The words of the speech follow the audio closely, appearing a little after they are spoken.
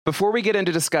Before we get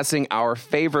into discussing our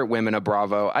favorite women of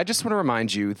Bravo, I just want to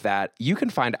remind you that you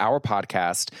can find our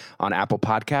podcast on Apple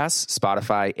Podcasts,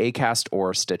 Spotify, Acast,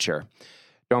 or Stitcher.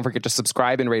 Don't forget to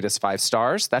subscribe and rate us 5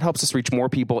 stars. That helps us reach more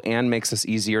people and makes us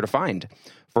easier to find.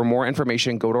 For more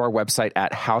information, go to our website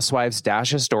at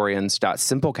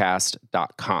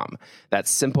housewives-historians.simplecast.com.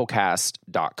 That's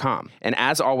simplecast.com. And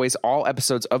as always, all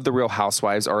episodes of The Real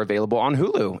Housewives are available on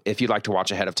Hulu if you'd like to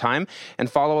watch ahead of time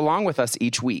and follow along with us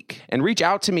each week. And reach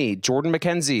out to me, Jordan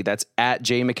McKenzie. That's at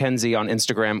JMcKenzie on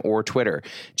Instagram or Twitter.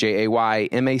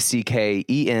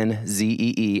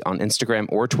 JAYMACKENZEE on Instagram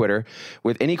or Twitter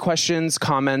with any questions,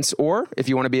 comments, or if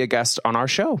you want to be a guest on our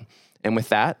show. And with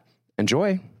that,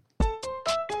 enjoy.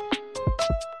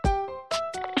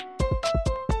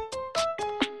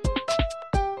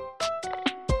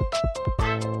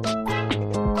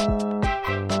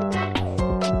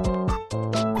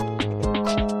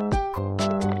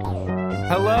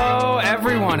 Hello,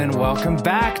 everyone, and welcome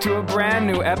back to a brand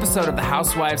new episode of the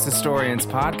Housewives Historians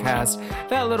podcast,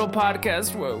 that little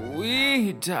podcast where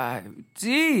we dive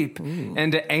deep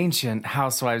into ancient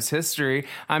housewives history.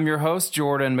 I'm your host,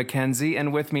 Jordan McKenzie,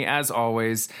 and with me, as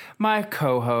always, my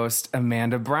co-host,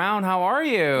 Amanda Brown. How are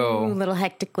you? Ooh, little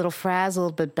hectic, little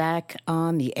frazzled, but back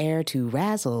on the air to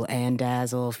razzle and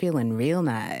dazzle, feeling real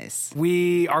nice.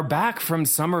 We are back from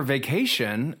summer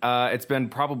vacation. It's been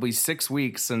probably 6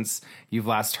 weeks since you've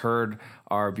last heard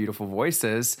our beautiful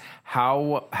voices.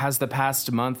 How has the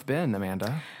past month been,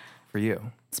 Amanda, for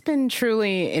you? It's been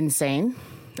truly insane.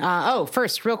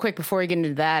 First, real quick, before we get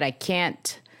into that, I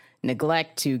can't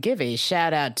neglect to give a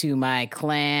shout out to my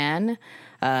clan,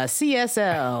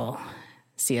 CSL.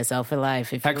 CSL for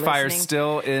life. If Heckfire's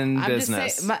still in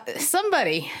business.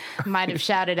 Somebody might have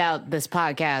shouted out this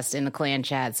podcast in the clan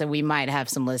chat, so we might have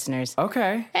some listeners.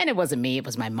 Okay. And it wasn't me, it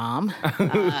was my mom,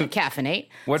 Caffeinate.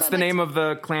 What's the name of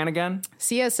the clan again?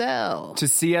 CSL. To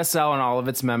CSL and all of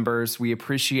its members, we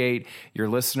appreciate your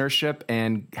listenership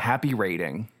and happy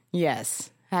rating. Yes.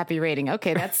 Happy rating.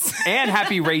 Okay, that's... And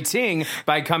happy rating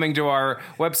by coming to our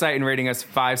website and rating us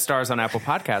 5 stars on Apple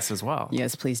Podcasts as well.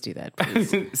 Yes, please do that,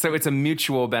 please. So it's a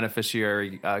mutual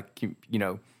beneficiary, I'll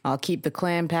keep the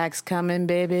clan packs coming,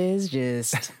 babies.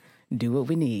 Just do what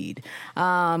we need.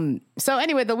 So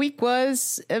anyway, the week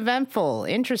was eventful,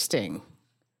 interesting,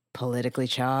 politically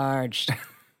charged,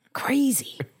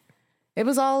 crazy. It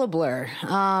was all a blur.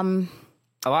 A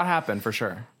lot happened, for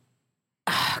sure.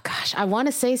 Oh, gosh, I want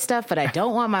to say stuff, but I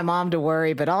don't want my mom to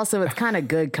worry, but also it's kind of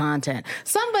good content.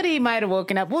 Somebody might have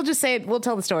woken up. We'll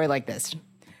tell the story like this.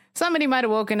 Somebody might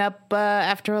have woken up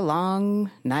after a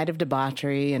long night of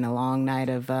debauchery and a long night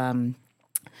of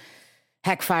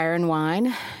heck, fire, and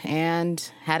wine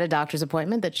and had a doctor's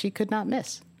appointment that she could not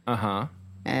miss. Uh-huh.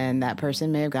 And that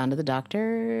person may have gone to the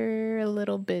doctor a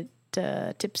little bit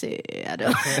tipsy. I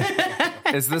don't know.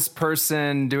 Is this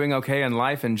person doing okay in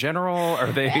life in general?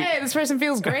 Are they? Hey, this person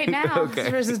feels great now. Okay. This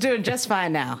person's doing just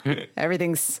fine now.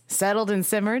 Everything's settled and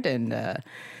simmered and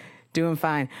doing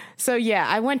fine. So yeah,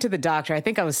 I went to the doctor. I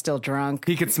think I was still drunk.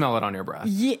 He could smell it on your breath.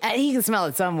 Yeah, he can smell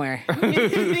it somewhere.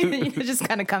 It just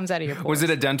kind of comes out of your pores. Was it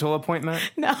a dental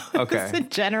appointment? No. Okay. Just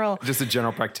a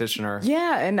general practitioner.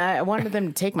 Yeah, and I wanted them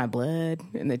to take my blood,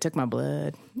 and they took my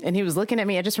blood. And he was looking at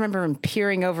me. I just remember him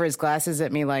peering over his glasses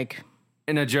at me like...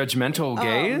 In a judgmental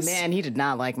gaze? Oh, man, he did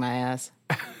not like my ass.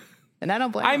 And I don't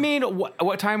blame him. I mean,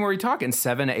 what time were we talking?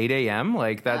 7, 8 a.m.?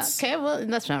 Like, that's... Okay, well,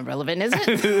 that's not relevant, is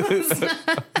it?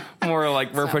 More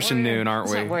like we're pushing noon, aren't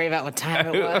we? Let's not worry about what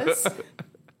time it was.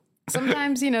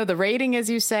 Sometimes, the rating, as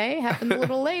you say, happens a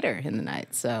little later in the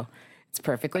night. So it's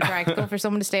perfectly practical for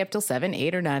someone to stay up till 7,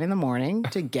 8, or 9 in the morning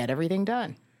to get everything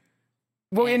done.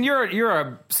 Well, and you're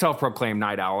a self-proclaimed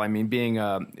night owl. I mean, being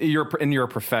you're in your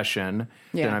profession,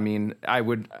 then I mean,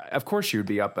 of course you would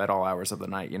be up at all hours of the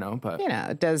night, but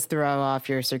it does throw off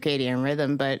your circadian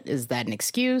rhythm, but is that an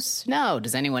excuse? No.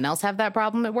 Does anyone else have that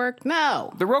problem at work?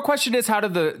 No. The real question is, how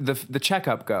did the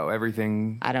checkup go?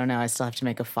 Everything? I don't know. I still have to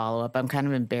make a follow-up. I'm kind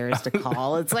of embarrassed to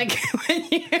call. It's like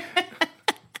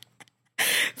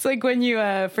when you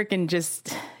freaking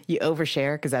just you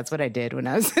overshare, because that's what I did when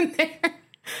I was in there.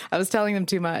 I was telling them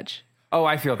too much. Oh,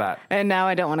 I feel that. And now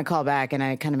I don't want to call back, and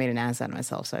I kind of made an ass out of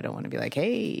myself, so I don't want to be like,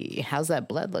 hey, how's that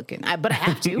blood looking? But I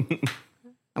have to.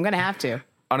 I'm going to have to.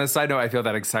 On a side note, I feel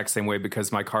that exact same way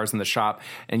because my car's in the shop,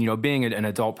 and being an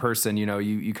adult person,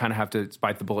 you kind of have to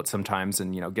bite the bullet sometimes,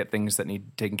 and get things that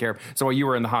need taken care of. So while you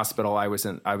were in the hospital, I was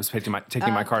taking my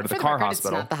car to the car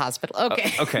hospital. It's not the hospital.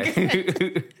 Okay.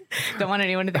 Okay. Don't want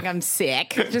anyone to think I'm sick.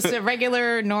 Just a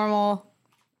regular, normal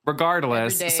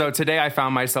Regardless, Every day. so today I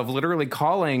found myself literally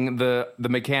calling the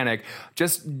mechanic,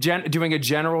 just doing a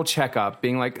general checkup,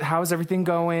 being like, how's everything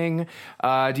going?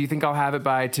 Do you think I'll have it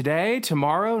by today,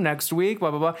 tomorrow, next week, blah,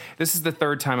 blah, blah. This is the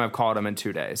third time I've called him in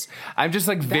 2 days. I'm just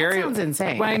like That sounds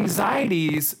insane. My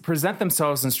anxieties present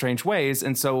themselves in strange ways.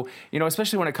 And so,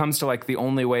 especially when it comes to like the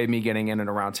only way of me getting in and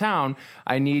around town,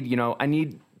 I need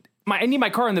my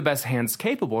car in the best hands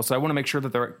capable. So I want to make sure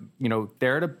that they're,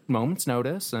 there at a moment's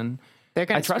notice, and They're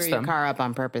going I to trust screw your them. car up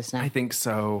on purpose now. I think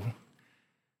so.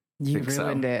 You think so.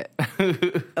 ruined it.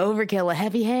 Overkill, a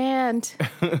heavy hand.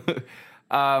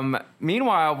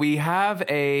 Meanwhile, we have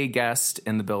a guest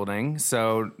in the building.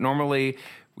 So normally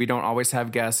we don't always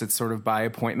have guests. It's sort of by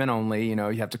appointment only. You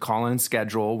have to call in and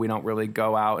schedule. We don't really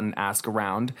go out and ask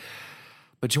around.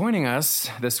 But joining us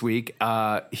this week,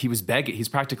 he was begging. He's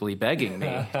practically begging me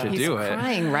to do it. He's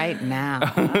crying right now.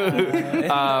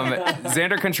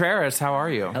 Xander Contreras, how are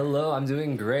you? Hello, I'm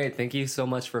doing great. Thank you so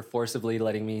much for forcibly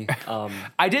letting me.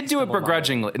 I did do it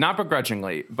begrudgingly, not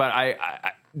begrudgingly, but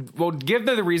I well, give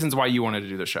the reasons why you wanted to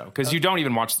do the show, because you don't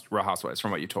even watch Real Housewives,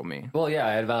 from what you told me. Well, yeah,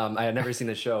 I had never seen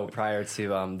the show prior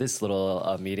to this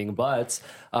little meeting, but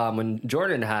when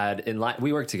Jordan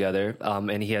we worked together,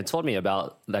 and he had told me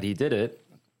about that he did it.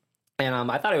 And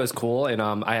I thought it was cool, and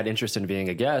I had interest in being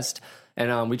a guest,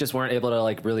 and we just weren't able to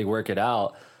like really work it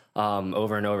out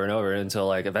over and over and over until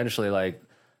like eventually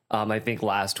I think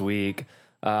last week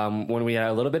when we had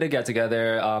a little bit of get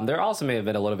together. There also may have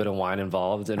been a little bit of wine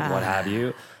involved and what have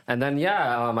you. And then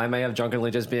I may have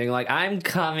drunkenly just being like, I'm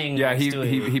coming. Yeah, next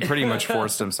week. he pretty much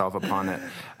forced himself upon it.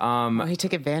 Oh, he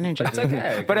took advantage of it.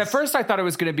 Okay, But at first I thought it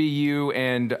was going to be you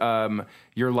and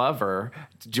your lover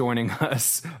joining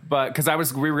us, but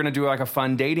because we were going to do like a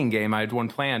fun dating game. I had one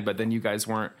planned, but then you guys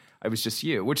weren't. It was just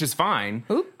you, which is fine.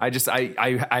 Who? I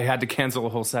had to cancel a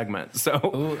whole segment.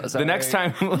 So the next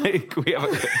time, like we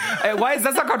have, why is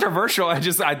that's not controversial? I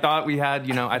thought we had,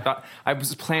 I thought I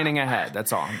was planning ahead.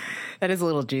 That's all. That is a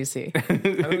little juicy. I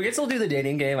mean, we can still do the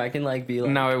dating game. I can be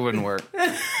like, No, it wouldn't work.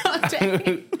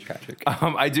 tragic.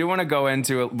 I do want to go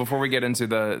into before we get into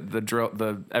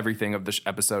the everything of this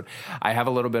episode. I have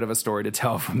a little bit of a story to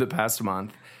tell from the past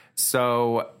month.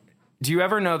 So, do you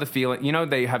ever know the feeling?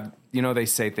 They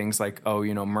say things like, "Oh,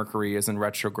 Mercury is in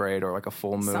retrograde," or like a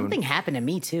full moon. Something happened to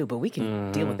me too, but we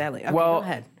can deal with that later. Okay, Well, go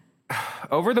ahead.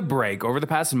 Over the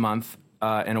past month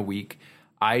and a week,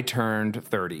 I turned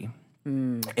 30,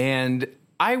 and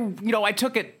I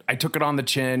took it on the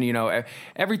chin.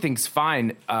 Everything's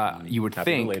fine. You would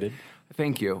Happy think. belated.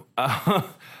 Thank you.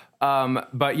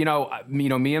 But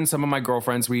me and some of my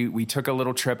girlfriends, we took a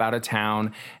little trip out of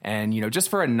town, and just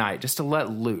for a night, just to let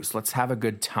loose. Let's have a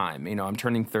good time. I'm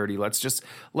turning 30. Let's just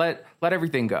let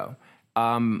everything go.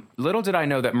 Little did I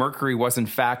know that Mercury was in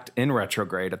fact in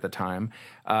retrograde at the time.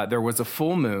 There was a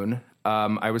full moon.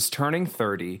 I was turning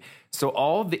 30. So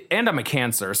and I'm a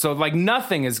Cancer. So like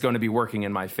nothing is going to be working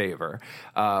in my favor.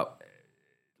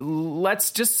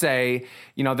 Let's just say,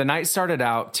 the night started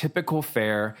out typical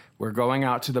fare. We're going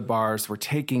out to the bars. We're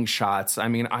taking shots. I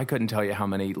mean, I couldn't tell you how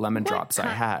many lemon drops I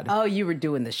had. Oh, you were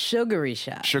doing the sugary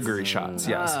shots. Sugary shots,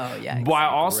 yes. Oh, yikes.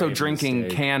 While also Great drinking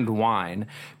mistake. canned wine.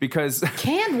 Because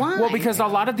Canned wine? Well, because a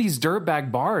lot of these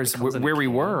dirtbag bars where we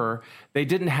were, they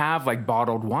didn't have like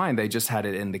bottled wine. They just had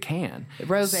it in the can.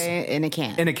 Rosé in a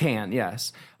can. In a can,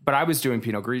 yes. But I was doing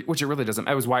Pinot Gris, which it really doesn't.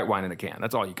 It was white wine in a can.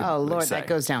 That's all you could Oh, really Lord, say. that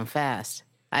goes down fast.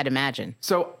 I'd imagine.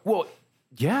 So, well,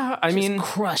 yeah, I mean,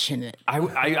 Crushing it.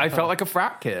 I felt like a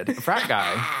frat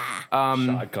guy.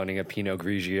 Shotgunning a Pinot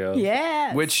Grigio.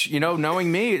 Yeah. Which, knowing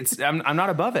me, I'm not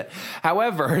above it.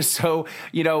 However, so,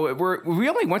 we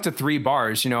only went to 3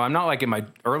 bars. I'm not like in my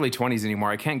early 20s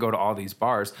anymore. I can't go to all these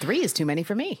bars. 3 is too many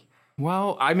for me.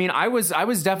 Well, I mean, I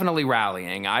was definitely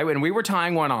rallying. And we were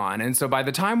tying one on. And so by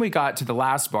the time we got to the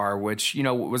last bar, which,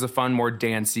 was a fun, more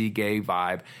dancey, gay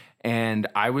vibe, and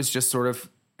I was just sort of,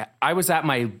 I was at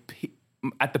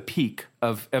the peak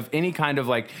of any kind of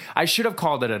like, I should have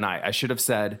called it a night. I should have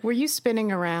said. Were you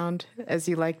spinning around as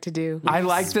you like to do? I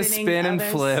like to spin and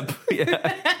flip.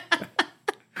 Yeah.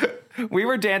 We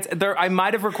were dancing there. I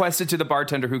might have requested to the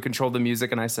bartender who controlled the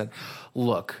music, and I said,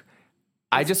 "Look,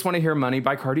 I just want to hear Money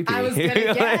by Cardi B. I was gonna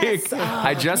guess.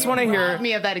 I just want to hear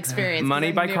me of that experience. Money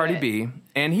I by knew Cardi it. B."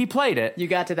 And he played it. You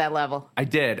got to that level. I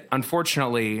did.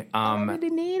 Unfortunately, All you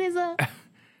need is a...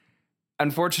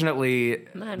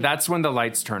 that's when the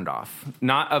lights turned off.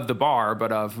 Not of the bar,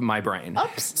 but of my brain.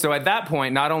 Oops. So at that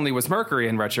point, not only was Mercury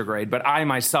in retrograde, but I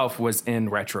myself was in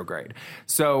retrograde.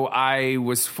 So I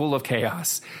was full of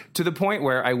chaos to the point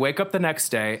where I wake up the next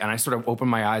day and I sort of open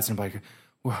my eyes and I'm like,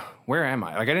 where am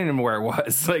I? Like, I didn't even know where I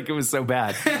was. Like, it was so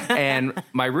bad. And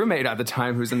my roommate at the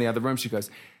time, who's in the other room, she goes,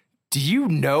 do you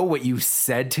know what you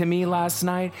said to me last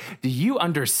night? Do you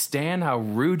understand how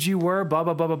rude you were? Blah,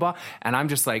 blah, blah, blah, blah. And I'm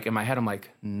just like, in my head, I'm like,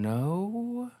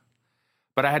 no.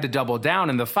 But I had to double down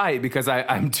in the fight because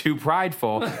I'm too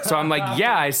prideful. So I'm like,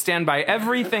 yeah, I stand by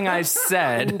everything I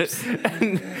said.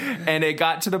 and it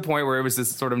got to the point where it was this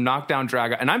sort of knockdown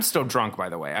drag. And I'm still drunk, by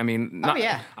the way. I mean,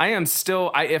 I am still,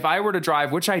 if I were to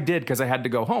drive, which I did because I had to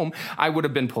go home, I would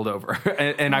have been pulled over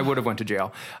and I would have went to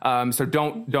jail. So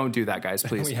don't do that, guys,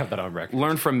 please. We have that on record.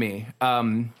 Learn from me.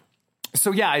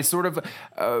 So yeah, I sort of,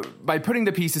 by putting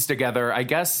the pieces together, I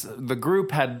guess the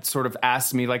group had sort of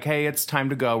asked me like, hey, it's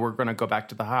time to go. We're going to go back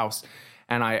to the house.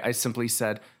 And I simply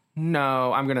said,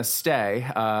 no, I'm going to stay,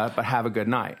 but have a good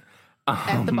night.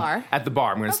 At the bar? At the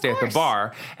bar. I'm going to stay at the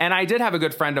bar. And I did have a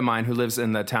good friend of mine who lives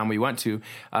in the town we went to.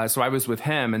 So I was with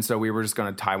him. And so we were just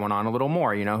going to tie one on a little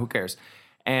more, who cares?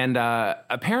 And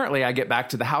apparently I get back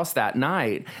to the house that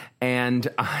night and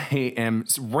I am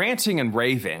ranting and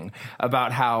raving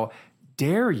about how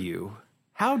dare you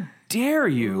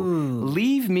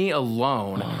leave me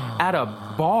alone at a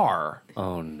bar?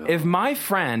 Oh, no. If my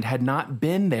friend had not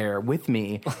been there with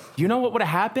me, you know what would have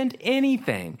happened?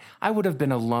 Anything. I would have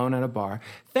been alone at a bar.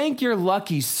 Thank your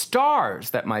lucky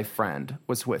stars that my friend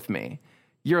was with me.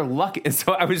 You're lucky.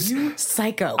 So I was...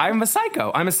 Psycho. I'm a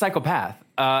psycho. I'm a psychopath.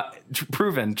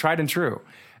 Proven, tried and true.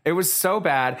 It was so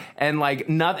bad, and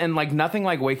nothing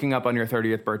like waking up on your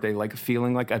 30th birthday, like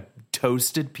feeling like a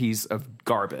toasted piece of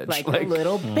garbage, like a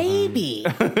little baby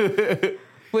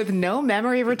with no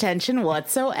memory retention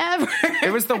whatsoever.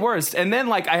 It was the worst. And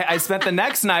then I spent the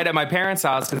next night at my parents'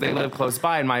 house because they live close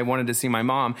by, and I wanted to see my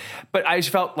mom, but I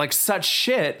felt like such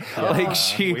shit. Were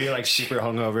you like super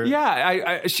hungover?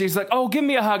 Yeah, she's like, oh, give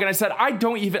me a hug, and I said,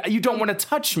 you don't want to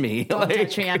touch me. Don't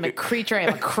touch me. I'm a creature.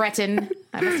 I'm a cretin.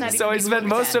 So I spent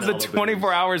most of the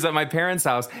 24 hours at my parents'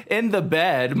 house in the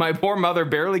bed, my poor mother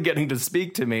barely getting to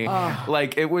speak to me.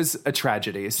 It was a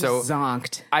tragedy. So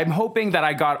zonked. I'm hoping that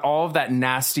I got all of that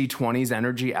nasty 20s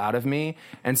energy out of me.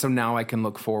 And so now I can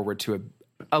look forward to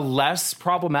a less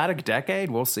problematic decade.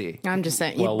 We'll see. I'm just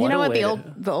saying, you know what?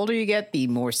 The older you get, the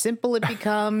more simple it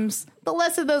becomes, the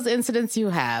less of those incidents you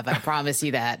have. I promise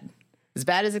you that. As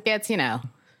bad as it gets,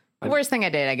 The worst thing I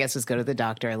did, I guess, was go to the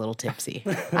doctor a little tipsy.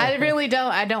 I really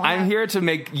don't. I'm here to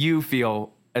make you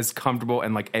feel as comfortable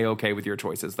and A-okay with your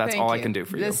choices. That's all I can do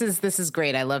for you. This is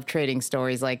great. I love trading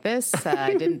stories like this.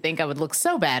 I didn't think I would look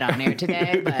so bad on air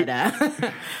today,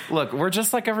 but look, we're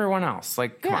just like everyone else.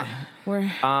 Come on. We're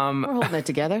holding it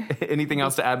together. Anything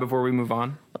else to add before we move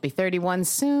on? I'll be 31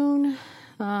 soon.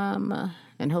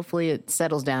 And hopefully it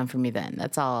settles down for me then.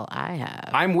 That's all I have.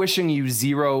 I'm wishing you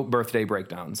 0 birthday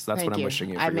breakdowns. That's what I'm wishing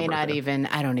you for I may your not birthday. even,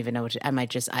 I don't even know I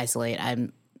might just isolate.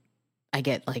 I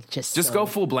get Just go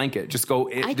full blanket. Just go,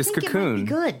 just cocoon. It might be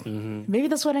good. Mm-hmm. Maybe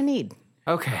that's what I need.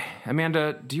 Okay.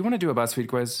 Amanda, do you want to do a BuzzFeed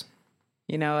quiz?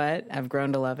 You know what? I've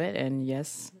grown to love it, and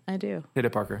yes, I do. Hit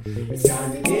it, Parker. It's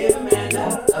time to give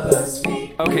Amanda a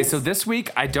BuzzFeed. Okay, so this week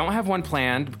I don't have one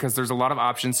planned because there's a lot of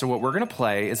options. So what we're going to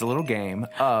play is a little game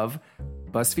of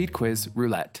BuzzFeed Quiz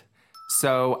Roulette.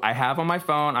 So I have on my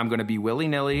phone, I'm going to be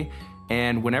willy-nilly,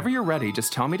 and whenever you're ready,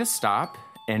 just tell me to stop,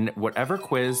 and whatever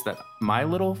quiz that my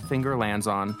little finger lands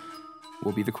on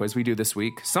will be the quiz we do this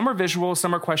week. Some are visual,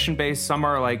 some are question-based, some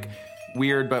are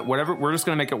weird, but whatever, we're just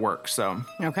going to make it work. So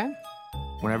okay.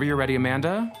 Whenever you're ready,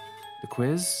 Amanda, the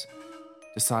quiz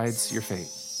decides your fate.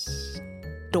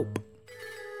 Dope.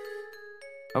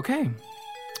 Okay.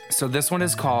 So this one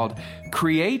is called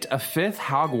Create a Fifth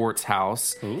Hogwarts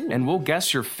House, and we'll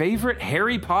guess your favorite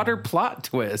Harry Potter plot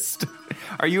twist.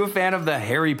 Are you a fan of the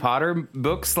Harry Potter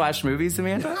books/movies,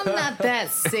 Amanda? I'm not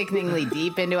that sickeningly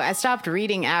deep into it. I stopped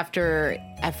reading after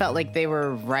I felt like they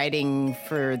were writing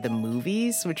for the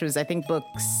movies, which was, I think, book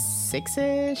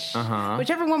 6-ish.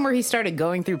 Whichever one where he started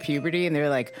going through puberty and they were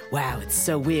like, wow, it's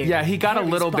so weird. Yeah, he got Harry's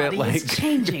a little bit body is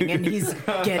changing and he's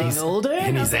getting older.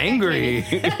 And he's angry.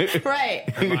 Right.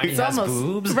 It's almost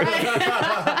boobs. Right.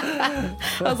 I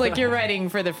was like, you're writing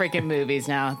for the freaking movies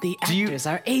now. The actors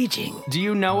are aging. Do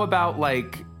you know about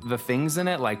the things in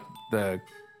it, the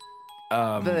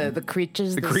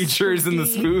creatures, the creatures and the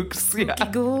spooks? Spooky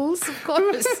ghouls, of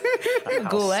course. I'm a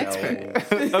ghoul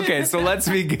expert. Okay, so let's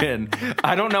begin.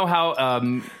 I don't know how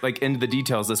into the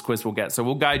details this quiz will get, so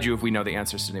we'll guide you if we know the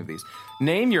answers to any of these.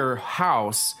 Name your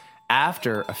house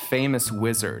after a famous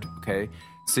wizard. Okay,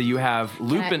 so you have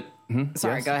Lupin.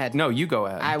 Sorry, go ahead. No, you go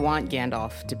ahead. I want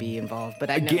Gandalf to be involved, but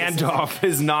I know Gandalf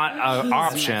is not an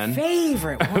option. my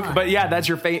favorite one. But yeah, that's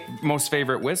your most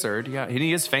favorite wizard. Yeah,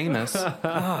 he is famous.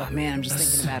 Oh, man, I'm just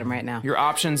thinking about him right now. Your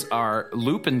options are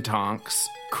Lupin Tonks,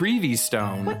 Creevy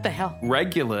Stone. What the hell?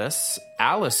 Regulus,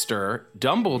 Alistair,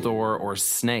 Dumbledore, or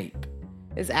Snape.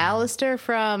 Is Alistair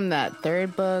from that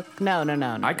third book? No.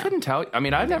 I couldn't tell. I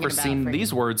mean, I've never about seen freaking-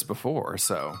 these words before,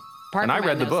 so. Parker And I might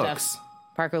read the know books. stuff.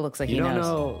 Parker looks like he You don't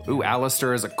knows. know. Ooh,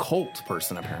 Alistair is a cult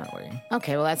person, apparently.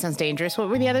 Okay, well, that sounds dangerous. What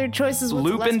were the other choices? What's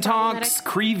the less Lupin problematic? Tonks,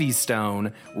 Creevy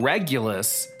Stone,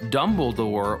 Regulus,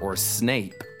 Dumbledore, or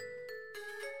Snape.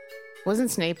 Wasn't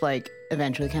Snape, like,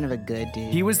 eventually kind of a good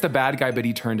dude? He was the bad guy, but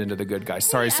he turned into the good guy.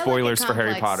 Sorry, like a spoilers for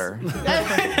Harry complex-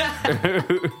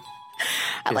 Potter.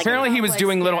 I like Apparently, a he was complex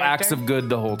doing little character. acts of good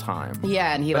the whole time.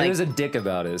 Yeah, and he, But like... he was a dick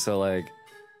about it, so like,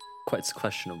 quite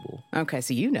questionable. Okay,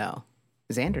 so you know.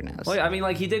 Because Andrew knows. Well, I mean,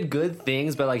 like he did good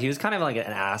things, but like he was kind of like an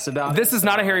ass about it. This is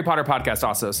not a Harry Potter podcast,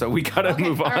 also, so we gotta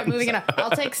move on. All right, moving on.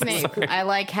 I'll take Snape. I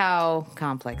like how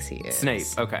complex he is. Snape,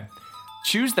 okay.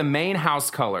 Choose the main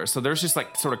house color. So there's just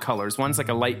like sort of colors. One's like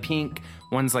a light pink,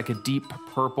 one's like a deep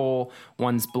purple,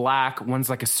 one's black, one's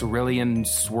like a cerulean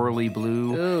swirly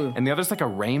blue, Ooh. and the other's like a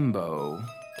rainbow.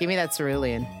 Give me that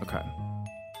cerulean. Okay.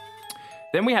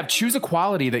 Then we have choose a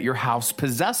quality that your house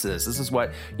possesses. This is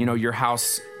what, your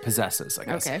house possesses, I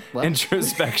guess. Okay, well.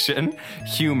 Introspection,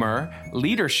 humor,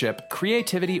 leadership,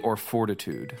 creativity, or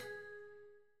fortitude.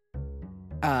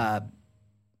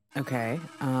 Okay.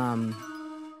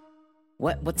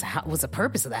 What's the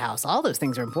purpose of the house? All those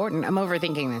things are important. I'm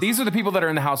overthinking this. These are the people that are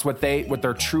in the house, what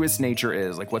their truest nature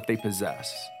is, like what they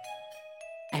possess.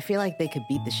 I feel like they could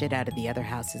beat the shit out of the other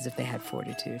houses if they had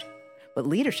fortitude. But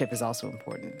leadership is also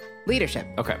important. Leadership.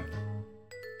 Okay.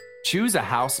 Choose a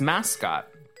house mascot.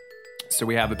 So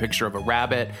we have a picture of a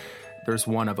rabbit. There's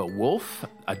one of a wolf,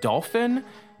 a dolphin,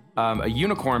 a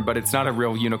unicorn, but it's not a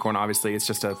real unicorn, obviously. It's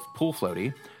just a pool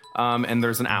floaty. And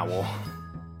there's an owl.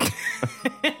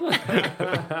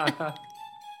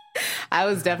 I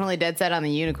was definitely dead set on the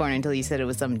unicorn until you said it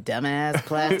was some dumbass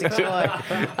plastic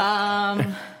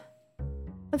toy.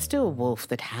 Let's do a wolf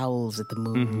that howls at the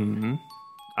moon. Mm-hmm.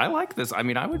 I like this. I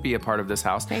mean, I would be a part of this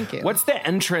house. Thank you. What's the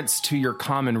entrance to your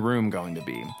common room going to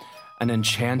be? An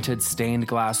enchanted stained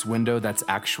glass window that's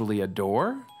actually a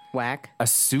door? Whack. A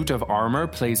suit of armor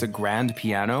plays a grand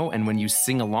piano, and when you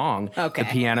sing along, Okay. the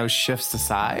piano shifts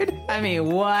aside? I mean,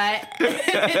 what?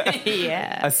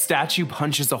 Yeah. A statue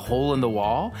punches a hole in the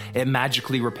wall. It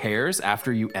magically repairs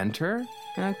after you enter.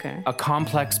 Okay. A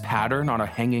complex pattern on a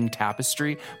hanging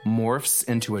tapestry morphs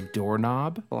into a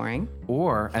doorknob. Boring.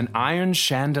 Or an iron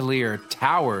chandelier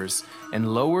towers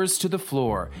and lowers to the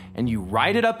floor, and you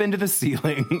ride it up into the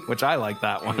ceiling, which I like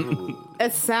that one.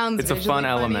 It sounds It's a visually fun funny,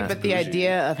 element. but the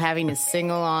idea of having to sing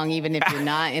along, even if you're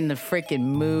not in the freaking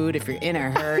mood, if you're in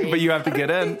a hurry. But you have to get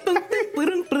in.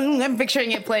 I'm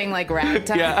picturing it playing like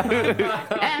ragtime. Yeah.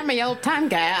 I'm a old time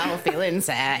gal feeling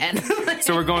sad.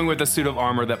 So we're going with a suit of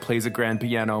armor that plays a grand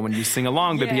piano. When you sing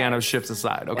along, the Yeah. piano shifts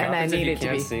aside. Okay. And I If need you it to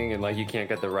can't be. sing and like you can't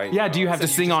get the right. Yeah, do you have to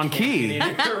notes, sing just on can't key?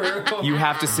 get in your room. You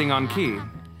have to sing on key.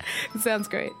 Sounds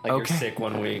great. Like Okay. you're sick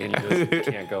one week and you just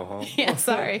can't go home. Yeah,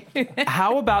 sorry.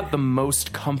 How about the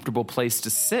most comfortable place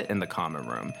to sit in the common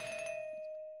room?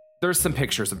 There's some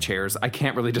pictures of chairs. I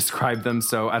can't really describe them,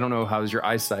 so I don't know how's your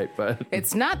eyesight, but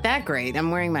It's not that great.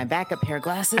 I'm wearing my backup pair of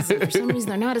glasses, and for some reason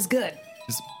they're not as good.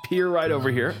 just peer right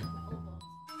over here.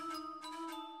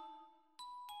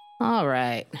 All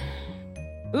right.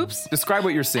 Oops. Describe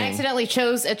what you're I seeing. accidentally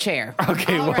chose a chair.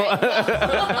 Okay, All well,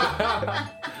 right.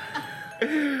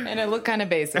 And it looked kind of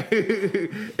basic.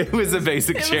 it was a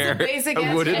basic was a chair. basic a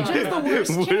ass wooden chair. It was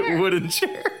the worst chair. Wooden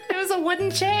chair. It was a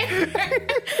wooden chair.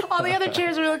 All the other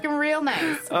chairs were looking real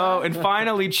nice. Oh, and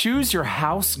finally, choose your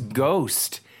house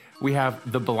ghost. We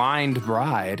have the blind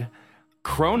bride,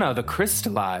 Krona the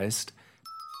crystallized,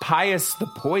 Pius the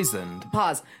poisoned.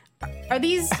 Pause. Are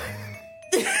these...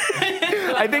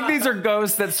 I think these are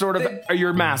ghosts that sort of are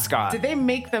your mascot. Did they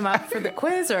make them up for the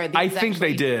quiz, or are these I think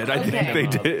they did. I think Okay. they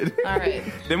did. All right.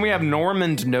 Then we have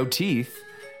Normand No Teeth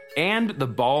and the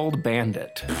Bald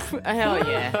Bandit. Hell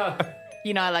yeah.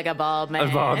 You know I like a bald man.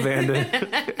 A Bald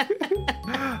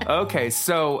Bandit. Okay,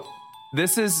 so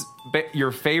this is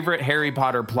your favorite Harry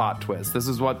Potter plot twist. This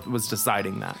is what was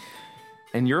deciding that.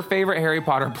 And your favorite Harry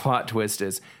Potter plot twist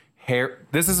is...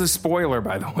 This is a spoiler,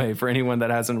 by the way, for anyone that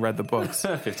hasn't read the books.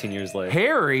 15 years later.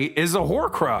 Harry is a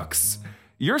Horcrux.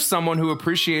 You're someone who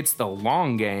appreciates the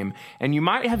long game, and you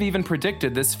might have even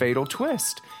predicted this fatal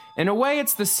twist. In a way,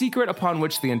 it's the secret upon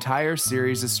which the entire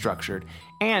series is structured,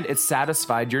 and it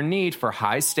satisfied your need for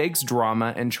high-stakes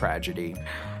drama and tragedy.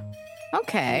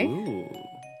 Okay. Ooh.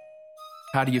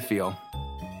 How do you feel?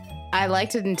 I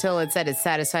liked it until it said it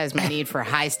satisfies my need for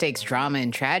high stakes drama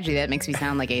and tragedy. That makes me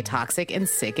sound like a toxic and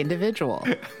sick individual.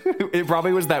 It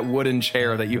probably was that wooden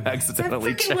chair that you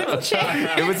accidentally chose. Wooden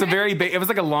chair. It was a very big, it was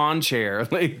like a lawn chair.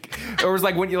 Like, it was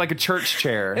like when you like a church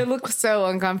chair. It looked so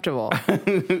uncomfortable.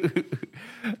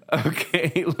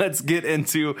 Okay, let's get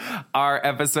into our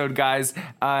episode, guys.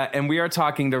 And we are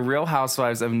talking The Real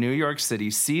Housewives of New York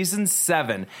City, Season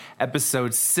 7,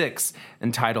 Episode 6,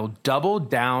 entitled Double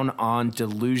Down on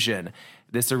Delusion.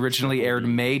 This originally aired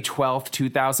May 12th,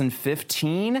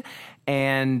 2015.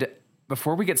 And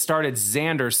before we get started,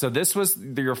 Xander, so this was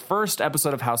your first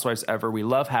episode of Housewives ever. We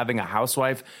love having a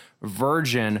housewife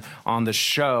virgin on the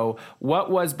show.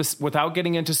 What was, without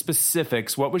getting into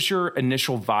specifics, what was your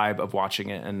initial vibe of watching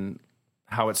it and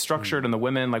how it's structured and the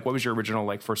women? Like, what was your original,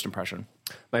 like, first impression?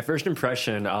 My first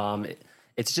impression,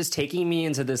 it's just taking me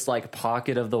into this, like,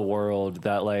 pocket of the world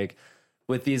that, like,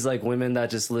 with these, like, women that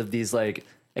just live these, like,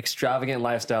 extravagant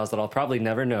lifestyles that I'll probably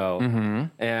never know. Mm-hmm.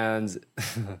 And,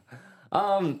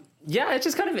 yeah, it's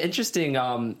just kind of interesting.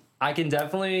 I can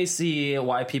definitely see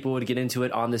why people would get into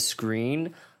it on the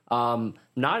screen.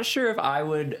 Not sure if I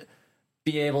would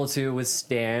be able to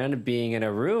withstand being in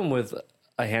a room with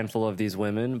a handful of these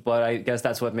women, but I guess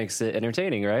that's what makes it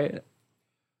entertaining, right?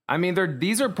 I mean,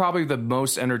 these are probably the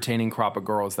most entertaining crop of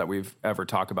girls that we've ever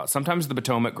talked about. Sometimes the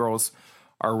Potomac girls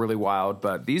are really wild,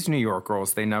 but these New York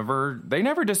girls, they never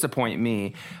disappoint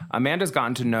me. Amanda's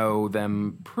gotten to know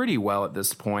them pretty well at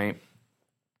this point.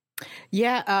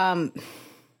 Yeah,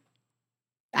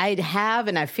 I have,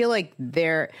 and I feel like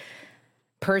their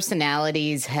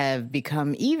personalities have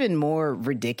become even more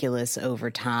ridiculous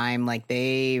over time. Like,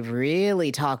 they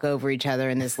really talk over each other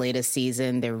in this latest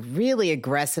season. They're really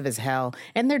aggressive as hell,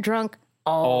 and they're drunk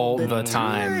all the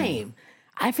time.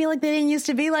 I feel like they didn't used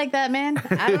to be like that, man.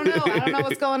 I don't know. I don't know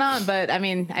what's going on, but I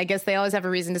mean, I guess they always have a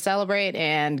reason to celebrate,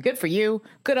 and good for you.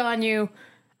 Good on you.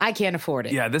 I can't afford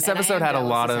it. Yeah, this episode had a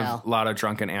lot of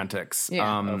drunken antics.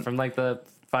 Yeah. From like the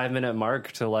 5-minute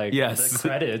mark to like the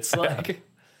credits. Like,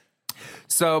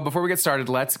 so before we get started,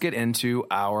 let's get into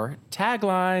our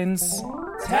taglines.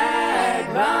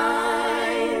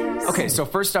 Okay, so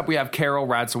first up we have Carol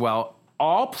Radswell.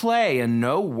 All play and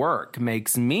no work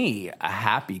makes me a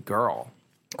happy girl.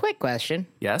 Quick question.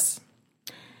 Yes?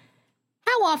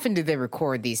 How often do they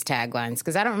record these taglines?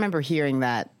 Because I don't remember hearing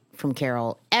that from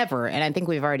Carol ever, and I think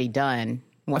we've already done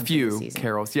one. A few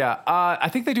Carols, yeah. I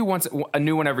think they do a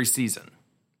new one every season.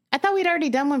 I thought we'd already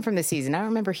done one from the season. I don't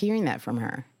remember hearing that from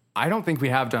her. I don't think we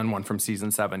have done one from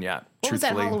season 7 yet. What was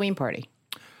that Halloween party?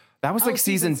 That was like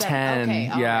season 10. Okay,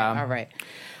 yeah. All right.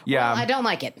 Yeah. Well, I don't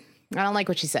like it. I don't like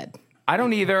what she said. I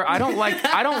don't either. I don't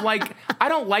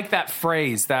like that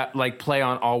phrase, that like play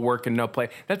on all work and no play.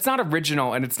 That's not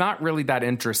original, and it's not really that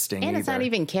interesting. And either. It's not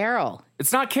even Carol.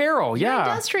 It's not Carol. You're yeah.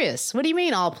 industrious. What do you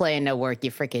mean all play and no work,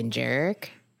 you freaking jerk?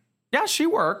 Yeah, she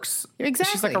works.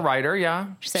 Exactly. She's like a writer, yeah.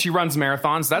 She runs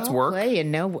marathons. That's work. Play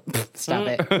and no Stop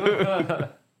it.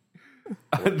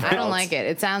 I don't like it.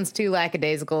 It sounds too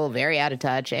lackadaisical, very out of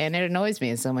touch, and it annoys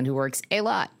me as someone who works a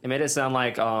lot. It made it sound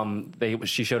like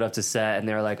she showed up to set and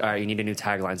they were like, all right, you need a new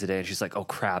tagline today. And she's like, oh,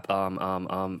 crap.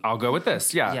 I'll go with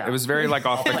this. Yeah. It was very like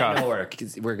off the cuff.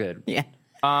 We're good. Yeah.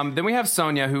 Then we have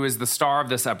Sonja, who is the star of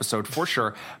this episode for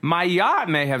sure. My yacht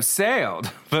may have sailed,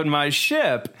 but my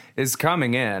ship is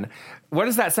coming in. What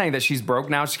is that saying? That she's broke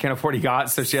now? She can't afford a yacht,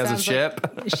 so she has a ship?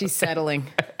 Like she's settling.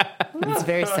 It's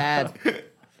very sad.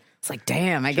 It's like,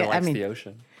 damn, I mean, the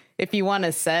ocean. If you want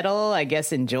to settle, I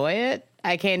guess enjoy it.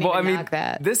 I can't even knock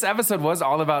that. This episode was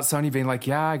all about Sonja being like,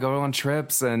 yeah, I go on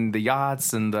trips and the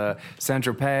yachts and the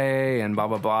Saint-Tropez and blah,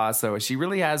 blah, blah. So she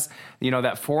really has,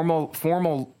 that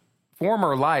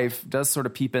former life does sort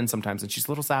of peep in sometimes, and she's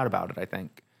a little sad about it, I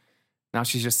think. Now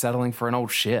she's just settling for an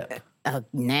old ship. A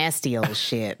nasty old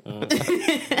ship. A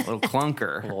little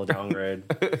clunker. A little downgrade.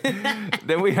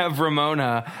 Then we have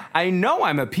Ramona. I know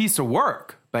I'm a piece of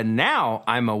work, but now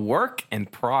I'm a work in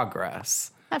progress.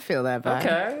 I feel that vibe.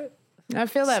 Okay. I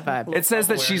feel that vibe. It says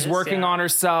that she's working on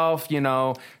herself.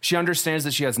 She understands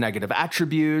that she has negative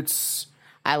attributes.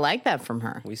 I like that from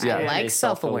her. I like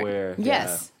self-aware.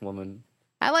 Yes. Woman.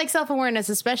 I like self-awareness,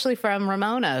 especially from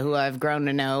Ramona, who I've grown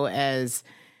to know as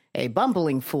a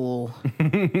bumbling fool,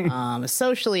 a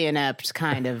socially inept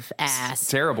kind of ass.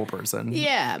 Terrible person.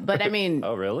 Yeah, but I mean...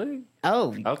 Oh, really?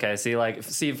 Oh, Okay,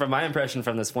 see, from my impression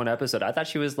from this one episode, I thought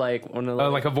she was like one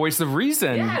of like a voice of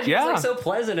reason. yeah, she was like so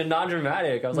pleasant and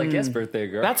non-dramatic. I was like, yes, birthday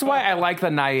girl. That's why I like the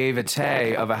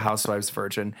naivete of a housewives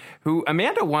virgin, who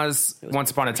Amanda was once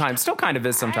upon a time, still kind of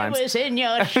is sometimes. I was in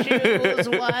your shoes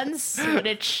once, but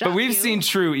it shocked But we've you. seen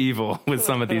true evil with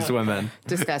some of these women.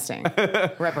 Disgusting.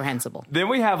 Reprehensible. Then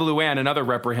we have Luann, another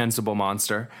reprehensible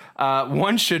monster.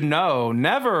 One should know,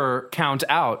 never count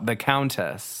out the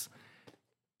Countess.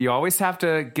 You always have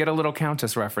to get a little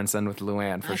Countess reference in with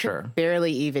Luann for sure.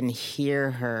 Barely even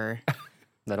hear her.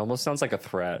 That almost sounds like a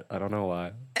threat. I don't know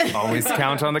why. Always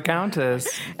count on the Countess.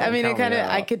 I mean, count me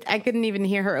out. I couldn't even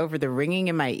hear her over the ringing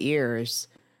in my ears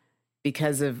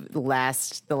because of the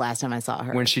last time I saw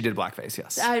her. When she did blackface,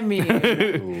 yes. I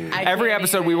mean, Every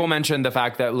episode we will mention the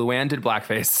fact that Luann did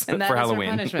blackface and that for was her Halloween.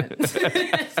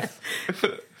 punishment.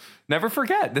 Never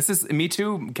forget. This is Me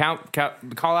Too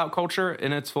call out culture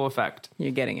in its full effect.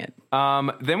 You're getting it.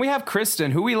 Then we have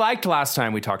Kristen, who we liked last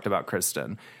time we talked about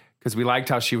Kristen, because we liked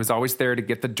how she was always there to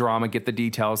get the drama, get the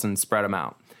details, and spread them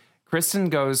out. Kristen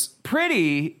goes,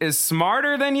 pretty is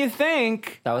smarter than you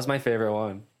think. That was my favorite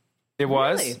one. It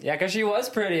was? Really? Yeah, because she was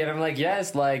pretty, and I'm like,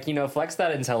 yes, like, flex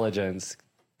that intelligence.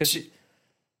 Because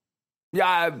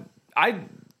Yeah,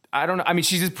 I don't know. I mean,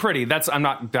 she's just pretty. I'm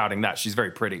not doubting that. She's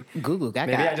very pretty. Goo goo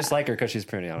gaga. maybe I just like her because she's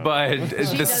pretty. I don't know. But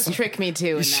She does trick me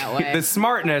too in that way. the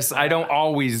smartness I don't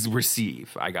always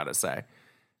receive, I gotta say.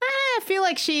 I feel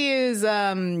like she is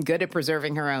good at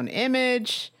preserving her own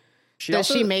image. Does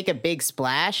she make a big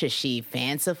splash? Is she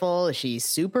fanciful? Is she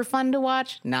super fun to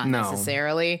watch? Not No.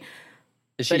 necessarily.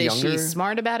 Is she But younger? is she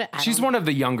smart about it? She's one of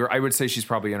the younger. I would say she's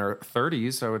probably in her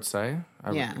 30s, I would say.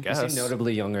 I Yeah. would Is guess. she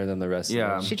notably younger than the rest Yeah. of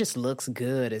them? She just looks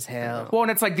good as hell. Well, and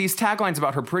it's like these taglines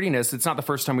about her prettiness. It's not the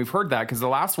first time we've heard that, because the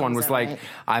last one was that like, right?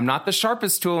 I'm not the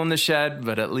sharpest tool in the shed,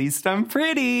 but at least I'm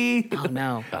pretty. Oh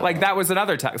no. Like that was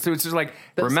another tag. So it's just like,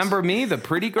 remember me, the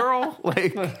pretty girl?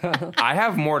 Like, I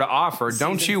have more to offer.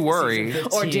 Don't you worry.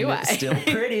 Or do I? Still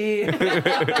pretty.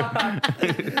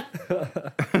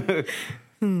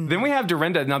 Then we have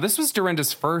Dorinda. Now, this was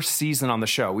Dorinda's first season on the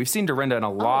show. We've seen Dorinda in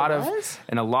a lot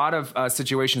of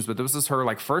situations, but this was her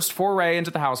like first foray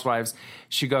into the Housewives.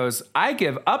 She goes, I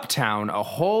give Uptown a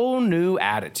whole new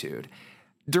attitude.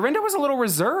 Dorinda was a little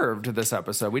reserved this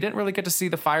episode. We didn't really get to see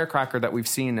the firecracker that we've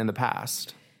seen in the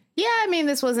past. Yeah, I mean,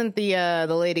 this wasn't the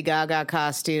Lady Gaga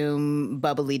costume,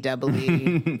 bubbly doubly.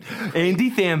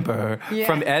 Andy Thamper Yeah.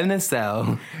 from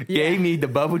NSL gave me the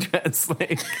bubble dress.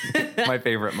 Like, my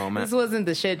favorite moment. This wasn't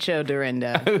the shit show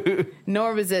Dorinda.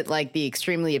 Nor was it like the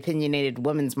extremely opinionated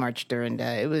Women's March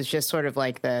Dorinda. It was just sort of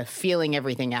like the feeling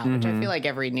everything out, which I feel like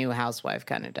every new housewife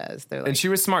kind of does. They're like, And she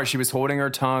was smart. She was holding her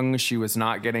tongue. She was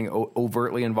not getting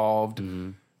overtly involved.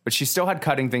 But she still had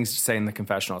cutting things to say in the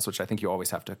confessionals, which I think you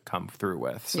always have to come through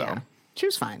with. So, yeah, she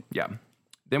was fine. yeah.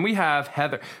 Then we have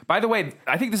Heather. By the way,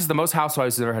 I think this is the most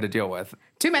housewives we've ever had to deal with.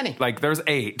 Too many. Like, there's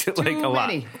 8. like, Too a lot.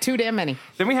 many. Too damn many.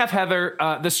 Then we have Heather.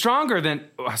 I'm stronger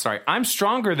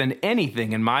than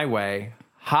anything in my way.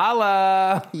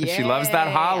 Holla. She loves that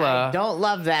holla. I don't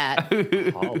love that,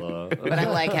 Holla. but I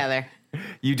like Heather.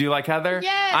 You do like Heather?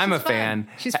 Yeah, I'm a she's fun. fan.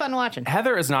 She's fun watching.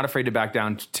 Heather is not afraid to back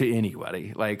down to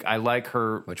anybody. Like, I like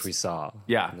her. Which we saw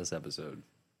Yeah. in this episode.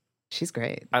 She's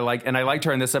great. I liked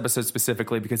her in this episode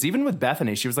specifically because even with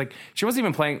Bethenny, she wasn't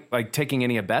even playing, like, taking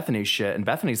any of Bethenny's shit, and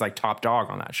Bethenny's like top dog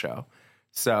on that show.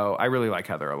 So I really like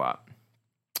Heather a lot.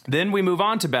 Then we move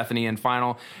on to Bethenny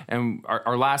and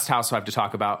our last housewife to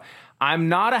talk about. I'm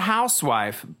not a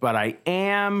housewife, but I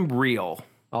am real.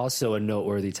 Also a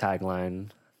noteworthy tagline.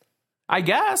 I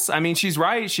guess. I mean, she's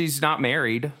right. She's not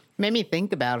married. Made me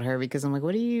think about her because I'm like,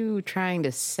 what are you trying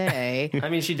to say? I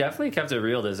mean, she definitely kept it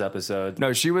real this episode.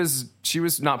 No, she was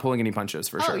not pulling any punches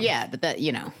for sure. Oh, yeah, but that,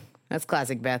 that's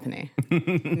classic Bethenny.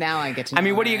 Now I get to know I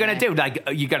mean, what are you her. going to do? Like,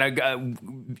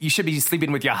 you should be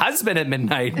sleeping with your husband at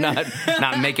midnight,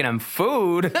 not making him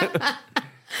food.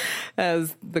 That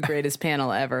was the greatest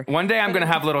panel ever. One day I'm going to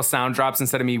have little sound drops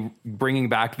instead of me bringing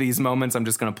back these moments. I'm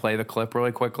just going to play the clip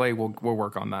really quickly. We'll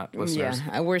work on that, listeners.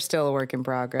 Yeah, we're still a work in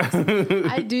progress.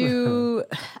 I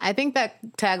think that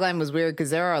tagline was weird because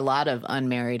there are a lot of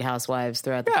unmarried housewives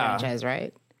throughout the Yeah. franchise,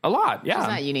 right? A lot, yeah. She's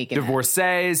not unique in that.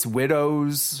 Divorcees,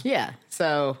 widows. Yeah.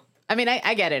 So, I mean,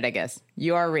 I get it, I guess.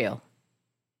 You are real.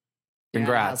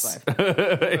 Congrats.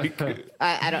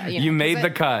 I don't. You made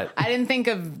the cut. I didn't think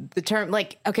of the term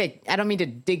like. Okay, I don't mean to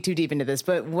dig too deep into this,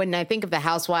 but when I think of the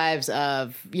housewives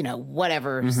of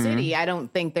whatever city, I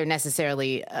don't think they're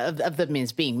necessarily of them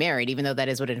as being married, even though that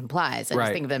is what it implies. I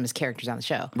just think of them as characters on the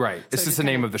show. Right. It's just the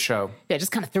name of the show. Yeah, it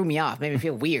just kind of threw me off. Made me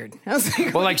feel weird. I was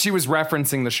like, well, like she was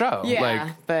referencing the show.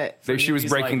 Yeah, but she was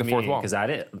breaking the fourth wall because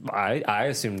I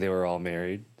assumed they were all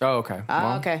married. Oh, okay.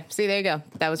 Okay. See, there you go.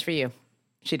 That was for you.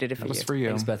 She did it for you. That was for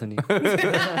you. Thanks,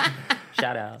 Bethenny.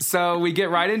 Shout out. So we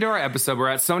get right into our episode. We're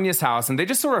at Sonja's house, and they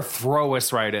just sort of throw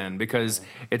us right in because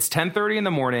it's 10:30 in the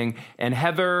morning, and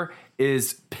Heather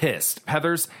is pissed.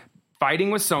 Heather's fighting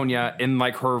with Sonja in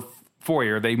like her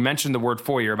foyer. They mentioned the word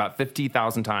foyer about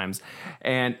 50,000 times,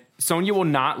 and Sonja will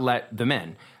not let them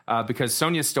in because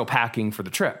Sonja's still packing for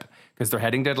the trip because they're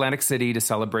heading to Atlantic City to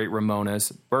celebrate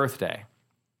Ramona's birthday.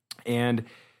 And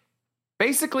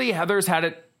basically, Heather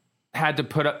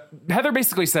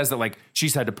basically says that like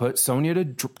she's had to put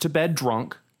Sonja to bed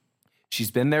drunk. She's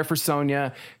been there for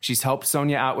Sonja. She's helped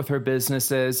Sonja out with her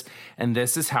businesses. And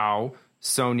this is how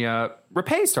Sonja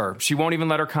repays her. She won't even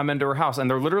let her come into her house. And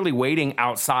they're literally waiting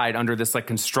outside under this like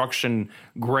construction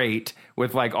grate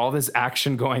with like all this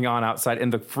action going on outside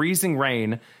in the freezing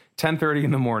rain, 10:30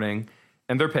 in the morning.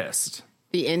 And they're pissed.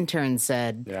 The intern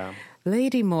said,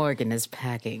 Lady Morgan is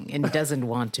packing and doesn't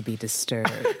want to be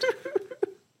disturbed.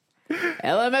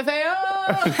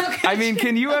 LMFAO. I mean,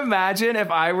 can you imagine if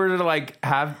I were to like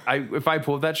if I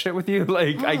pulled that shit with you?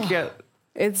 Like, I can't.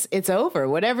 It's over.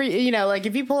 Whatever, like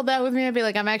if you pulled that with me, I'd be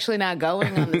like, I'm actually not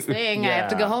going on this thing. I have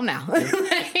to go home now.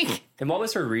 And what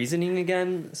was her reasoning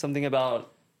again? Something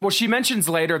about... Well, she mentions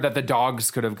later that the dogs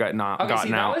could have gotten out.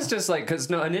 That was just like, because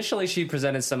initially she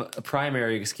presented some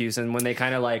primary excuse, and when they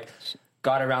kind of like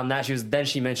got around that,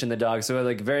 she mentioned the dogs. So it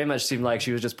like very much seemed like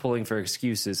she was just pulling for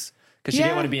excuses. Because she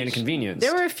didn't want to be inconvenienced.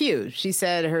 There were a few. She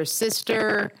said her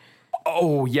sister...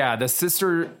 Oh, yeah. The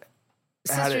sister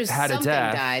had a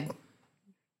death. Died.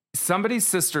 Somebody's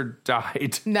sister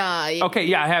died. Nah. Okay,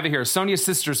 yeah, I have it here. Sonja's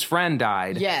sister's friend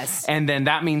died. Yes. And then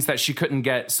that means that she couldn't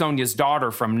get Sonja's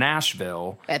daughter from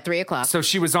Nashville. At 3 o'clock. So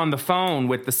she was on the phone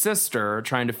with the sister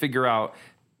trying to figure out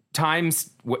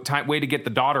way to get the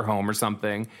daughter home or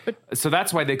something. So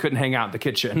that's why they couldn't hang out in the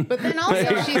kitchen. But then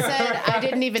also she said, I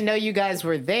didn't even know you guys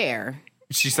were there.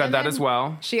 She said that as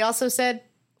well. She also said,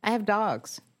 I have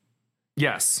dogs.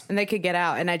 Yes. And they could get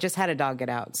out. And I just had a dog get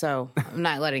out. So I'm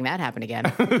not letting that happen again.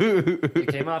 It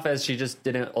came off as she just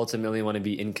didn't ultimately want to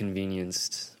be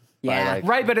inconvenienced. Yeah.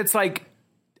 Right, but it's like,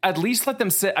 at least let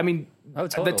them sit. I mean,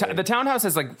 totally. the townhouse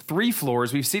has like 3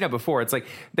 floors. We've seen it before. It's like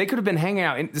they could have been hanging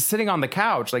out, sitting on the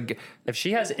couch. Like, if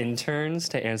she has interns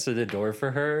to answer the door for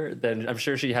her, then I'm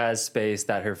sure she has space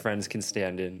that her friends can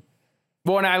stand in.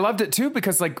 Well, and I loved it too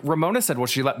because like Ramona said, well,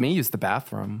 she let me use the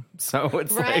bathroom. So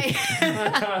it's like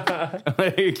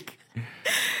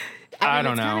I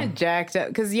don't know. It's kind of jacked up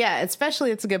because,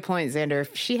 especially it's a good point, Xander.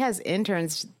 If she has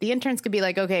interns, the interns could be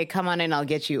like, okay, come on in, I'll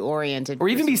get you oriented. Or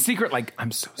even be secret, like,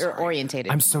 I'm so sorry. Or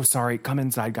orientated. I'm so sorry. Come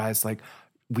inside, guys. Like,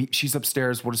 she's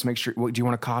upstairs. We'll just make sure. Do you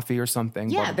want a coffee or something?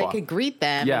 Yeah, blah, blah, they blah. could greet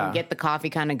them and get the coffee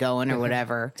kind of going or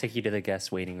whatever. Take you to the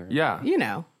guest waiting room.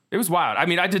 Yeah. It was wild. I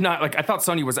mean, I did not, I thought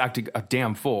Sonja was acting a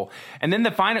damn fool. And then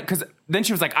because then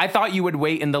she was like, I thought you would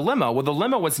wait in the limo. Well, the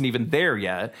limo wasn't even there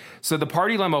yet. So the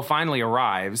party limo finally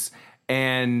arrives,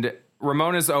 and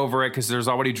Ramona's over it because there's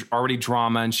already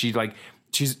drama, and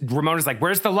Ramona's like,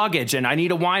 where's the luggage? And I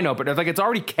need a wine opener. Like, it's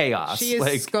already chaos. She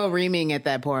is screaming at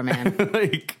that poor man.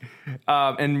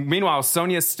 And meanwhile,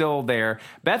 Sonja's still there.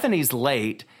 Bethenny's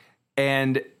late,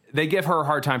 and they give her a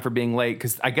hard time for being late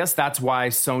because I guess that's why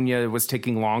Sonja was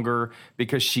taking longer,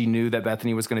 because she knew that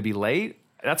Bethenny was going to be late.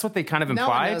 That's what they kind of implied.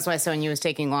 No one knows why Sonja was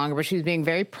taking longer, but she was being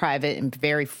very private and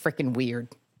very freaking weird.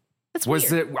 That's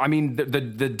weird. I mean, the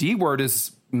D word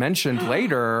is mentioned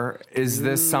later. Is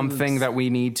this something that we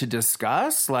need to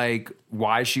discuss? Like,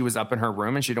 why she was up in her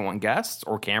room and she didn't want guests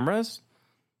or cameras?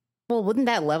 Well, wouldn't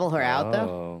that level her out, though?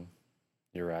 Oh,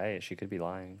 you're right. She could be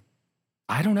lying.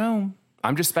 I don't know.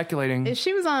 I'm just speculating. If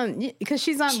she was because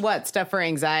she's on what? Stuff for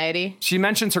anxiety? She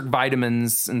mentions her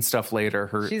vitamins and stuff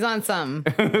later. She's on some.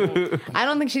 I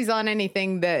don't think she's on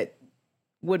anything that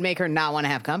would make her not want to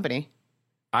have company.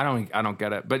 I don't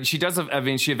get it. But she does. I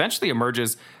mean, she eventually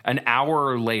emerges an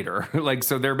hour later.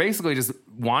 So they're basically just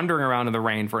wandering around in the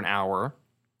rain for an hour.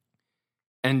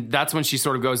 And that's when she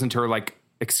sort of goes into her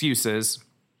excuses,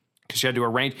 because she had to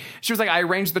arrange. She was like, I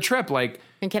arranged the trip.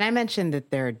 And can I mention that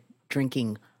they're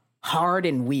drinking hard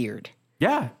and weird?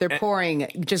 Yeah. They're pouring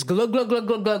just glug, glug, glug,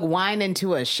 glug, glug wine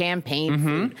into a champagne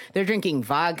food. They're drinking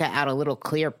vodka out of little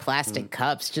clear plastic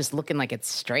cups, just looking like it's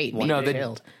straight.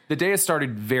 Chilled. The day has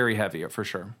started very heavy, for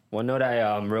sure. One note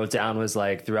I wrote down was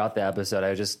like throughout the episode,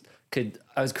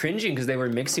 I was cringing because they were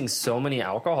mixing so many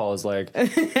alcohols. Like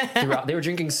throughout, they were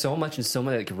drinking so much and so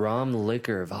much like rum,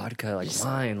 liquor, vodka, like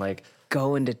wine, like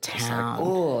going to town. Like,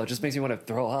 oh, it just makes me want to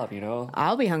throw up, you know?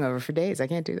 I'll be hungover for days. I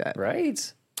can't do that.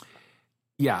 Right?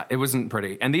 Yeah, it wasn't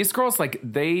pretty. And these girls, like,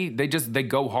 they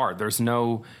go hard. There's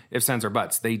no ifs, ands, or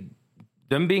buts.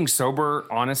 Them being sober,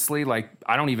 honestly, like,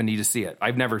 I don't even need to see it.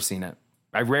 I've never seen it.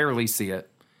 I rarely see it.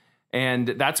 And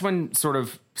that's when sort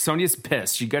of Sonja's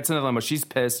pissed. She gets in the limo. She's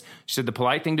pissed. She said the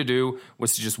polite thing to do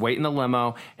was to just wait in the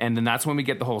limo. And then that's when we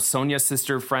get the whole Sonja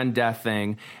sister friend death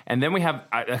thing. And then we have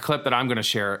a clip that I'm going to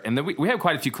share. And then we have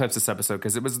quite a few clips this episode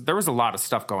because there was a lot of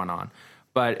stuff going on.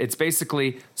 But it's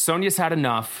basically Sonja's had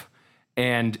enough.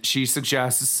 And she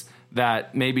suggests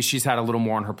that maybe she's had a little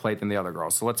more on her plate than the other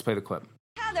girls. So let's play the clip.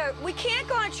 Heather, we can't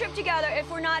go on a trip together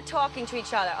if we're not talking to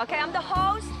each other, okay? I'm the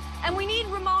host, and we need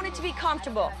Ramona to be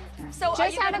Comfortable. So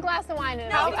just have a glass of wine and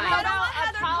No, it's fine. I don't want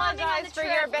Heather coming on the Apologize for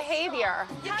trip. your behavior.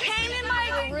 You came in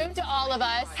my... You're rude to all of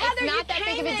us. Heather, it's not that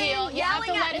big of a deal. You have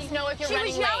to let us know if you're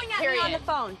running late, period. She was yelling at me on the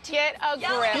phone. Get a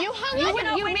grip.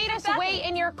 You made us wait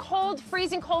in your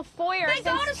freezing cold foyer Then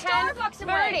go to since Starbucks and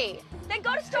wait. 10:30. Then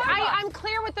go to Starbucks. I'm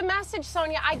clear with the message,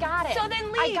 Sonia. I got it. So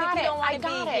then leave I got if you it. don't want I to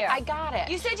got be it. here. I got it.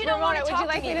 You said you don't want to talk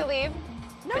to me. Would you like me to leave?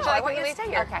 No, Would you I like want me to you to leave? stay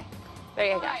here. Okay. There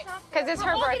you go. Because it's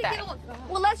her birthday.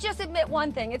 Well, let's just admit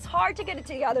one thing. It's hard to get it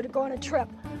together to go on a trip.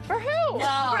 For who? For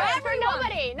For everyone.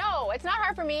 nobody. No, it's not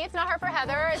hard for me. It's not hard for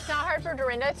Heather. It's not hard for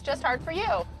Dorinda. It's just hard for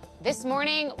you. This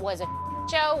morning was a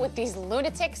show with these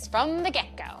lunatics from the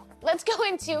get-go. Let's go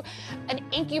into an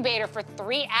incubator for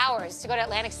 3 hours to go to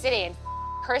Atlantic City and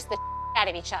curse the out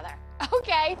of each other.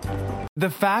 Okay. The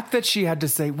fact that she had to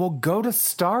say, well, go to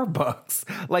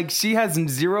Starbucks. Like, she has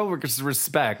zero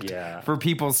respect for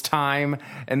people's time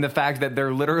and the fact that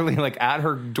they're literally, like, at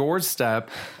her doorstep.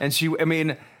 And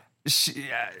and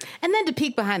then to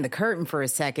peek behind the curtain for a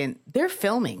second, they're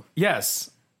filming. Yes.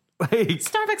 Like,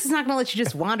 Starbucks is not going to let you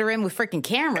just wander in with freaking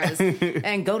cameras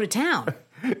and go to town.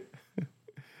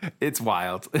 It's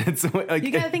wild. It's like, you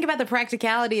got to think about the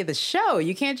practicality of the show.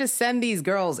 You can't just send these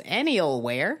girls any old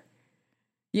where.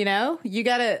 You know, you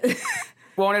got to.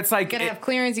 Well, and it's like you got to have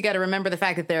clearance. You got to remember the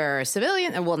fact that there are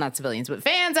civilians, well, not civilians, but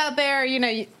fans out there. You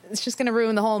know, it's just going to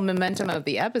ruin the whole momentum of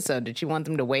the episode. Did you want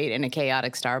them to wait in a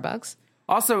chaotic Starbucks?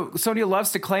 Also, Sonja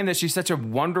loves to claim that she's such a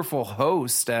wonderful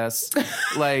hostess.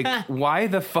 Like, why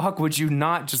the fuck would you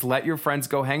not just let your friends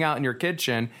go hang out in your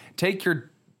kitchen, take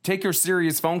your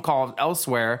serious phone call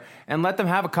elsewhere, and let them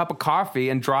have a cup of coffee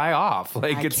and dry off?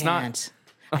 Like,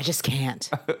 I just can't.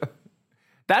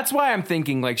 That's why I'm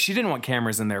thinking, like, she didn't want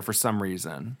cameras in there for some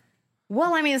reason.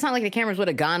 Well, I mean, it's not like the cameras would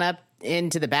have gone up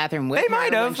into the bathroom with her. They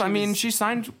might have. I mean, she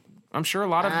signed, I'm sure, a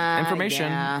lot of information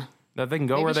that they can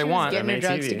go where they want. Getting her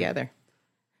drugs together.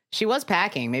 She was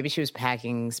packing. Maybe she was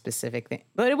packing specific things.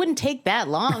 But it wouldn't take that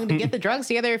long to get the drugs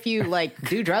together if you, like,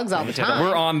 do drugs all the time.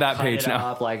 We're on that page now.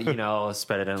 Up, like, you know,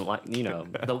 spread it in, like, you know,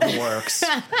 the works.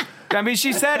 I mean,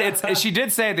 she said, she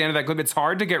did say at the end of that clip, it's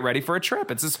hard to get ready for a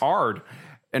trip. It's just hard.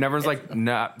 And everyone's like,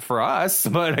 not for us,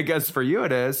 but I guess for you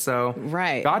it is. So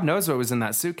right. God knows what was in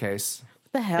that suitcase.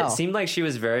 What the hell? It seemed like she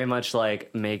was very much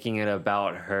like making it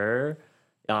about her.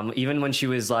 Even when she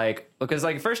was like, because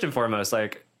like first and foremost,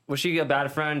 like, was she a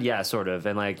bad friend? Yeah, sort of.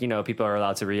 And like, you know, people are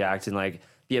allowed to react and like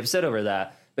be upset over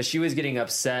that. But she was getting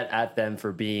upset at them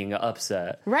for being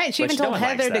upset. Right. She even told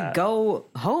Heather to go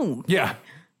home. Yeah.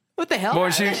 What the hell? Well,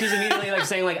 she's immediately like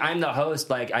saying like, I'm the host.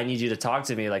 Like, I need you to talk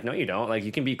to me. Like, no, you don't. Like,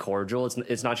 you can be cordial.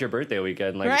 It's not your birthday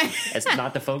weekend. Like, right. It's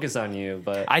not the focus on you.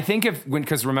 But I think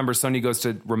because remember, Sonja goes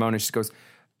to Ramona. She goes,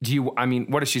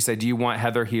 what does she say? Do you want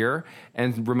Heather here?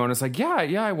 And Ramona's like, yeah,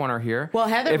 I want her here. Well,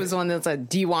 Heather was the one that said,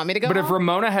 do you want me to go home? But if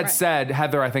Ramona had said,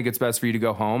 Heather, I think it's best for you to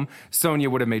go home, Sonja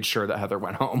would have made sure that Heather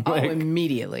went home. Like,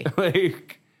 immediately.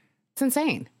 Like, it's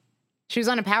insane. She was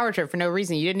on a power trip for no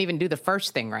reason. You didn't even do the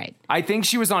first thing right. I think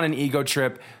she was on an ego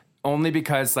trip only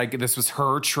because like this was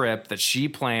her trip that she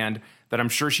planned that I'm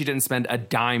sure she didn't spend a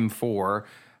dime for,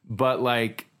 but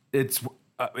like it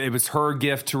was her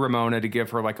gift to Ramona to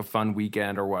give her like a fun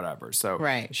weekend or whatever. So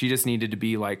she just needed to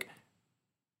be like,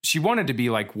 she wanted to be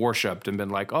like worshipped and been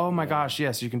like, oh my gosh,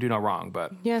 yes, you can do no wrong.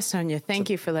 But yes, Sonia, thank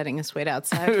you for letting us wait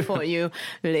outside for you,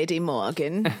 Lady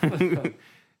Morgan.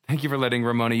 Thank you for letting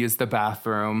Ramona use the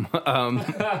bathroom.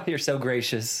 You're so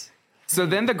gracious. So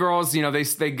then the girls, you know,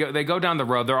 they go down the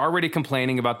road. They're already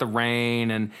complaining about the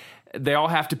rain, and they all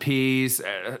have to pee.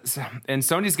 And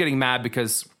Sonja's getting mad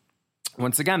because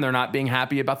once again, they're not being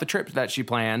happy about the trip that she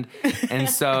planned. And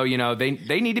so,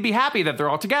 they need to be happy that they're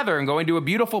all together and going to a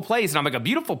beautiful place. And I'm like, a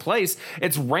beautiful place?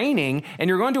 It's raining and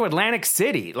you're going to Atlantic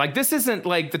City. Like, this isn't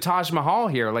like the Taj Mahal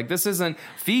here. Like, this isn't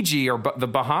Fiji or the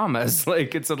Bahamas.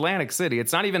 Like, it's Atlantic City.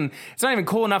 It's not even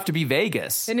cool enough to be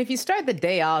Vegas. And if you start the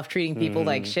day off treating people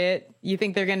like shit, you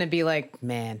think they're going to be like,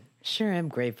 man, sure am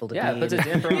grateful to be it puts a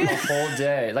damper on the whole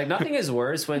day. Like, nothing is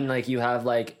worse when, like, you have,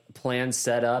 like, plans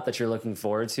set up that you're looking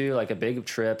forward to, like a big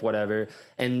trip, whatever,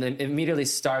 and then immediately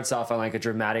starts off on, like, a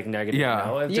dramatic negative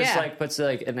note. It just, like, puts,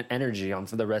 like, an energy on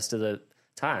for the rest of the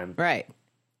time. Right.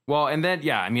 Well, and then,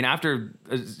 after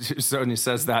Sonja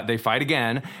says that, they fight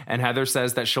again, and Heather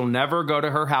says that she'll never go to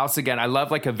her house again. I love,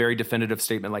 like, a very definitive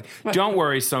statement, like, don't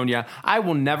worry, Sonja, I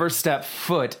will never step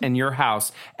foot in your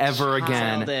house ever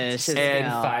again. And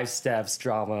 5 steps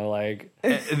drama, like.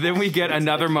 Then we get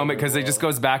another moment, because it just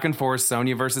goes back and forth,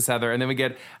 Sonja versus Heather, and then we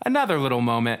get another little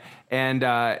moment, and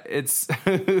it's...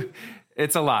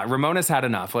 it's a lot. Ramona's had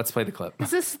enough. Let's play the clip.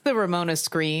 Is this the Ramona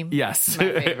scream? Yes.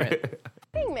 My favorite.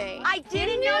 Me. I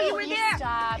didn't know you were there.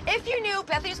 If you knew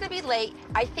Bethenny was going to be late,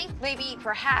 I think maybe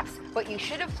perhaps what you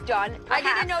should have done. I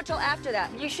didn't know till after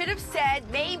that. You should have said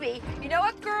maybe, you know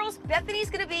what, girls? Bethenny's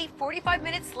going to be 45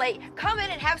 minutes late. Come in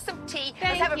and have some tea.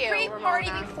 Let's have a pre-party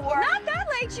before. Not that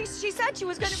late. She said she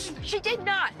was going to be. She did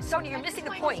not. Sonja, you're missing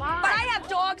the point. But I have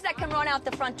dogs that can run out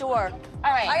the front door.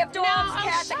 All right. I have dogs,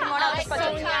 cats that can run out the front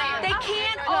door. They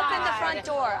can't open the front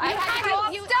door. I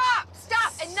have dogs.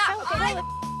 Stop. Enough. Okay.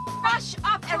 Rush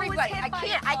up, everybody. I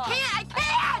can't.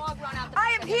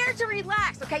 I am here to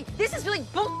relax, okay? This is really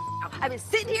bull. I've been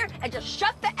sitting here and just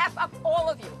shut the F up, all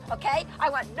of you, okay?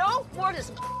 I want no more of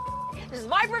this. This is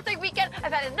my birthday weekend.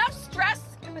 I've had enough stress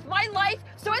with my life.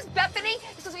 So is Bethenny.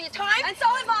 This is your time. And so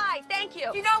have I. Thank you.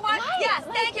 You know what? Yes,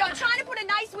 thank you. I'm trying to put a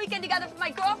nice weekend together for my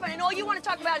girlfriend, and all you want to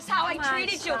talk about is how I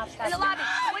treated you in the lobby.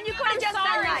 When you could have just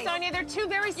been nice. Sonja, they're two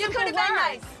very You simple could have been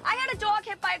nice. words. I had a dog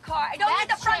hit by a car. I don't need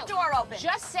the front door open.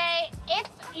 Just say, if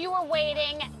you were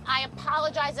waiting, I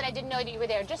apologize that I didn't know that you were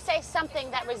there. Just say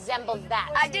something that resembles that.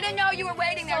 I didn't know you were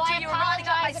waiting there So until you were running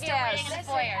up my if you were stairs. waiting in the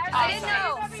foyer. I didn't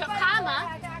know. So,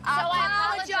 comma. So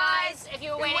I apologize if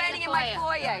you were waiting in my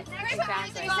foyer.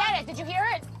 Exactly. She said it. Did you hear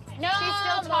it? No. She's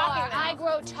still talking. I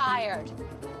grow tired.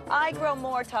 I grow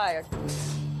more tired.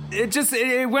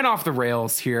 It went off the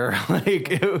rails here.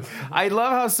 I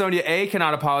love how Sonja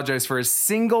cannot apologize for a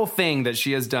single thing that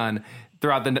she has done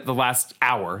throughout the last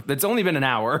hour. That's only been an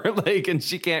hour, and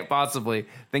she can't possibly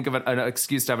think of an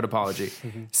excuse to have an apology.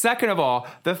 Second of all,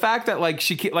 the fact that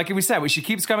she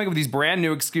keeps coming up with these brand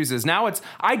new excuses. Now it's,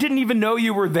 I didn't even know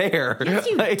you were there. Yes,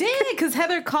 you did, because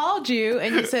Heather called you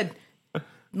and you said,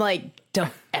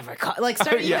 don't ever call.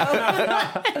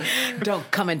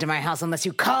 Don't come into my house unless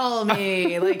you call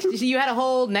me. You had a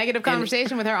whole negative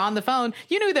conversation with her on the phone.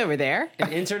 You knew they were there.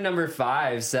 And intern number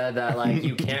 5 said that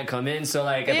you can't come in. So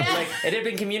it had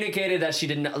been communicated that she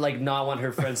didn't not want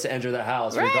her friends to enter the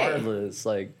house regardless.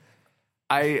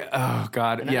 Oh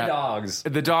God, and dogs.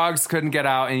 The dogs couldn't get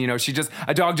out, and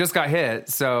a dog just got hit,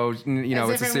 so As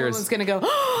it's a serious. Was gonna go.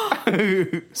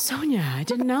 Sonja, I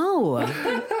didn't know.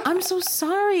 I'm so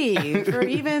sorry for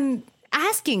even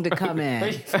asking to come in.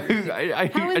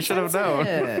 I should have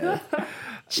known.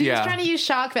 She's trying to use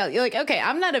shock value. Okay,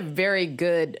 I'm not a very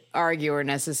good arguer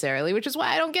necessarily, which is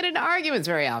why I don't get into arguments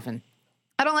very often.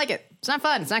 I don't like it. It's not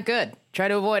fun. It's not good. Try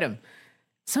to avoid them.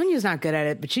 Sonja's not good at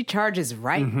it, but she charges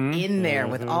right in there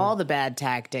with all the bad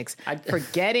tactics,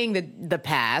 forgetting the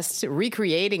past,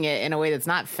 recreating it in a way that's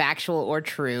not factual or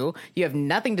true. You have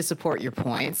nothing to support your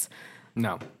points.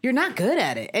 No. You're not good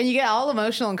at it. And you get all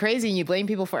emotional and crazy and you blame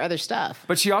people for other stuff.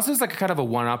 But she also is kind of a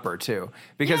one-upper too.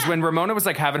 Because when Ramona was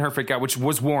having her freak out, which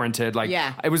was warranted,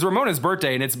 it was Ramona's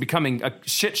birthday and it's becoming a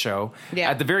shit show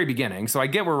at the very beginning. So I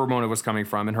get where Ramona was coming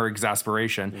from and her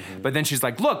exasperation. But then she's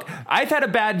like, look, I've had a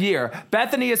bad year.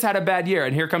 Bethenny has had a bad year.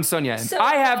 And here comes Sonja. So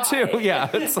I have too. Yeah.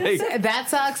 It's that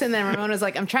sucks. And then Ramona's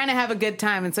like, I'm trying to have a good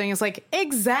time. And Sonja's like,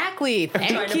 exactly.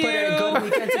 Thank you. I'm trying to put a good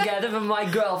weekend together with my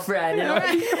girlfriend.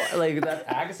 That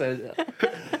accent.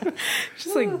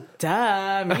 She's like,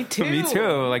 duh, me too. Me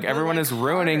too. Everyone is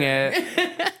ruining it.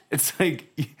 It's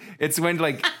it's when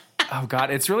oh God,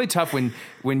 it's really tough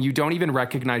when you don't even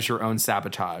recognize your own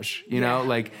sabotage. You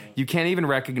know, you can't even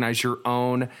recognize your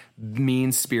own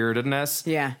mean-spiritedness.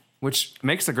 Yeah. Which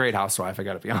makes a great housewife, I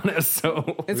gotta be honest.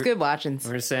 So it's good watching.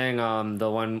 We're saying the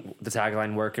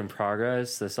tagline "work in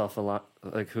progress." The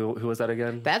who was that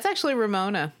again? That's actually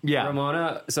Ramona. Yeah,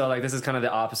 Ramona. So this is kind of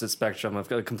the opposite spectrum of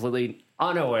completely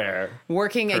unaware,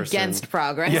 working person. Against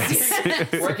progress.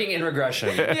 Yes, working in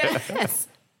regression. Yes.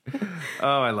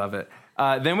 Oh, I love it.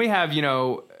 Then we have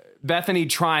Bethenny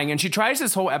trying, and she tries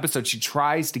this whole episode, she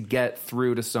tries to get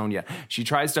through to Sonja. She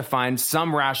tries to find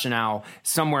some rationale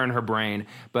somewhere in her brain,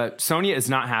 but Sonja is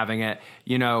not having it,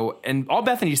 and all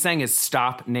Bethenny's saying is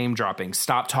stop name dropping,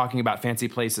 stop talking about fancy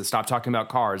places, stop talking about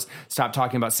cars, stop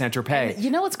talking about Saint-Tropez. You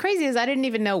know what's crazy is I didn't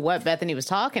even know what Bethenny was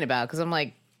talking about, because I'm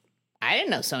like, I didn't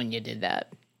know Sonja did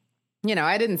that.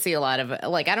 I didn't see a lot of,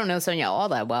 I don't know Sonja all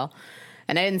that well,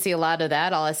 and I didn't see a lot of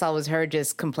that. All I saw was her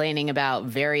just complaining about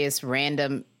various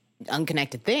random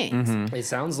unconnected things. Mm-hmm. It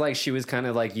sounds like she was kind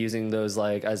of like using those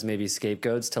like as maybe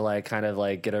scapegoats to like kind of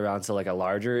like get around to like a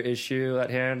larger issue at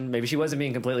hand. Maybe she wasn't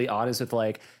being completely honest with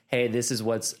like, hey, this is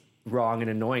what's wrong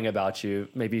and annoying about you.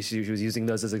 Maybe she was using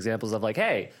those as examples of like,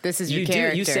 hey, this is your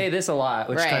character. You say this a lot,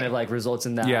 which right. kind of like results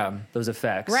in that those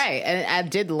effects. Right. And I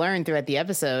did learn throughout the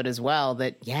episode as well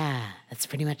that that's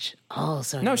pretty much all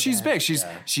Sonja No, she's does. big.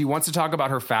 She wants to talk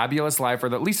about her fabulous life,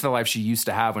 or at least the life she used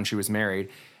to have when she was married,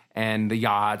 and the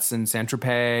yachts and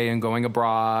Saint-Tropez and going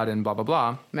abroad and blah blah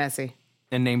blah. Messy.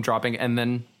 And name dropping, and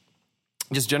then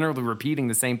just generally repeating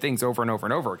the same things over and over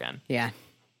and over again. Yeah.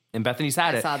 And Bethenny's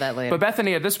had it. I saw that later. But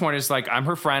Bethenny at this point is like, I'm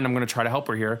her friend. I'm going to try to help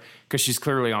her here because she's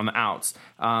clearly on the outs.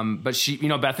 But she,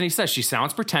 Bethenny says she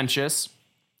sounds pretentious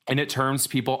and it turns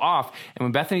people off. And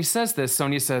when Bethenny says this,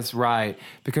 Sonja says, right,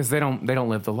 because they don't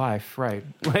live the life. Right.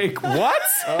 Like, what?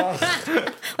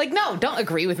 Like, no, don't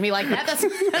agree with me like that. That's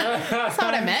not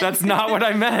what I meant. That's not what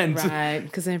I meant. Right.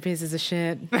 Because they're pieces of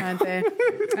shit, aren't they?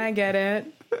 I get it.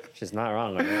 She's not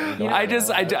wrong.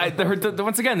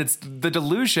 Once again, it's the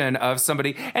delusion of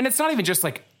somebody, and it's not even just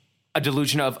like a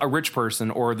delusion of a rich person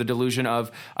or the delusion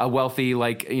of a wealthy,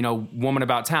 woman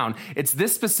about town. It's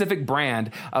this specific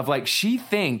brand of like, she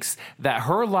thinks that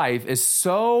her life is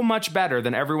so much better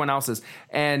than everyone else's.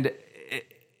 And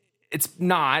it's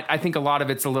not. I think a lot of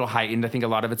it's a little heightened. I think a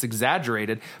lot of it's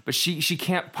exaggerated, but she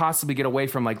can't possibly get away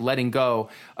from like letting go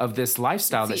of this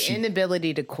lifestyle. It's the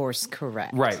inability to course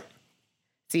correct. Right.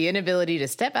 It's the inability to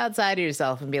step outside of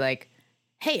yourself and be like,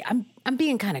 hey, I'm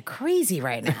being kind of crazy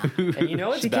right now. And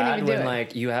it's bad when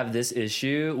like you have this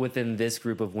issue within this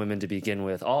group of women to begin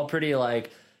with, all pretty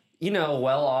like,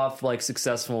 well off, like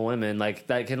successful women, like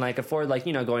that can like afford like,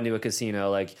 going to a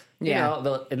casino, like,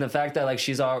 and the fact that like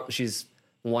she's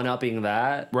one-upping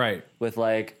that right with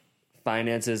like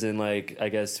finances and like, I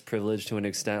guess, privilege to an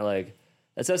extent, like,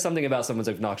 it says something about someone's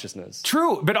obnoxiousness.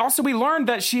 True, but also we learned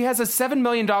that she has a $7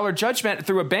 million judgment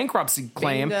through a bankruptcy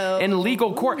claim in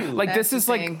legal court. Like, this is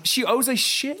like, she owes a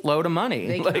shitload of money.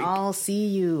 They can all see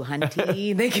you,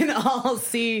 hunty. They can all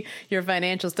see your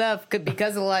financial stuff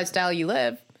because of the lifestyle you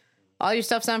live. All your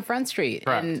stuff's on Front Street.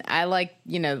 Correct. And I like,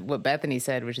 what Bethenny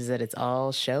said, which is that it's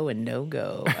all show and no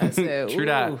go. So, true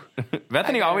that.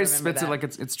 Bethany always spits it like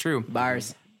it's true.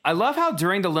 Bars. I love how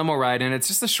during the limo ride, and it's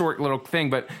just a short little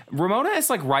thing, but Ramona is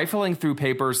like rifling through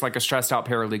papers like a stressed out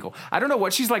paralegal. I don't know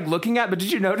what she's like looking at, but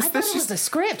did you notice this? It was the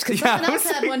script because someone else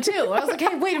had one too. I was like,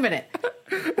 hey, wait a minute.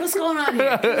 What's going on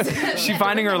here? She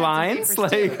finding her lines?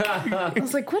 I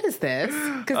was like, what is this?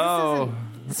 Because this isn't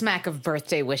smack of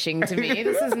birthday wishing to me.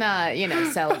 This is not,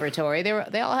 celebratory.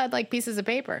 They all had like pieces of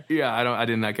paper. Yeah, I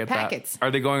did not get packets. That.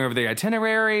 Are they going over the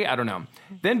itinerary? I don't know.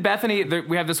 Then Bethenny,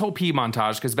 we have this whole pee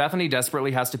montage because Bethenny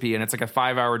desperately has to pee, and it's like a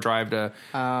 5-hour drive to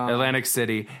Atlantic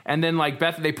City. And then like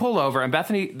they pull over, and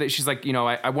Bethenny, she's like,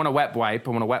 I want a wet wipe.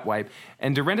 I want a wet wipe.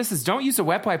 And Dorinda says, don't use a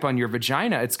wet wipe on your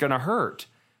vagina. It's going to hurt.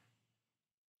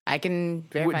 I can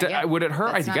verify. Would it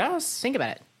hurt? I guess. Think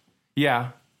about it.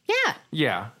 Yeah. Yeah.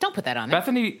 Yeah. Don't put that on there.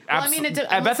 Bethany,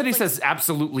 Bethany says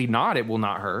absolutely not. It will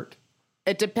not hurt.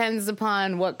 It depends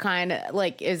upon what kind of,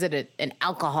 is it an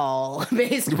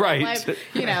alcohol-based right?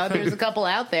 There's a couple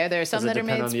out there. There are some that are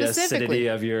made specifically. Does it depend on the acidity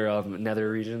of your nether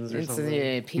regions or something?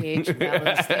 It's a pH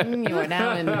balance thing. You are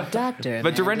now in doctor.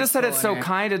 But Dorinda said it's so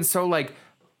kind and so like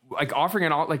offering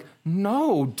it all,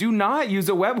 no, do not use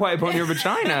a wet wipe on your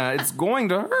vagina. It's going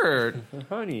to hurt.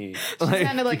 Honey. She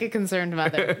sounded like a concerned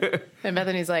mother. And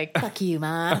Bethany's like, fuck you,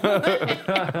 Mom.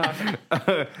 I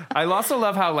also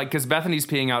love how, because Bethany's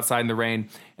peeing outside in the rain,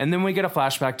 and then we get a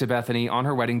flashback to Bethenny on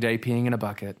her wedding day peeing in a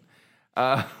bucket.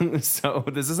 So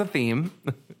this is a theme.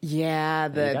 Yeah.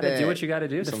 You gotta do what you gotta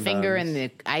do the sometimes. Finger in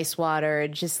the ice water,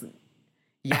 just...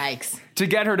 Yikes. To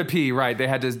get her to pee, right, they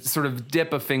had to sort of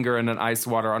dip a finger in an ice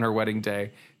water on her wedding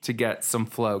day to get some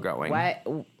flow going.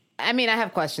 What? I mean, I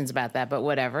have questions about that, but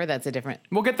whatever. That's a different...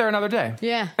 We'll get there another day.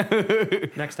 Yeah.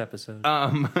 Next episode.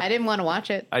 I didn't want to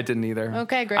watch it. I didn't either.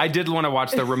 Okay, great. I did want to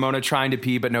watch the Ramona trying to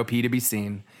pee, but no pee to be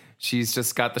seen. She's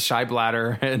just got the shy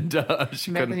bladder, and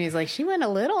she couldn't. He's like, she went a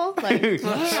little.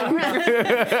 I'm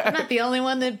not the only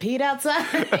one that peed outside.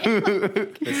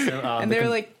 And they were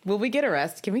like, will we get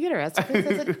arrested? Can we get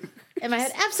arrested? In my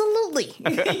head, absolutely.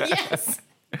 Yes.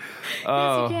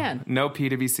 Oh, yes, you can. No pee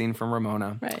to be seen from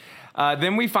Ramona. Right.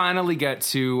 Then we finally get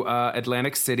to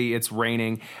Atlantic City. It's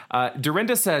raining.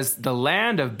 Dorinda says, the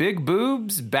land of big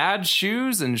boobs, bad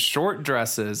shoes, and short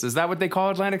dresses. Is that what they call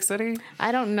Atlantic City?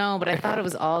 I don't know, but I thought it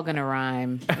was all going to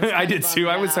rhyme. I did too.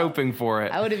 I was hoping for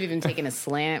it. I would have even taken a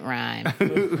slant rhyme.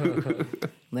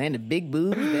 Land of big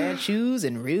boobs, bad shoes,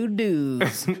 and rude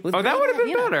dudes. Oh, that would have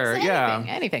been better. Yeah.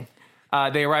 Anything.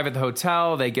 They arrive at the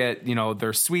hotel. They get,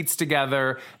 their suites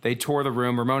together. They tour the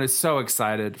room. Ramona's so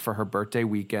excited for her birthday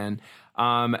weekend.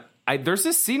 There's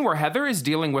this scene where Heather is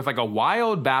dealing with like a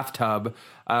wild bathtub,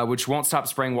 which won't stop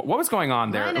spraying. What was going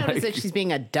on there? I noticed that she's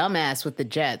being a dumbass with the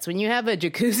jets. When you have a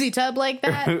jacuzzi tub like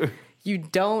that, you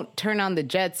don't turn on the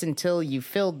jets until you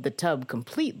filled the tub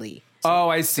completely. Oh,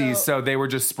 I see. So they were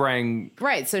just spraying.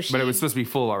 Right. But it was supposed to be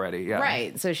full already. Yeah.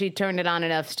 Right. So she turned it on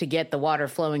enough to get the water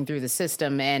flowing through the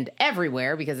system and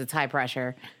everywhere because it's high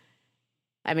pressure.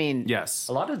 I mean. Yes.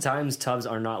 A lot of times tubs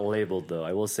are not labeled, though.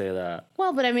 I will say that.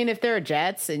 Well, but I mean, if there are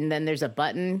jets and then there's a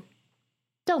button,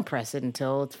 don't press it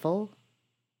until it's full.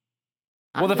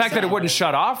 Well, the fact that it wouldn't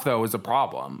shut off, though, is a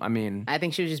problem. I mean, I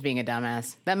think she was just being a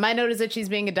dumbass. My note is that she's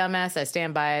being a dumbass. I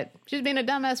stand by it. She's being a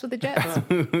dumbass with the jets.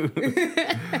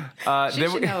 She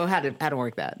should know how to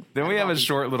work that. Then we have a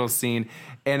short little scene,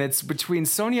 and it's between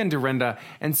Sonja and Dorinda,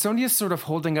 and Sonja's sort of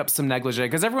holding up some negligee,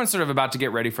 because everyone's sort of about to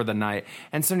get ready for the night,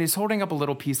 and Sonja's holding up a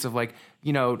little piece of, like,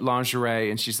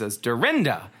 lingerie, and she says,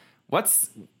 Dorinda,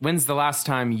 when's the last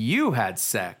time you had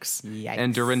sex? Yikes.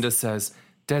 And Dorinda says,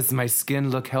 does my skin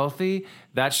look healthy?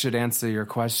 That should answer your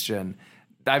question.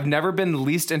 I've never been the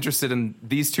least interested in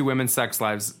these two women's sex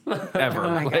lives ever.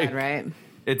 Oh my God, right?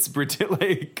 It's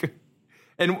like,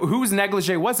 and whose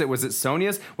negligee was it? Was it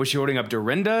Sonja's? Was she holding up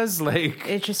Dorinda's? Like,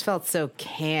 it just felt so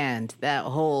canned, that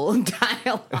whole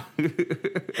dialogue.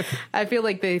 I feel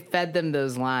like they fed them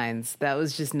those lines. That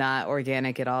was just not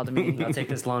organic at all to me. I'll take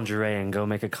this lingerie and go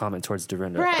make a comment towards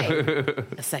Dorinda. Right.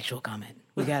 A sexual comment.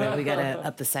 We gotta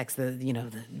up the sex. The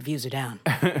views are down.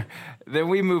 Then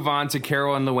we move on to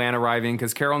Carol and Luann arriving,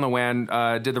 because Carol and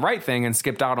Luann did the right thing and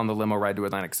skipped out on the limo ride to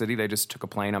Atlantic City. They just took a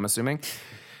plane, I'm assuming.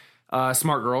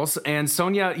 Smart girls. And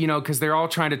Sonja, because they're all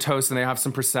trying to toast and they have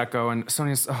some Prosecco. And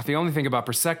Sonja's, the only thing about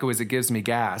Prosecco is it gives me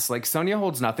gas. Like, Sonja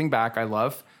holds nothing back. I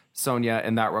love Sonja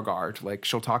in that regard. Like,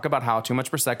 she'll talk about how too much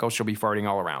Prosecco, she'll be farting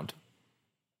all around.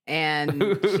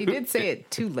 And she did say it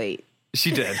too late.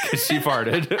 She did, because she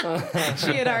farted.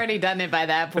 She had already done it by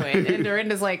that point. And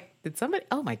Dorinda's like, did somebody?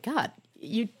 Oh my God,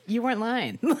 you weren't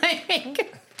lying.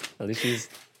 Like, at least she's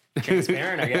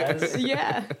transparent, I guess.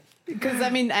 Yeah. Because,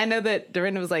 I know that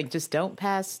Dorinda was like, just don't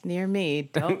pass near me.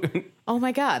 Don't. Oh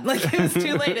my God. Like, it was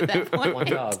too late at that point. One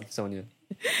job, Sonja.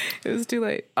 It was too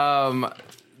late.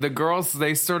 The girls,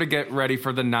 they sort of get ready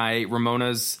for the night.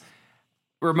 Ramona's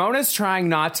trying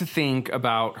not to think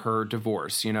about her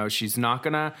divorce. She's not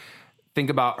going to think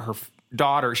about her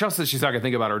daughter. She also says she's not going to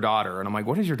think about her daughter. And I'm like,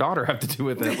 what does your daughter have to do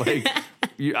with it?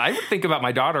 Like, I would think about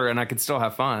my daughter and I could still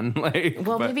have fun.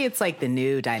 Maybe it's like the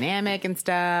new dynamic and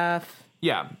stuff.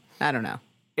 Yeah. I don't know.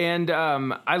 And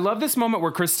I love this moment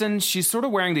where Kristen, she's sort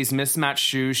of wearing these mismatched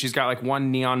shoes. She's got like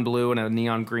one neon blue and a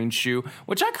neon green shoe,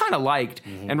 which I kind of liked.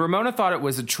 Mm-hmm. And Ramona thought it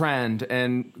was a trend,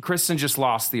 and Kristen just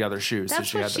lost the other shoes.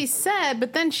 That's what she said.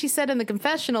 But then she said in the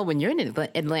confessional, when you're in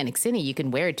Atlantic City, you can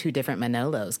wear two different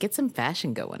Manolos. Get some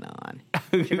fashion going on.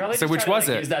 So which was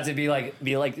it? Use that to be like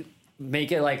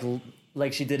make it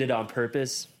like she did it on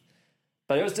purpose.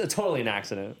 But it was totally an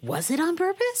accident. Was it on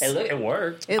purpose? It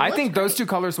worked. I think those two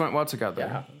colors went well together.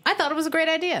 Yeah. I thought it was a great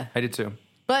idea. I did too.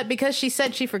 But because she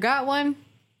said she forgot one,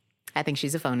 I think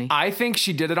she's a phony. I think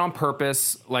she did it on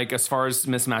purpose, like as far as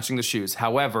mismatching the shoes.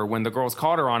 However, when the girls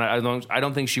called her on it, I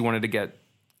don't think she wanted to get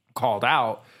called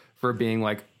out for being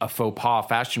like a faux pas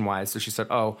fashion-wise. So she said,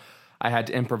 "Oh, I had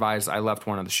to improvise. I left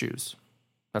one of the shoes."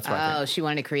 That's what I think. She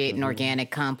wanted to create an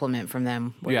organic compliment from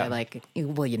them. Where they're like,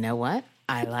 well, you know what?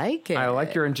 I like it. I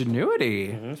like your ingenuity.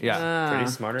 Mm-hmm. Yeah. Pretty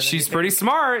smarter than She's pretty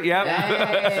smart. Yep.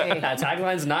 Hey. That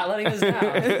tagline's not letting us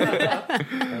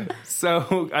down.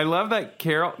 So I love that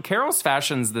Carol's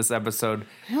fashions this episode.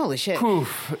 Holy shit.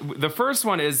 Oof. The first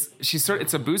one is it's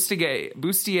a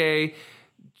bustier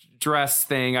dress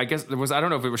thing. I guess I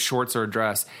don't know if it was shorts or a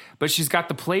dress, but she's got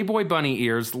the Playboy bunny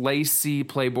ears, lacy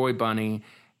Playboy bunny.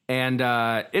 And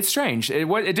it's strange. It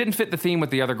didn't fit the theme with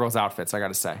the other girls' outfits, I got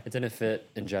to say. It didn't fit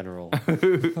in general.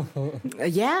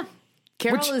 Yeah.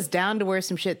 Carol is down to wear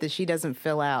some shit that she doesn't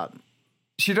fill out.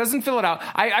 She doesn't fill it out.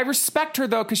 I respect her,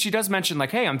 though, because she does mention,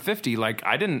 like, hey, I'm 50. Like,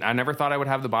 I never thought I would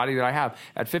have the body that I have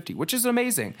at 50, which is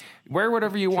amazing. Wear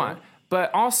whatever you want.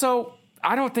 But also,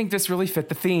 I don't think this really fit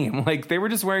the theme. Like, they were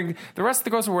just wearing, the rest of the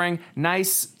girls were wearing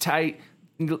nice, tight,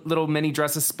 little mini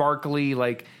dresses, sparkly,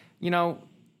 like, you know,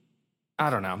 I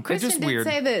don't know. Kristen it's just weird.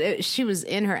 Did say that she was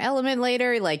in her element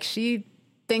later. Like, she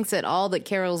thinks that all that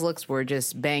Carol's looks were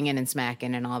just banging and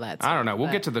smacking and all that stuff. I don't know.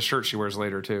 We'll get to the shirt she wears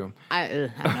later, too. I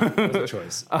don't know. It was a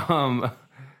choice.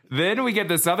 Then we get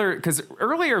this other, because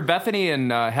earlier Bethenny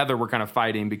and Heather were kind of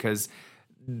fighting because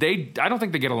I don't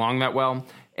think they get along that well.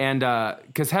 And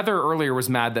because Heather earlier was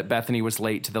mad that Bethenny was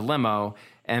late to the limo.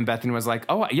 And Bethenny was like,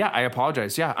 oh, yeah, I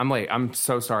apologize. Yeah, I'm late. I'm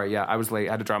so sorry. Yeah, I was late.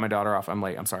 I had to drop my daughter off. I'm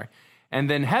late. I'm sorry. And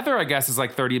then Heather, I guess, is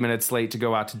like 30 minutes late to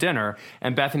go out to dinner.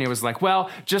 And Bethenny was like, well,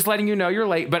 just letting you know you're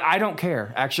late, but I don't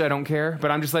care. Actually, I don't care.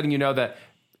 But I'm just letting you know that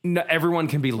everyone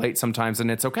can be late sometimes and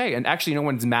it's okay. And actually, no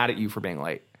one's mad at you for being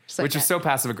late, like which is so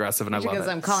passive aggressive. And I love it. Because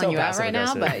I'm calling you out right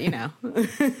now, but you know.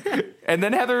 And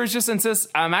then Heather just insists,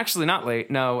 I'm actually not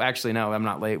late. No, actually, no, I'm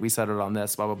not late. We settled on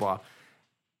this, blah, blah, blah.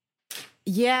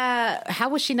 Yeah. How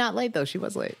was she not late, though? She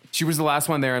was late. She was the last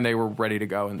one there and they were ready to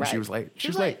go. And she was late. She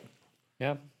was late.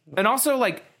 Yeah. And also,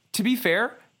 like, to be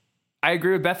fair, I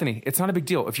agree with Bethenny. It's not a big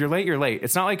deal. If you're late, you're late.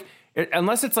 It's not like,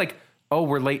 unless it's like, oh,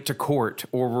 we're late to court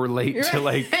or we're late to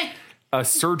like a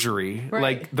surgery. Right.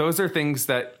 Like, those are things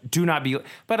that do not be.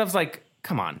 But I was like,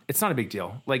 come on, it's not a big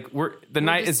deal. Like, the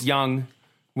night is young.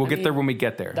 We'll get there when we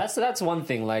get there. That's one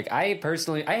thing. Like, I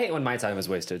hate when my time is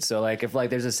wasted. So like, if like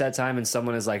there's a set time and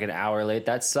someone is like an hour late,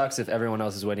 that sucks if everyone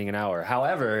else is waiting an hour.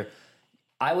 However,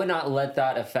 I would not let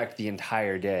that affect the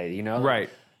entire day, you know? Right.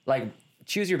 Like,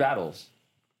 choose your battles.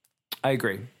 I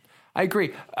agree.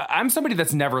 I'm somebody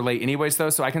that's never late anyways, though,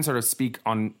 so I can sort of speak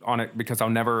on it because I'll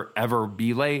never, ever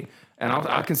be late. And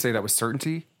I can say that with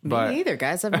certainty. But Me neither,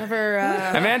 guys. I've never...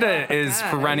 Amanda is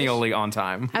perennially on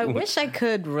time. I wish I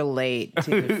could relate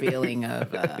to the feeling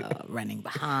of running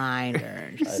behind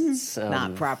or just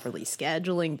not properly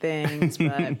scheduling things,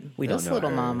 but We don't this know little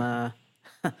her. mama...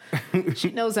 she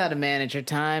knows how to manage her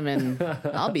time, and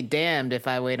I'll be damned if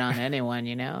I wait on anyone,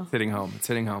 you know? It's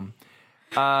hitting home.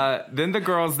 Then the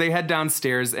girls, they head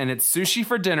downstairs, and it's sushi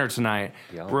for dinner tonight.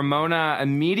 Yum. Ramona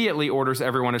immediately orders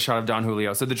everyone a shot of Don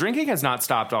Julio. So the drinking has not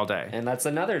stopped all day. And that's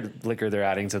another liquor they're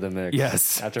adding to the mix.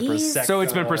 Yes. After Prosecco. So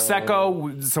it's been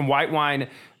Prosecco, some white wine,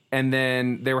 and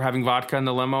then they were having vodka in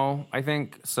the limo, I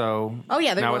think. So Oh,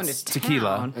 yeah, they're now going it's to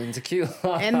tequila. town. And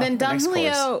tequila. And then Don Next course.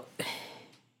 Julio...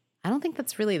 I don't think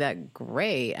that's really that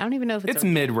great. I don't even know if It's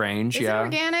mid-range, Is yeah. it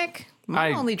organic?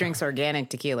 Mom only drinks organic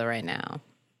tequila right now.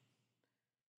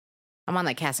 I'm on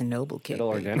that Casanova kick. It'll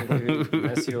organically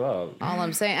mess you up. All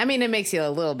I'm saying, I mean, it makes you a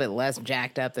little bit less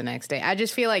jacked up the next day. I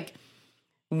just feel like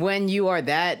when you are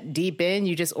that deep in,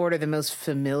 you just order the most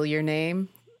familiar name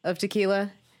of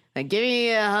tequila. Like, give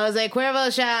me a Jose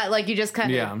Cuervo shot. Like, you just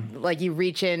kind of, like, you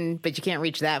reach in, but you can't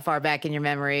reach that far back in your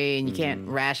memory, and you can't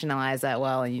rationalize that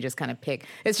well, and you just kind of pick.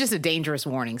 It's just a dangerous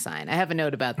warning sign. I have a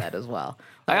note about that as well.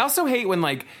 I also hate when,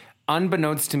 like,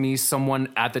 unbeknownst to me,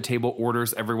 someone at the table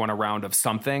orders everyone a round of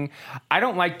something. I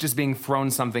don't like just being thrown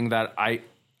something that I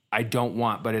don't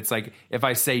want, but it's like, if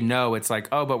I say no, it's like,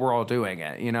 oh, but we're all doing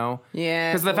it, you know?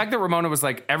 Yeah. Because the fact that Ramona was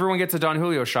like, everyone gets a Don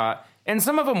Julio shot, and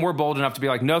some of them were bold enough to be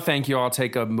like, no, thank you, I'll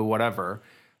take a whatever.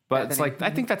 But it's like,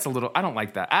 I think that's a little, I don't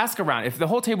like that. Ask around. If the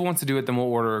whole table wants to do it, then we'll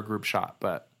order a group shot,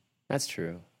 but. That's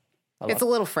true. It's a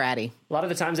little fratty. A lot of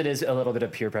the times it is a little bit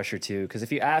of peer pressure too, because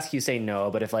if you ask, you say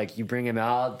no, but if like you bring him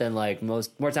out, then like more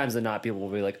times than not, people will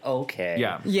be like, okay,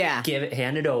 Yeah.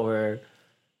 hand it over.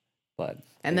 But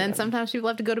And then sometimes people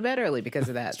have to go to bed early because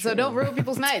of that. So don't ruin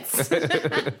people's nights.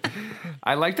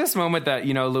 I like this moment that,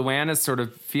 you know, Luann is sort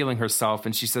of feeling herself,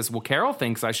 and she says, well, Carol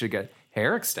thinks I should get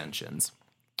hair extensions.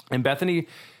 And Bethenny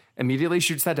immediately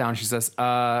shoots that down. She says,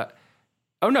 oh,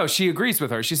 no, she agrees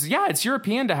with her. She says, yeah, it's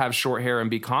European to have short hair and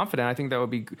be confident. I think that would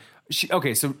be...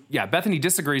 Bethenny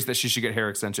disagrees that she should get hair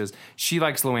extensions. She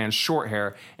likes Luann's short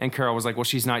hair. And Carol was like, well,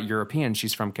 she's not European.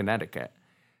 She's from Connecticut.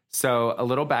 So a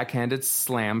little backhanded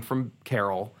slam from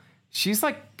Carol. She's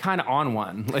like kind of on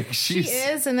one. Like She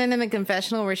is. And then in the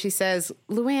confessional where she says,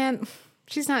 Luann,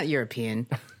 she's not European.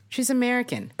 She's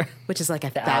American, which is like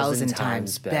 1,000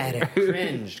 times better.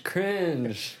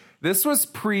 Cringe. This was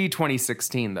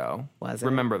pre-2016, though. Was it?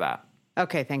 Remember that.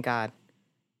 Okay, thank God.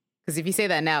 Because if you say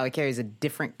that now, it carries a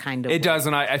different kind of... It does,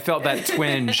 and I felt that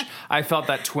twinge. I felt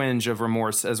that twinge of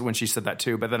remorse as when she said that,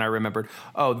 too. But then I remembered,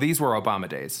 oh, these were Obama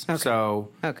days. Okay. So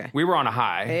Okay. we were on a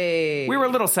high. Hey. We were a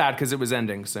little sad because it was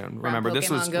ending soon. Remember,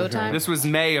 Pokemon Go time? This was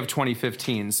May of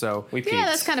 2015, so... We peaked. Yeah,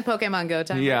 that's kind of Pokemon Go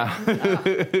time. Yeah.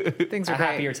 Things a are great.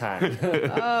 happier time.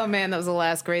 Oh, man, that was the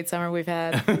last great summer we've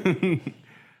had.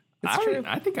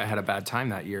 I think I had a bad time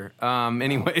that year.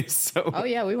 Anyways, so. Oh,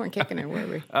 yeah, we weren't kicking it, were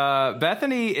we?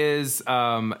 Bethenny is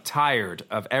tired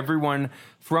of everyone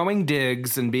throwing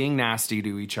digs and being nasty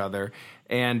to each other.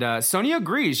 And Sonja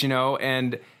agrees,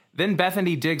 and then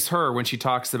Bethenny digs her when she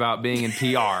talks about being in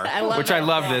PR, I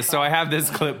love this. So I have this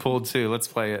clip pulled too. Let's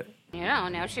play it. No,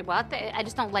 I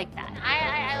just don't like that.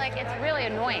 I like, it's really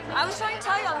annoying. I was trying to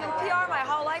tell you, I'm in PR my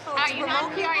whole life. You're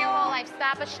not in PR your whole life.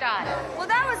 Stop a shot. Well,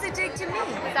 that was a dig to me.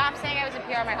 Stop saying I was in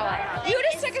PR my whole life. You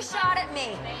just took a shot at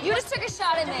me.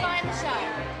 Define the shot.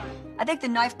 I think the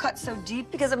knife cut so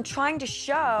deep because I'm trying to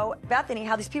show Bethenny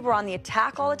how these people are on the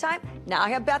attack all the time. Now I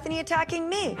have Bethenny attacking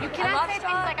me. You cannot say things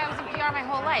like I was in PR my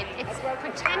whole life. It's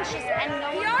pretentious and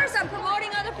no one... PRs, I'm promoting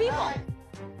other people.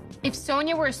 If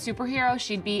Sonja were a superhero,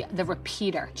 she'd be the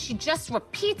repeater. She just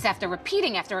repeats after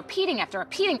repeating after repeating after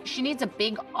repeating. She needs a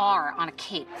big R on a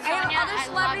cape. I have other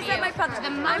celebrities at my front.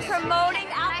 I'm promoting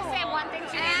alcohol. Can I say one thing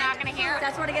to you you're not going to hear?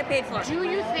 That's what I get paid for. Do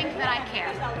you think that I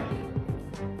care?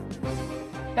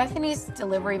 Bethenny's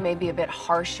delivery may be a bit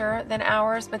harsher than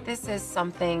ours, but this is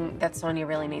something that Sonja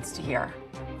really needs to hear.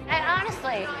 And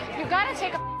honestly, you've got to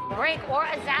take a break or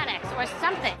a Xanax or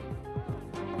something.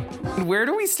 Where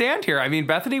do we stand here? I mean,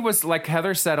 Bethenny was, like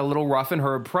Heather said, a little rough in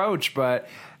her approach, but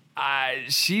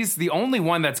she's the only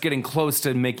one that's getting close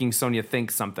to making Sonja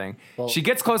think something. Well, she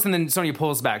gets close and then Sonja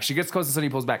pulls back. She gets close and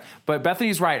Sonja pulls back. But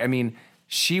Bethany's right. I mean,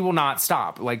 she will not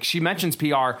stop. Like, she mentions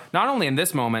PR, not only in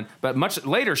this moment, but much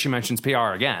later she mentions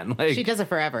PR again. Like, she does it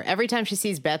forever. Every time she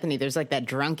sees Bethenny, there's like that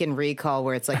drunken recall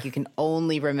where it's like you can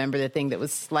only remember the thing that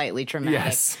was slightly traumatic.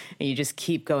 Yes. And you just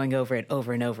keep going over it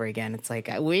over and over again. It's like,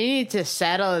 we need to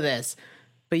settle this.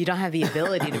 But you don't have the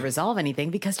ability to resolve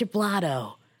anything because you're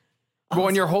blotto. Well,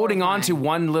 and you're holding on to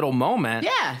one little moment.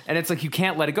 Yeah. And it's like you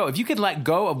can't let it go. If you could let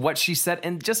go of what she said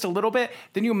in just a little bit,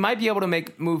 then you might be able to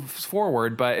make moves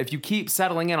forward. But if you keep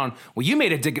settling in on, well, you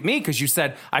made a dig at me because you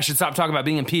said I should stop talking about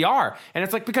being in PR. And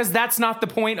it's like, because that's not the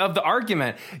point of the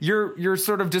argument. You're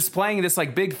sort of displaying this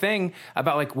like big thing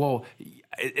about like, well,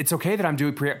 it's okay that I'm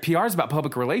doing PR is about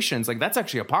public relations. Like, that's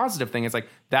actually a positive thing. It's like,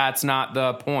 that's not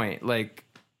the point. Like,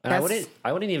 and I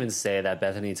wouldn't even say that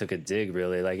Bethenny took a dig,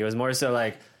 really. Like, it was more so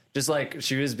like, just like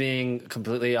she was being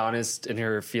completely honest in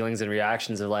her feelings and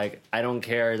reactions of like, I don't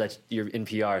care that you're in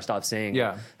PR, stop saying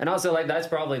it. And also like, that's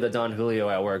probably the Don Julio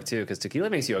at work too, because tequila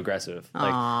makes you aggressive.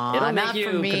 Like, it'll make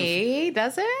you for me,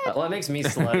 does it? Well, it makes me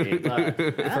slutty. But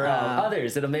for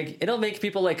others, it'll make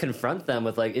people like confront them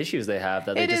with like issues they have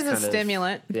that they just kind of... It is a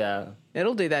stimulant. Yeah.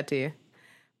 It'll do that to you.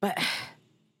 But,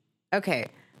 okay,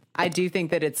 I do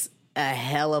think that it's a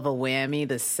hell of a whammy,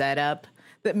 the setup.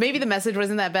 Maybe the message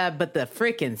wasn't that bad, but the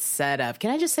freaking setup. Can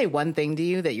I just say one thing to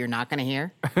you that you're not going to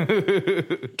hear?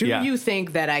 Do you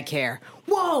think that I care?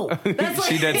 Whoa! That's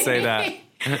like, she did say that.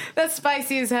 That's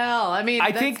spicy as hell. I mean,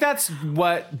 I think that's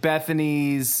what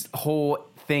Bethany's whole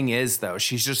thing is, though.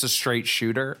 She's just a straight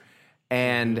shooter.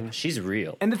 And she's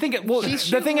real. And the thing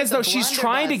is, though, she's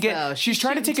trying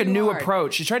to take a new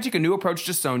approach. She's trying to take a new approach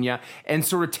to Sonja and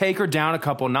sort of take her down a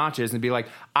couple notches and be like,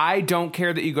 I don't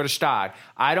care that you go to Stag.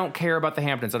 I don't care about the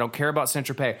Hamptons. I don't care about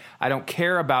Saint-Tropez. I don't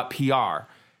care about PR.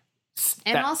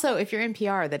 And also, if you're in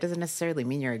PR, that doesn't necessarily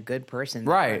mean you're a good person.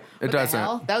 Right. It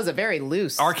doesn't. That was a very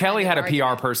loose. R. Kelly had a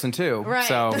PR person, too. Right.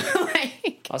 So.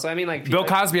 Also, I mean, like... Bill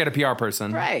Cosby had a PR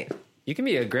person. Right. You can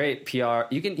be a great PR.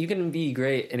 You can be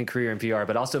great in a career in PR,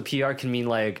 but also PR can mean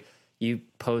like you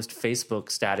post Facebook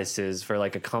statuses for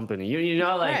like a company. You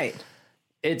know, like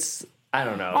it's, I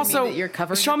don't know. Also,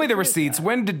 show me the receipts.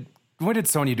 When did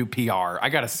Sonja do PR? I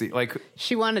gotta see. Like,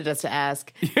 she wanted us to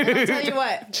ask. And I'll tell you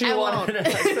what,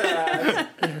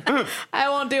 I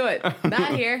won't do it.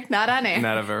 Not here. Not on air.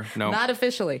 Never. No. Not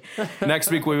officially.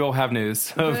 Next week we will have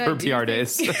news of her PR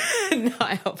days. No,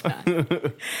 I hope not.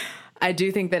 I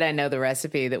do think that I know the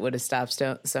recipe that would have stopped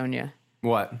Sonja.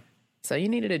 What? So you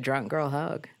needed a drunk girl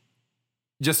hug.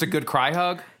 Just a good cry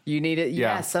hug? You need it.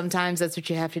 Yeah. Sometimes that's what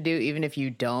you have to do, even if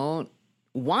you don't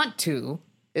want to.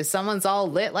 If someone's all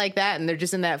lit like that and they're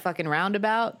just in that fucking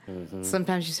roundabout,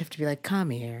 sometimes you just have to be like, come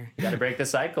here. You got to break the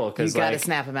cycle. You got to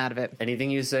snap them out of it.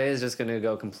 Anything you say is just going to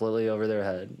go completely over their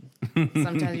head.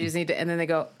 Sometimes you just need to, and then they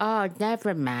go, oh,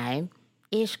 never mind.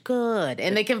 It's good.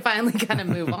 And they can finally kind of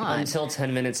move on. Until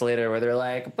 10 minutes later where they're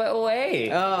like, but wait.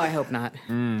 Oh, I hope not.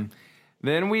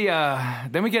 Then we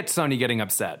get Sonja getting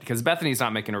upset because Bethany's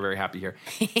not making her very happy here.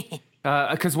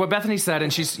 Because what Bethenny said,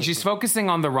 and she's focusing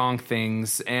on the wrong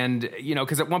things. And, you know,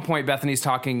 because at one point Bethany's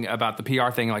talking about the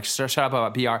PR thing, like, shut up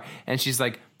about PR. And she's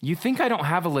like, you think I don't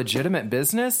have a legitimate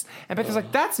business? And Bethenny's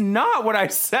like, that's not what I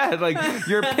said. Like,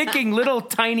 you're picking little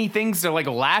tiny things to like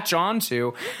latch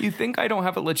onto. You think I don't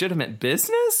have a legitimate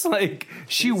business? Like,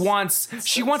 she wants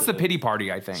the pity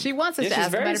party, I think. She wants us to ask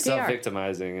about her PR. She's very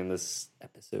self-victimizing in this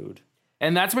episode.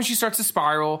 And that's when she starts to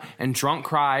spiral and drunk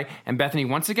cry. And Bethenny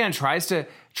once again tries to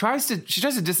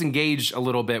disengage a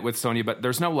little bit with Sonja, but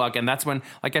there's no luck. And that's when,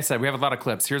 like I said, we have a lot of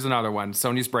clips. Here's another one.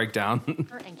 Sonja's breakdown.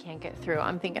 And can't get through.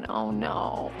 I'm thinking, oh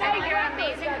no. Hey, you're an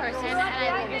amazing person, and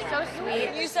I think you're so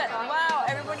sweet. You said, wow,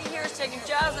 everybody here is taking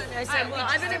jazz. And I said, well,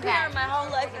 I've been a PR my whole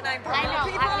life, and I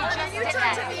promote people. And you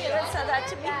turned to me and said that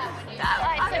to me.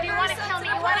 So do you want to tell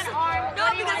me you want an arm? No,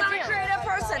 because I'm a creative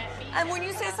person. And when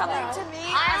you say something to me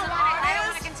as an I don't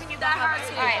want artist, to continue that going hurts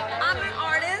on. me. All right. I'm an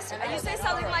artist, and you say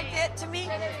something like that to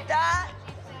me,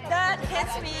 that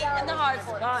hits me in the heart.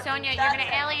 Sonja, you're going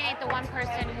to alienate the one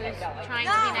person who's trying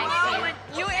to be nice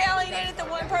to you. You alienated the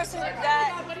one person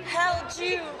that held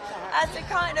you as a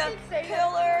kind of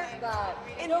pillar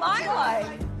in my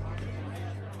life.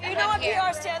 You know what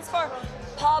PR stands for?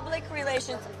 Public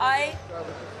relations. I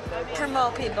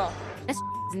promote people. This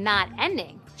is not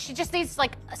ending. She just needs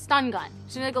like a stun gun.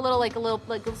 She needs like a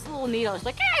little needle. She's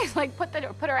like, hey, like put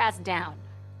her ass down.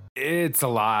 It's a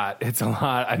lot.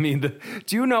 I mean,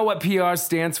 do you know what PR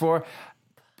stands for?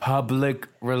 Public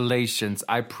relations.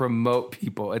 I promote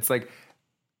people. It's like,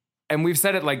 and we've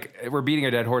said it like we're beating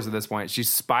a dead horse at this point. She's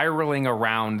spiraling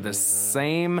around the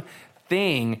same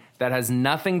thing that has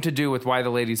nothing to do with why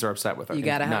the ladies are upset with her. You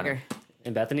gotta hug her.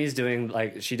 And Bethenny's doing,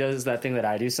 like, she does that thing that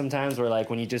I do sometimes where, like,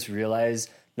 when you just realize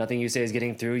nothing you say is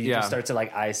getting through, you just start to,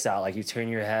 like, ice out. Like, you turn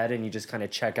your head and you just kind of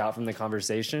check out from the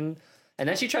conversation. And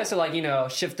then she tries to, like, you know,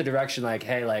 shift the direction, like,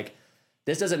 hey, like,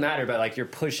 this doesn't matter, but, like, you're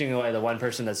pushing away the one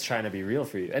person that's trying to be real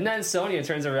for you. And then Sonja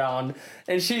turns around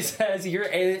and she says,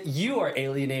 you are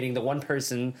alienating the one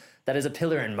person that is a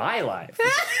pillar in my life.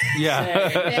 Yeah.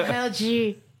 They held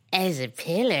you as a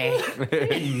pillar.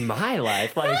 In my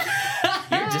life? Like,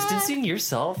 you're distancing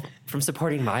yourself from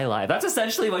supporting my life. That's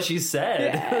essentially what she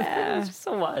said. Yeah.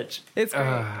 So much. It's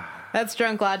great. That's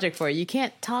drunk logic for you. You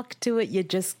can't talk to it, you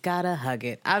just gotta hug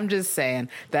it. I'm just saying,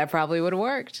 that probably would have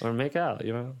worked. Or make out,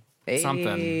 you know?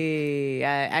 Something.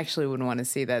 I actually wouldn't want to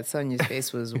see that. Sonja's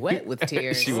face was wet with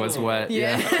tears. She was wet.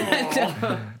 Yeah.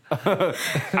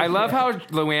 I love how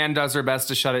Luann does her best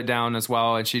to shut it down as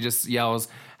well, and she just yells,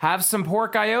 "Have some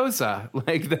pork gyoza!"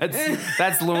 Like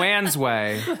that's Luann's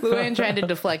way. Luann tried to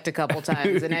deflect a couple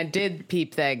times, and I did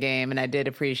peep that game, and I did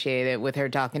appreciate it with her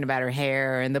talking about her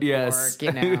hair and the pork.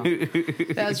 You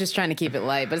know, I was just trying to keep it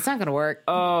light, but it's not going to work.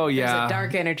 Oh yeah, there's a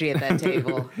dark energy at that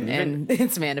table, and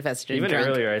it's manifested. Even drunk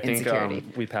earlier, I think insecurity.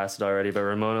 we passed it already, but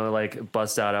Ramona like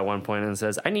busts out at one point and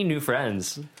says, "I need new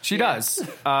friends." She does,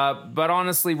 but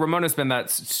honestly, Ramona's been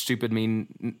that stupid,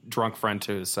 mean, drunk friend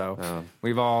too. So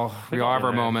we all have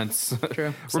our moments.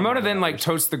 True. Ramona then like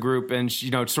toasts the group, and you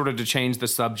know, sort of to change the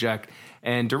subject.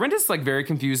 And Dorinda's like very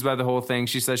confused by the whole thing.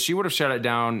 She says she would have shut it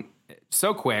down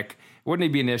so quick, wouldn't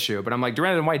it be an issue? But I'm like,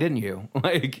 Dorinda, then why didn't you?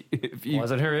 Like, if you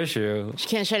wasn't her issue. She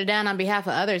can't shut it down on behalf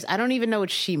of others. I don't even know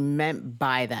what she meant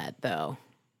by that, though.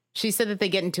 She said that they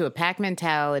get into a pack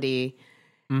mentality,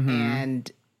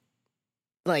 and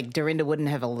like Dorinda wouldn't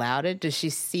have allowed it. Does she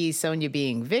see Sonja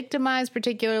being victimized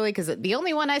particularly? Because the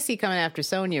only one I see coming after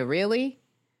Sonja really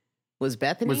was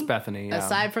Bethenny. Yeah.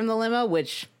 Aside from the limo,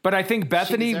 which... But I think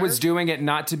Bethenny was doing it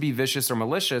not to be vicious or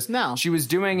malicious. No. She was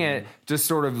doing it to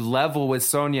sort of level with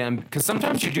Sonja. And because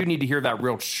sometimes you do need to hear that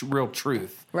real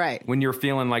truth. Right. When you're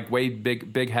feeling like way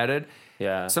big-headed.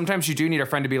 Yeah. Sometimes you do need a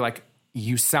friend to be like,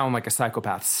 you sound like a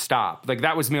psychopath. Stop. Like,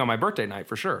 that was me on my birthday night,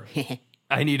 for sure.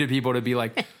 I needed people to be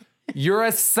like... You're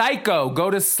a psycho. Go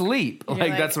to sleep.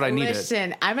 Like that's what I needed.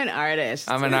 Listen, I'm an artist.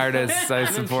 I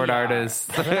support artists.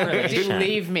 Do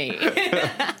leave me.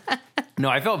 No,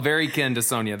 I felt very kin to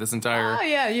Sonja this entire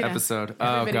episode.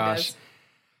 Oh gosh.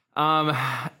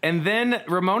 And then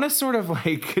Ramona sort of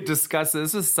like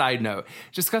discusses, this is a side note,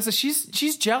 discusses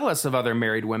she's jealous of other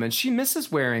married women. She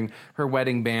misses wearing her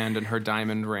wedding band and her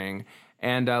diamond ring.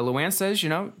 And Luann says, you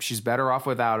know, she's better off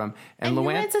without him. And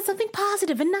Luann said something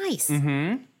positive and nice.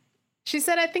 Mm-hmm. She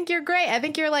said, I think you're great. I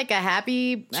think you're like a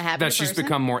happy that person. She's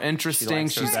become more interesting.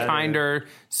 She's kinder,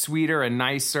 sweeter, and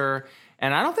nicer.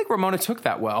 And I don't think Ramona took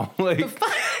that well. Like,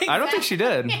 exactly. I don't think she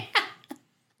did. Yeah.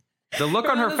 The look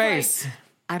on her face. Like,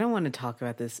 I don't want to talk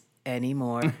about this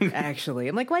anymore, actually.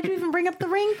 I'm like, why'd you even bring up the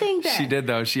ring thing then? She did,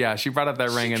 though. She brought up that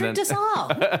ring. She tricked us all.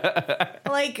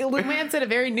 Like, Luann said a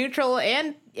very neutral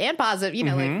and positive, you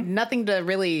know, like nothing to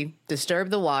really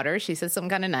disturb the water. She said something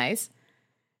kind of nice.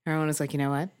 Everyone was like, you know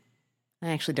what? I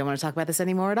actually don't want to talk about this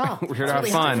anymore at all. We're here to have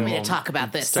fun. For me to talk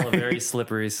about this. Still a very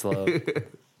slippery slope.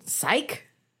 Psych.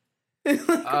 Oh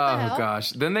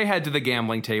gosh. Then they head to the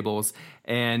gambling tables,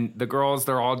 and the girls,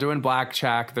 they're all doing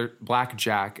blackjack,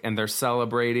 and they're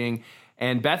celebrating.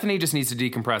 And Bethenny just needs to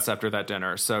decompress after that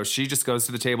dinner, so she just goes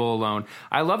to the table alone.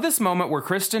 I love this moment where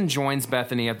Kristen joins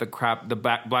Bethenny at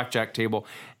the blackjack table,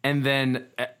 and then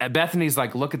Bethany's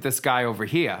like, "Look at this guy over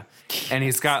here," and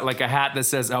he's got like a hat that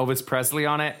says Elvis Presley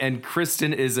on it, and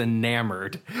Kristen is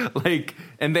enamored.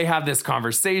 And they have this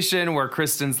conversation where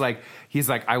Kristen's like, he's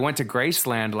like, "I went to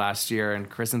Graceland last year," and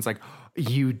Kristen's like,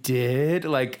 "You did?"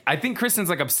 I think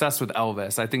Kristen's obsessed with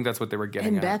Elvis. I think that's what they were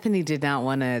getting And at. Bethenny did not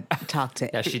want to talk to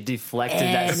Yeah, she deflected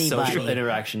that social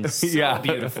interaction so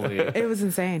beautifully. It was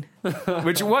insane.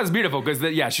 Which was beautiful because,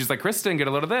 she's like, "Kristen, get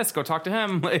a load of this. Go talk to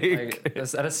him."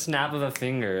 It's at a snap of a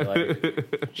finger.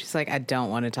 She's like, "I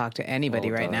don't want to talk to anybody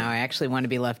right now. I actually want to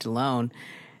be left alone."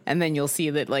 And then you'll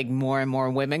see that more and more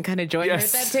women kind of join her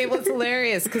at that table. It's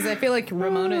hilarious because I feel like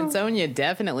Ramona and Sonja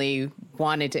definitely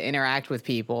wanted to interact with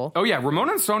people. Oh yeah,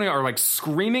 Ramona and Sonja are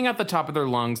screaming at the top of their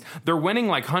lungs. They're winning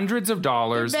hundreds of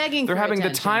dollars. They're begging They're for having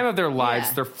attention. the time of their lives.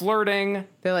 Yeah. They're flirting.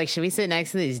 They're like, "Should we sit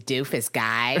next to these doofus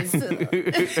guys?"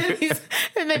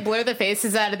 And they blur the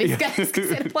faces out of these guys because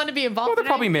they don't want to be involved. Well, they're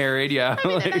probably married, yeah. I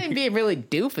mean, they're not even being really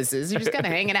doofuses. They're just kind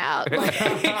of hanging out.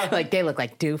 They look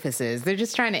like doofuses. They're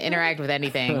just trying to interact with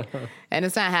anything. And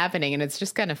it's not happening. And it's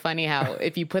just kind of funny how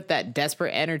if you put that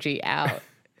desperate energy out,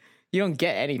 you don't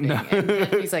get anything. And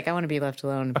he's like, "I want to be left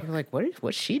alone." And people are like,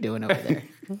 what's she doing over there?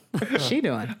 What's she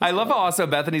doing? I love how also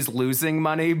Bethany's losing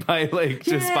money by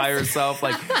just by herself.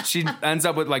 She ends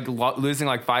up with losing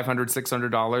 $500,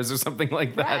 $600 or something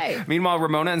like that. Right. Meanwhile,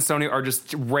 Ramona and Sonja are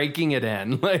just raking it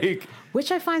in.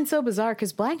 Which I find so bizarre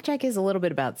because blackjack is a little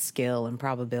bit about skill and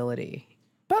probability.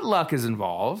 But luck is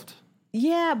involved.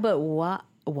 Yeah, but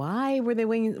why were they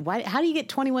winning? How do you get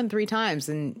 21 3 times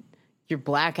and you're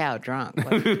blackout drunk?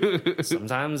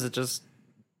 Sometimes it just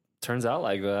turns out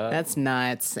like that. That's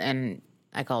nuts. And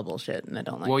I call bullshit and I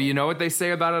don't like Well, it. you know what they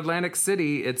say about Atlantic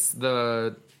City? It's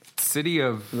the city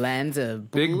of Lands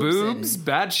of big boobs, and-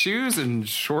 bad shoes, and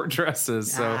short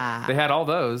dresses. So they had all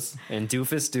those. And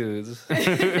doofus dudes.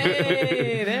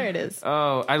 Hey, there it is.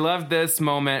 Oh, I love this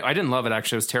moment. I didn't love it,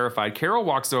 actually. I was terrified. Carol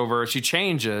walks over. She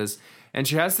changes. And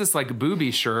she has this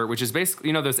booby shirt, which is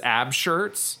basically, those ab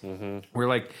shirts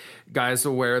where guys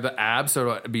will wear the abs.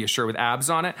 So it'll be a shirt with abs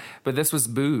on it. But this was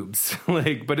boobs.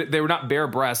 They were not bare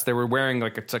breasts. They were wearing a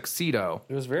tuxedo.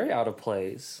 It was very out of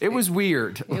place. It was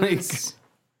weird. It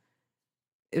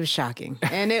was shocking.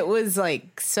 And it was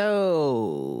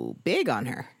so big on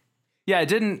her. Yeah, it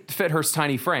didn't fit her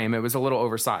tiny frame. It was a little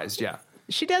oversized. Yeah.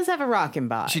 She does have a rockin'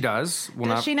 bod. She does.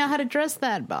 Well, Does she know how to dress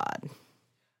that bod?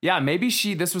 Yeah, maybe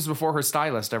this was before her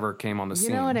stylist ever came on the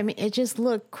scene. You know what I mean? It just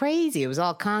looked crazy. It was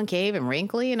all concave and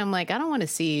wrinkly, and I'm like, I don't want to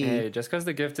see. Hey, just because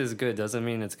the gift is good doesn't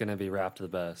mean it's going to be wrapped the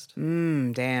best.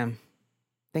 Damn.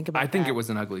 Think about that. I think it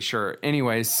was an ugly shirt.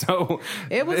 Anyway, so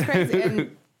It was crazy.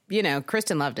 And,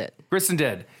 Kristen loved it. Kristen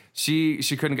did. She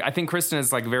couldn't. I think Kristen is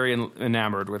very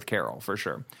enamored with Carol for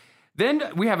sure. Then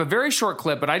we have a very short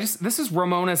clip, but this is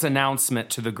Ramona's announcement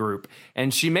to the group,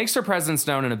 and she makes her presence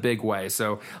known in a big way.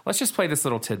 So let's just play this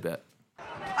little tidbit.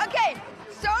 Okay,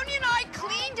 Sonja and I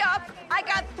cleaned up. I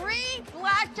got 3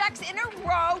 blackjacks in a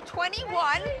row, 21.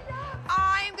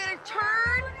 I'm gonna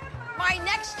turn my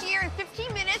next year in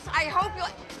 15 minutes. I hope you'll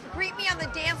greet me on the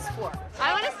dance floor.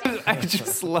 I want to see. I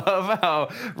just love how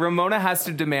Ramona has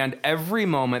to demand every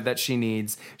moment that she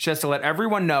needs. She has to let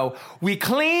everyone know, we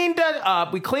cleaned it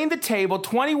up. We cleaned the table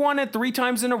 21 and 3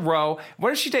 times in a row.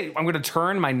 What does she take? I'm going to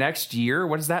turn my next year?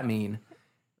 What does that mean?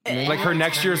 Her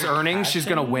next year's earnings, she's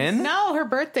going to win? No, her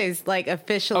birthday's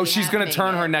officially. Oh, she's going to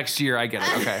turn her yet. next year. I get it.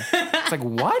 Okay. It's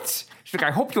what? She's like,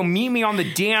 I hope you'll meet me on the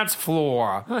dance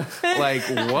floor.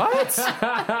 What?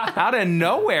 Out of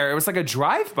nowhere. It was a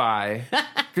drive-by.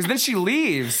 Because then she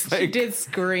leaves. She did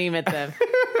scream at them.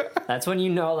 That's when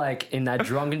in that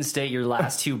drunken state, your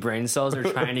last 2 brain cells are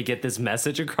trying to get this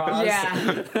message across.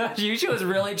 Yeah. She was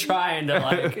really trying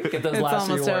to get those It's last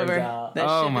 3 almost words over. out. That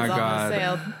Oh ship my is God. almost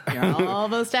sailed. You're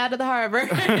almost out of the harbor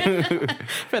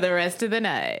for the rest of the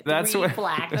night. That's what.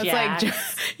 It's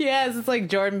yes, it's like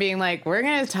Jordan being like, we're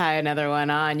going to tie another one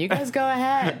on. You guys go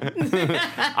ahead.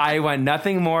 I want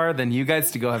nothing more than you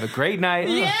guys to go have a great night.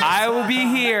 Yes. I will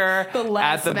be here The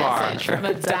last at the bar. message from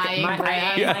a dying I brain.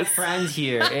 have my friend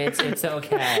here. It's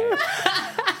okay.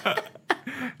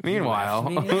 Meanwhile,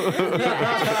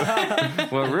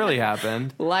 what really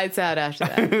happened? Lights out after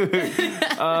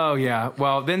that. Oh, yeah.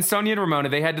 Well, then Sonja and Ramona,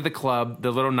 they head to the club,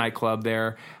 the little nightclub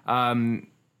there.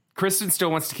 Kristen still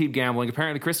wants to keep gambling.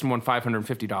 Apparently, Kristen won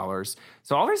 $550.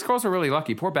 So all these girls are really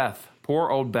lucky. Poor Beth.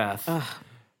 Poor old Beth.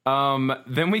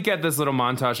 Then we get this little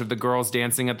montage of the girls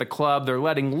dancing at the club. They're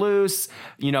letting loose.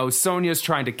 You know, Sonja's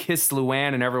trying to kiss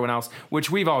Luann and everyone else, which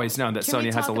we've always known that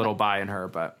Sonja has a little bi in her,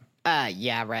 but...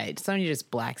 Yeah, right. Sonja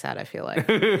just blacks out, I feel like.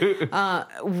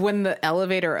 When the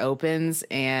elevator opens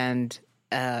and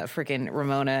freaking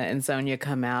Ramona and Sonja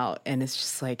come out, and it's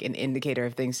just like an indicator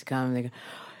of things to come, they go,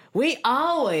 we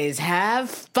always have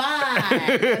fun.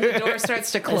 And the door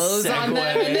starts to close on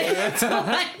them, and they have to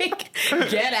like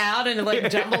get out, and it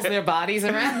like jumbles their bodies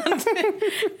around.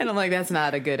 And I'm like, that's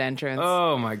not a good entrance.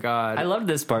 Oh my God. I love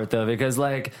this part though, because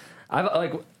like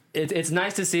it's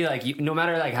nice to see like no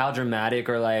matter like how dramatic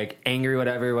or like angry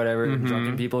whatever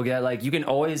drunken people get, like you can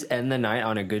always end the night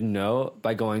on a good note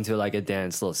by going to like a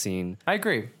dance little scene. I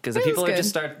agree, because the people are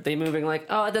just they moving like,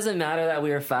 oh, it doesn't matter that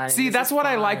we were fine. See, that's what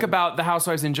I like about the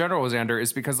Housewives in general, Xander,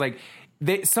 is because like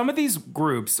some of these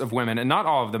groups of women, and not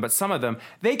all of them, but some of them,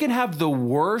 they can have the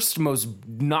worst, most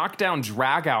knockdown,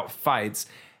 drag out fights.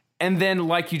 And then,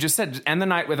 like you just said, end the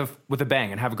night with a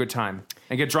bang and have a good time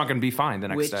and get drunk and be fine the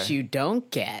next day. Which you don't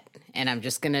get. And I'm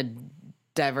just going to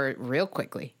divert real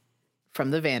quickly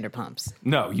from the Vanderpumps.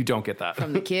 No, you don't get that.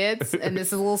 From the kids. And this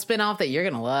is a little spinoff that you're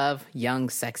going to love. Young,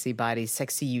 sexy body,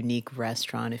 sexy, unique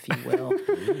restaurant, if you will.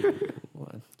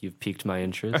 You've piqued my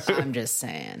interest. I'm just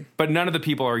saying. But none of the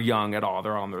people are young at all.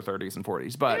 They're all in their 30s and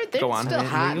 40s. But they're go on. Still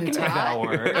hot and hot.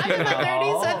 I'm in my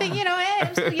 30s. I think, hey,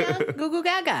 I'm still young. Goo goo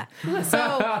gaga.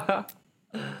 So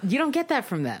you don't get that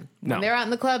from them. When they're out in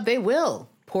the club, they will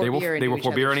pour beer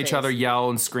in each other,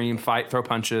 yell and scream, fight, throw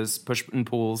punches, push and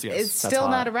pulls. Yes, it's still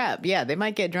not a rap. Yeah, they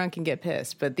might get drunk and get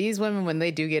pissed. But these women, when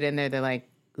they do get in there, they're like,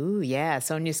 ooh, yeah,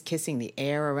 Sonja's kissing the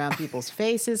air around people's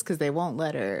faces because they won't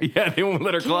let her. Yeah, they won't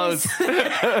let her close. It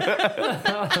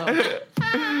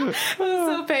was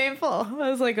so painful. I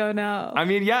was like, oh no. I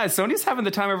mean, yeah, Sonja's having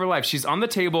the time of her life. She's on the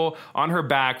table, on her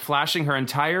back, flashing her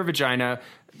entire vagina.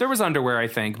 There was underwear, I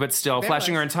think, but still,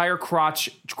 flashing her entire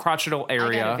crotchal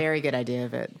area. I got a very good idea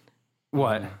of it.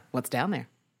 What? What's down there?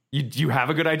 You have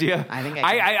a good idea? I think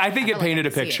I think it painted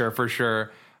a picture for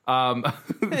sure. Then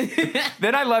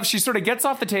I love, she sort of gets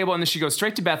off the table and then she goes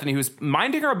straight to Bethenny, who's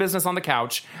minding her business on the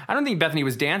couch. I don't think Bethenny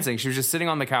was dancing. She was just sitting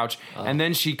on the couch. And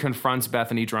then she confronts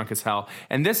Bethenny drunk as hell.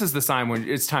 And this is the sign when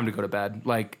it's time to go to bed.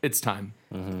 Like, it's time.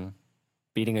 Mm-hmm.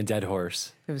 Beating a dead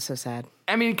horse. It was so sad.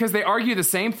 I mean, because they argue the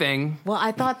same thing. Well,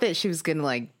 I thought that she was going to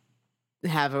like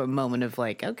have a moment of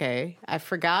like, okay, I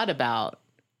forgot about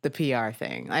the PR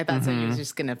thing. I thought Sonja was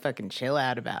just going to fucking chill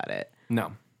out about it.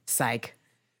 No. Psych.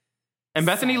 And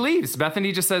Bethenny leaves.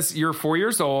 Bethenny just says, you're 4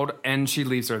 years old, and she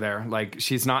leaves her there. Like,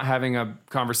 she's not having a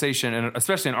conversation, and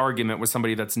especially an argument with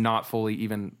somebody that's not fully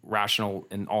even rational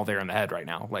and all there in the head right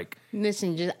now. Like,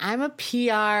 listen, I'm a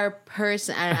PR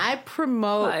person, and I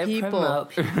promote people.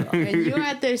 And you're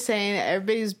out there saying that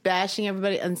everybody's bashing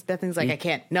everybody, and Bethenny's like, I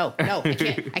can't. No, I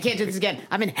can't. I can't do this again.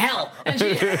 I'm in hell. And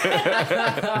she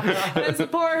and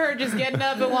support her just getting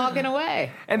up and walking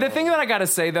away. And the thing that I got to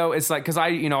say, though, is like, because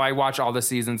I watch all the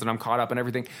seasons, and I'm caught up and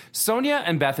everything. Sonja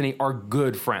and Bethenny are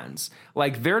good friends.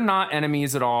 Like, they're not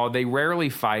enemies at all. They rarely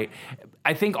fight.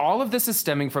 I think all of this is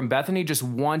stemming from Bethenny just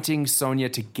wanting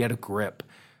Sonja to get a grip,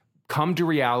 come to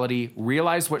reality,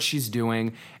 realize what she's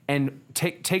doing, and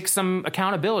take some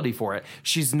accountability for it.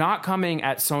 She's not coming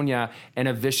at Sonja in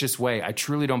a vicious way. I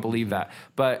truly don't believe that.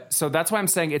 But so that's why I'm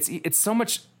saying it's so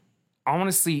much,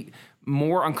 honestly,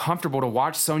 more uncomfortable to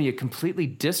watch Sonja completely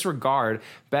disregard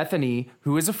Bethenny,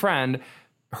 who is a friend,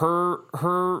 her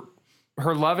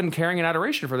love and caring and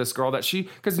adoration for this girl that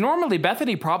because normally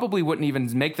Bethenny probably wouldn't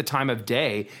even make the time of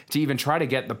day to even try to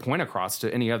get the point across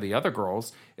to any of the other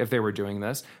girls if they were doing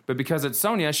this. But because it's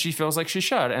Sonja, she feels like she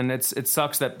should. And it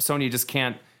sucks that Sonja just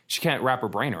can't wrap her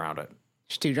brain around it.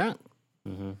 She's too drunk.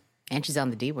 Mm-hmm. And she's on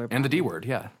the D word. And the D word,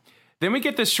 yeah. Then we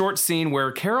get this short scene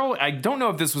where Carol, I don't know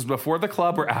if this was before the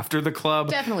club or after the club.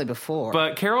 Definitely before.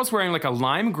 But Carol's wearing like a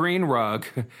lime green rug,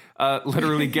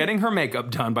 literally getting her makeup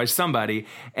done by somebody.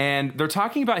 And they're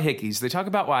talking about hickeys. They talk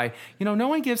about why, no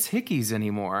one gives hickeys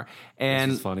anymore.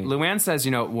 And Luann says,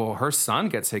 well, her son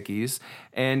gets hickeys.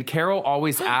 And Carol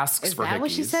always asks for hickeys. Is that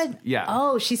what she said? Yeah.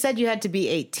 Oh, she said you had to be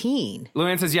 18.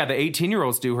 Luann says, yeah, the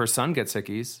 18-year-olds do. Her son gets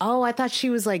hickeys. Oh, I thought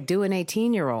she was like doing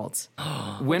 18-year-olds.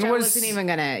 When wasn't even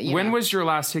gonna. When was your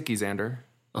last hickey, Xander?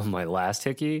 Oh, my last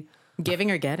hickey? Giving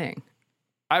or getting?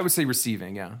 I would say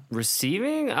receiving. Yeah.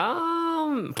 Receiving?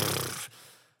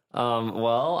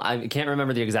 Well, I can't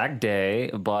remember the exact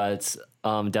day, but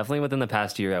definitely within the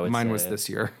past year, I would say. Mine was this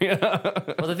year.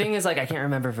 Well, the thing is, like, I can't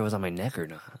remember if it was on my neck or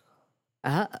not.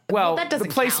 Well, that doesn't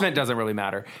the placement count. doesn't really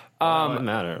matter. It doesn't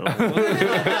matter.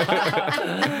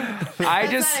 That's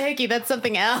not a hickey. That's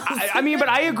something else. I mean, but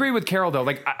I agree with Carol, though.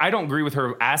 Like, I don't agree with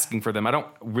her asking for them. I don't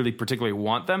really particularly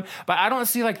want them. But I don't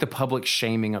see, like, the public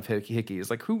shaming of hickeys.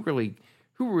 Like, who really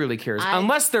cares?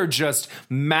 Unless they're just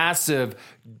massive,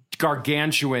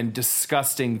 gargantuan,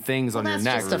 disgusting things on your neck.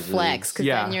 That's just a flex, because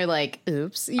then you're like,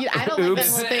 oops. I don't like that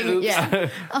whole thing. Oops. Yeah.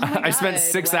 Oh my I spent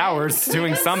 6 hours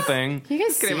doing something. You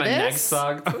guys see My neck this?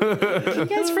 sucked. Can you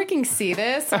guys freaking see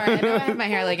this? Sorry, I know I have my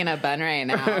hair like in a bun right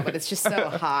now, but it's just so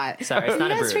hot. Sorry, it's not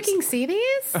you a guys bruise. freaking see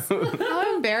these?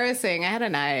 How embarrassing. I had a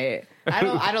night.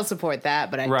 I don't support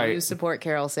that, but I do support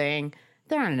Carol saying,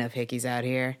 there aren't enough hickeys out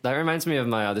here. That reminds me of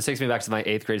this takes me back to my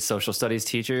 8th grade social studies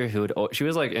teacher she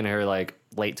was like in her like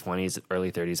late 20s,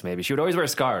 early 30s maybe. She would always wear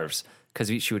scarves because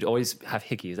she would always have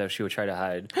hickeys that she would try to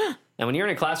hide. And when you're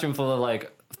in a classroom full of like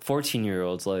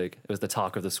 14-year-olds, like it was the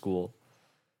talk of the school.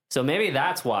 So maybe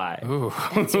that's why.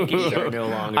 Hickeys are no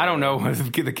longer. I don't know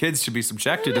if the kids should be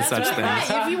subjected to such things. Right.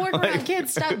 If you work around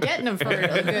kids, stop getting them for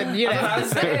a good, you know.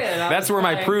 That's where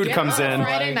my prude comes in.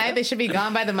 Friday night, they should be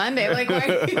gone by the Monday. Like,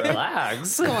 Relax.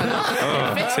 what's going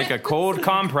on? Take a cold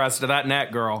compress to that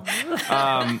neck, girl.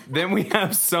 Then we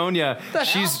have Sonja.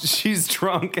 She's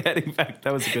drunk heading back.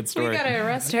 That was a good story. We gotta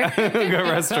arrest her. We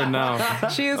gotta arrest her now.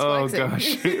 She is Oh flexing.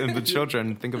 gosh, and the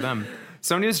children. Think of them.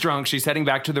 Sonja's drunk. She's heading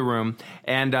back to the room,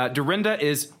 and Dorinda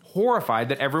is horrified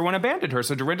that everyone abandoned her.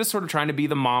 So Dorinda's sort of trying to be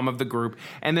the mom of the group,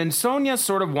 and then Sonja's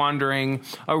sort of wandering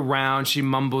around. She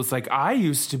mumbles like, "I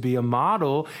used to be a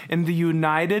model in the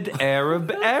United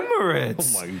Arab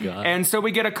Emirates." Oh my God. And so we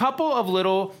get a couple of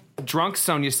little drunk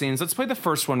Sonja scenes. Let's play the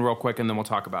first one real quick, and then we'll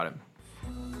talk about it.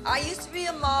 I used to be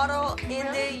a model in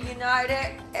the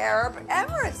United Arab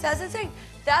Emirates. That's the thing.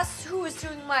 That's who was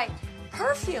doing my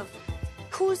perfume.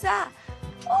 Who's that?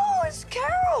 Oh, it's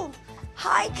Carol.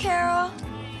 Hi, Carol.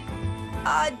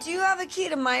 Do you have a key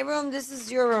to my room? This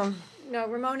is your room. No,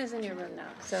 Ramona's in your room now.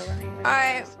 So let me. All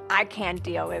right. I can't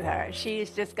deal with her. She's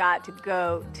just got to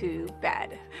go to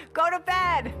bed. Go to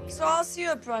bed. So I'll see you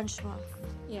at brunch, Mom.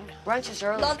 Yeah. Brunch is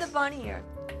early. Love the bunny here.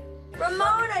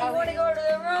 Ramona, you want to go to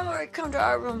their room or come to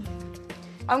our room?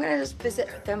 I'm gonna just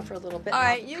visit them for a little bit. All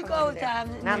right, you go with them.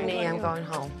 Not me. I'm going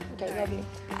home. Okay, love you.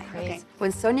 Crazy.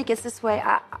 When Sonja gets this way,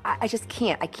 I just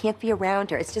can't. I can't be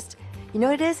around her. It's just, you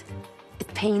know what it is?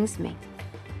 It pains me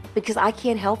because I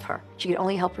can't help her. She can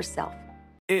only help herself.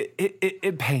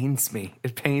 It pains me.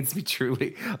 It pains me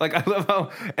truly. Like, I love how,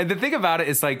 and the thing about it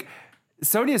is like,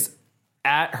 Sonja's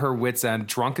at her wit's end,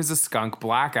 drunk as a skunk,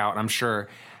 blackout, I'm sure.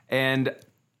 And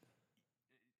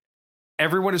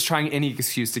everyone is trying any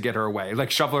excuse to get her away, like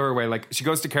shuffle her away. Like she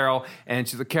goes to Carol and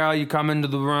she's like, Carol, you come into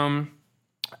the room.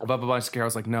 Blah, blah, blah. So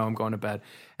Carol's like, no, I'm going to bed.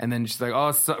 And then she's like,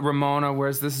 oh, Ramona,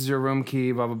 this is your room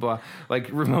key, blah, blah, blah. Like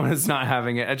Ramona's not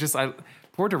having it.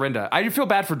 Poor Dorinda. I feel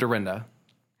bad for Dorinda.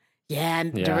 Yeah,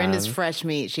 and Yeah. Dorinda's fresh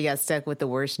meat. She got stuck with the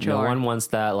worst chore. No one wants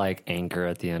that like anchor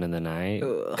at the end of the night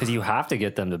because you have to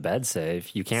get them to bed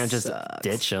safe. You can't just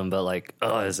ditch them. But like,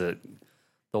 is it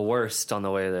the worst on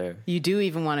the way there? You do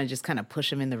even want to just kind of push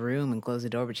them in the room and close the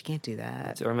door, but you can't do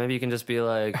that. Or maybe you can just be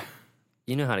like,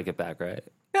 you know how to get back, right?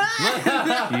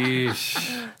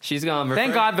 Yeesh. She's gone.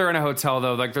 Thank God they're in a hotel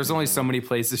though. Like there's only so many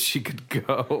places she could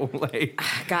go. Like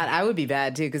God, I would be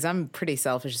bad too because I'm pretty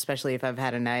selfish, especially if I've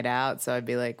had a night out. So I'd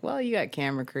be like, well, you got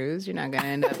camera crews. You're not going to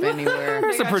end up anywhere.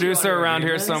 there's a producer around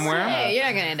here somewhere. Hey, you're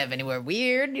not going to end up anywhere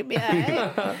weird. You'll be all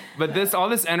right. But all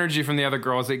this energy from the other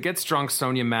girls, it gets drunk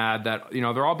Sonja mad that,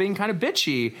 they're all being kind of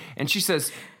bitchy. And she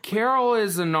says, Carol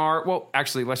is an art. Well,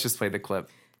 actually, let's just play the clip.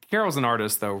 Carol's an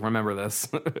artist, though. Remember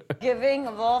this. Giving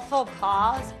of awful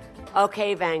pause.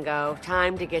 Okay, Van Gogh,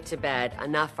 time to get to bed.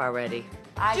 Enough already.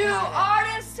 Do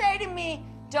artists say to me,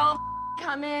 don't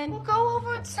come in? Go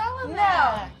over and tell him No.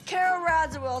 that. Carol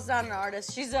Radziwill's not an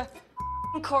artist. She's a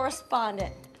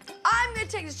correspondent. I'm going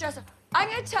to take this dress off. I'm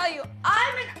going to tell you,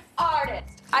 I'm an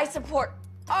artist. I support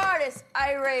artists.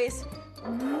 I raise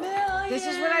millions. This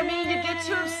is what I mean. You get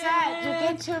too upset. You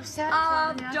get too upset.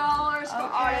 Of Sonja. dollars for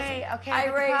artists. Okay. I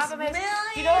but the raise problem is,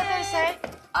 millions you know what they say?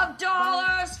 of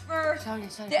dollars for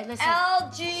Sonja, the listen.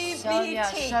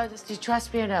 LGBT. Sonja, do you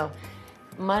trust me or no?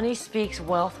 Money speaks,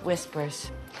 wealth whispers.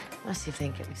 Let's see if they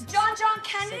can get me some John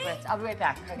Kennedy? cigarettes. I'll be right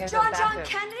back. I gotta go to John the bathroom.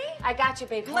 Kennedy? I got you,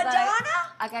 babe. Hold on. Madonna?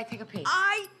 I gotta take a pee.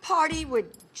 I party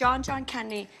with John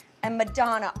Kennedy and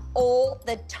Madonna all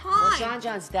the time. Well,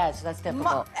 John's dead, so that's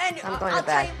difficult. and I'm going I'll to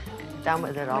bed. tell Done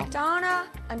with it all. Madonna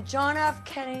and John F.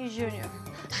 Kennedy Jr.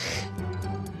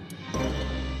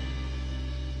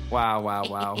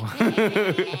 Wow.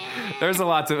 There's a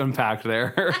lot to unpack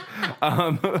there.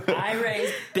 I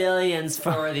raised billions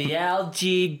for the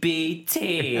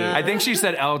LGBT. I think she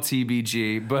said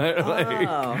LTBG, but like,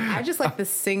 I just like the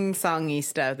sing-songy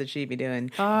stuff that she'd be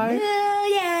doing.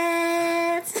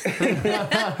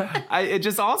 It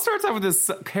just all starts off with this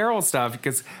Carol stuff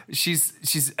because she's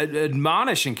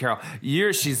admonishing Carol.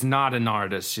 She's not an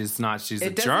artist. She's a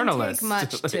journalist. It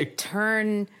doesn't take much to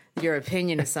turn your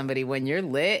opinion of somebody when you're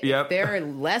lit. Yep. If they're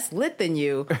less lit than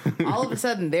you, all of a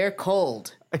sudden they're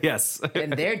cold. Yes.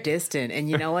 And they're distant. And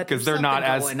you know what? Because they're not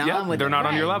they're not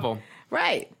on your level.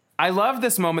 Right. I love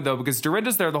this moment, though, because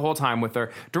Dorinda's there the whole time with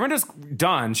her. Dorinda's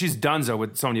done. She's donezo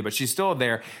with Sonja, but she's still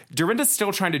there. Dorinda's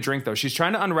still trying to drink, though. She's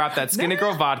trying to unwrap that Skinny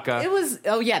Girl vodka. It was,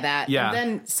 that. Yeah. And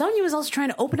then Sonja was also trying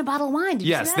to open a bottle of wine. Did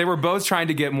you see that? They were both trying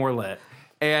to get more lit.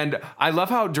 And I love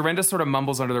how Dorinda sort of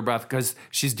mumbles under their breath because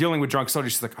she's dealing with Drunk Sonja.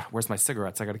 She's like, where's my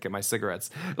cigarettes? I got to get my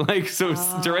cigarettes.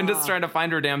 Dorinda's trying to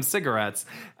find her damn cigarettes.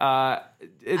 I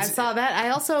saw that. I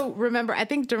also remember, I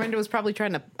think Dorinda was probably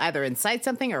trying to either incite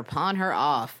something or pawn her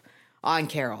off on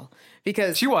Carol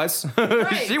because she was.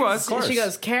 Right, she was. Of course. She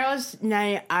goes, Carol's not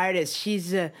an artist.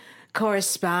 She's a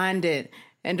correspondent.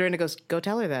 And Dorinda goes, go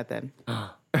tell her that then. I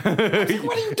was like,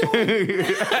 what are you doing?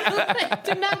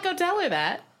 Do not go tell her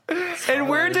that. And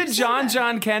where did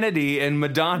John Kennedy and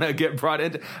Madonna get brought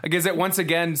in? Like, is it once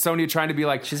again Sonja trying to be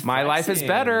like, my life is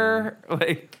better?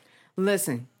 Like,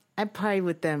 listen, I party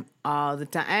with them all the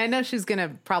time. And I know she's going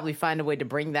to probably find a way to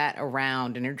bring that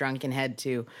around in her drunken head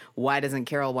to why doesn't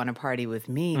Carol want to party with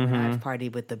me when I've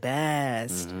partied with the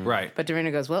best? Mm-hmm. Right. But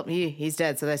Dorinda goes, well, he's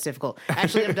dead, so that's difficult.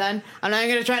 Actually, I'm done. I'm not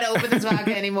going to try to open this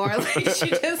vodka anymore. Like, she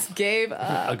just gave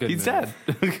up. He's dead.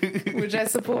 Which I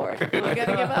support. You got to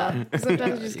give up.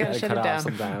 Sometimes you just got to shut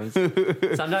it down.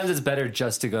 Sometimes it's better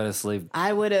just to go to sleep.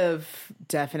 I would have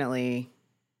definitely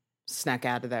snuck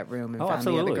out of that room and found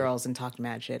the other girls and talked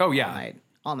mad shit. Oh, yeah.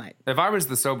 All night. If I was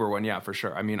the sober one, yeah, for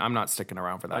sure. I mean, I'm not sticking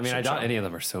around for that. I doubt any of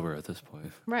them are sober at this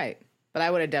point. Right. But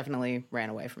I would have definitely ran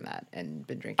away from that and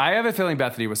been drinking. I have a feeling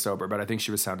Bethenny was sober, but I think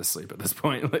she was sound asleep at this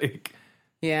point.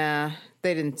 Yeah,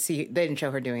 they didn't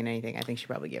show her doing anything. I think she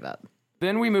probably gave up.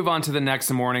 Then we move on to the next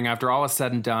morning after all is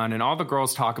said and done, and all the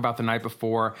girls talk about the night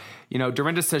before. You know,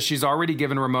 Dorinda says she's already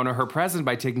given Ramona her present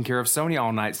by taking care of Sonja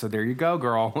all night. So there you go,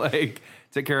 girl.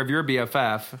 Take care of your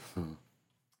BFF.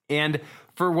 And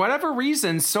for whatever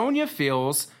reason, Sonja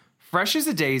feels fresh as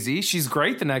a daisy. She's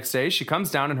great the next day. She comes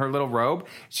down in her little robe.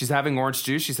 She's having orange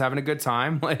juice. She's having a good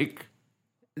time.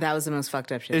 That was the most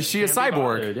fucked up shit. Is she a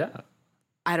cyborg? Yeah.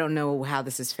 I don't know how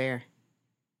this is fair.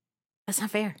 That's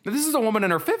not fair. This is a woman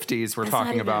in her 50s we're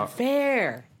talking about.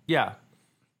 Fair. Yeah.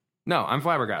 No, I'm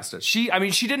flabbergasted. She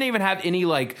didn't even have any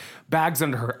bags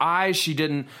under her eyes.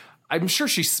 I'm sure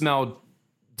she smelled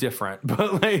different,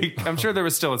 but I'm sure there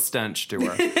was still a stench to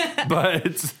her.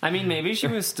 But maybe she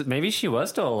was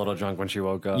still a little drunk when she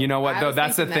woke up. You know what though?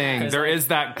 That's the thing. that. There is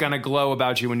that kind of glow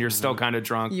about you when you're still kind of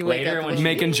drunk. You wake up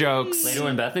making jokes. Later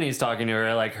when Bethenny's talking to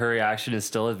her, her reaction is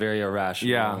still very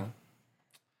irrational. Yeah.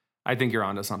 I think you're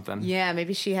onto something. Yeah,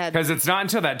 maybe she had. Because it's not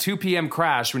until that 2 p.m.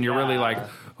 crash when you're really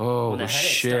oh,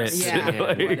 shit. Yeah.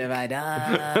 What have I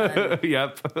done?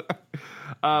 Yep.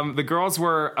 The girls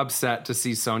were upset to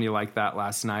see Sonja like that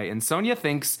last night. And Sonja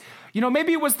thinks,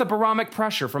 maybe it was the barometric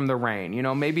pressure from the rain.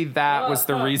 Maybe that was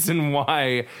the reason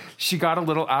why she got a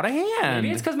little out of hand.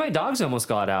 Maybe it's because my dogs almost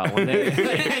got out when they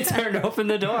turned open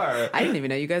the door. I didn't even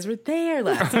know you guys were there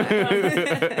last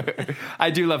night.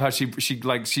 I do love how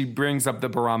she brings up the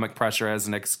barometric pressure as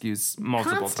an excuse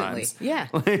multiple times. Yeah.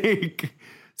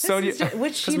 Sonja,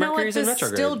 which you know what, the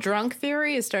still drunk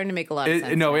theory is starting to make a lot of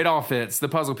sense. No, it all fits. The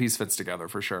puzzle piece fits together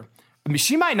for sure. I mean,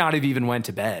 she might not have even went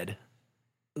to bed.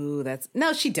 Ooh,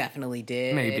 no, she definitely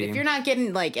did. Maybe. If you're not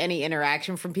getting any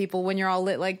interaction from people when you're all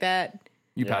lit like that,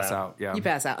 you pass out. Yeah, you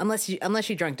pass out unless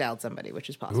you drunk dialed somebody, which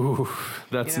is possible. Ooh,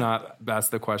 that's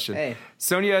the question. Hey.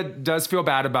 Sonja does feel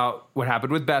bad about what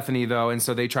happened with Bethenny though, and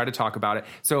so they try to talk about it.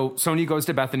 So Sonja goes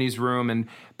to Bethenny's room, and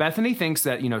Bethenny thinks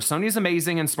that Sonja's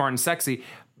amazing and smart and sexy,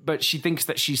 but she thinks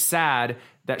that she's sad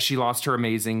that she lost her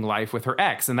amazing life with her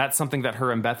ex. And that's something that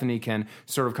her and Bethenny can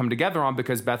sort of come together on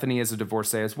because Bethenny is a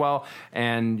divorcee as well.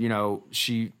 And,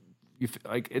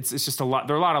 it's just a lot.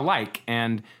 They're a lot alike.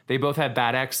 And they both had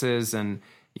bad exes and,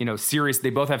 they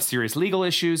both have serious legal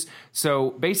issues. So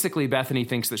basically Bethenny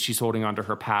thinks that she's holding on to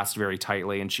her past very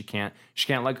tightly and she can't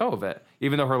let go of it.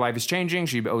 Even though her life is changing,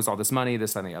 she owes all this money,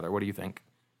 this and the other. What do you think?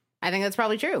 I think that's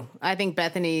probably true. I think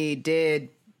Bethenny did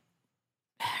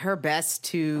her best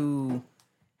to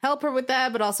help her with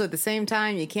that, but also at the same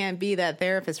time, you can't be that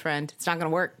therapist friend. It's not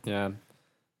going to work. Yeah.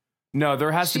 No,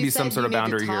 there has to She be some said sort of you need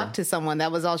boundary to talk here. to someone.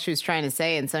 That was all she was trying to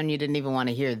say, and Sonja didn't even want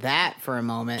to hear that for a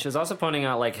moment. She was also pointing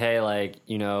out, like, hey, like,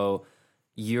 you know,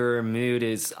 your mood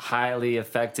is highly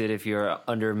affected if you're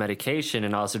under medication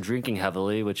and also drinking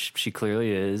heavily, which she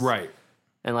clearly is. Right.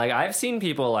 And, like, I've seen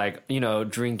people, like, you know,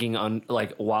 drinking,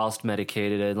 like, whilst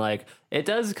medicated, and, like, it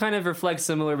does kind of reflect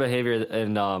similar behavior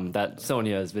and that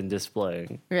Sonja has been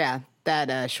displaying. Yeah,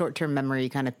 that short-term memory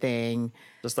kind of thing.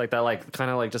 Just like that, like, kind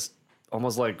of, like, just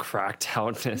almost, like, cracked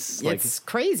outness. Like, It's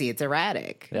crazy. It's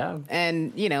erratic. Yeah.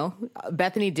 And, you know,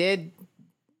 Bethenny did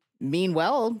mean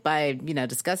well by, you know,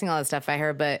 discussing all that stuff by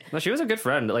her, but no, she was a good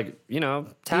friend. Like, you know,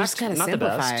 you tact, just gotta not the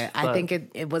simplify best. it. I think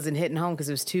it wasn't hitting home because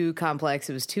it was too complex,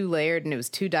 it was too layered, and it was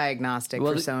too diagnostic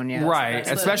for Sonja. Right. That's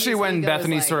what Especially his when ego is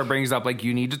Bethenny like. sort of brings up, like,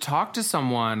 you need to talk to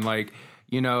someone. Like,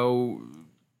 you know,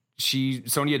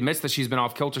 Sonja admits that she's been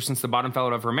off kilter since the bottom fell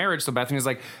out of her marriage. So Bethenny's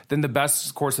like, then the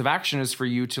best course of action is for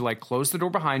you to, like, close the door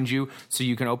behind you so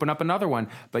you can open up another one.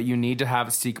 But you need to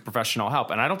seek professional help.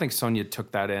 And I don't think Sonja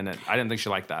took that in. And I didn't think she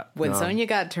liked that. When Sonja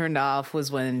got turned off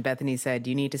was when Bethenny said,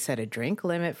 you need to set a drink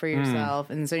limit for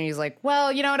yourself. And Sonja's like,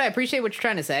 well, you know what? I appreciate what you're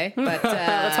trying to say, but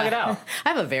Let's talk it out. I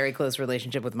have a very close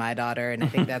relationship with my daughter, and I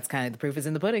think that's kind of the proof is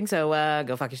in the pudding. So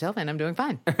go fuck yourself, and I'm doing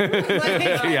fine.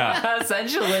 Yeah.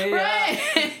 Essentially.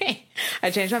 Right.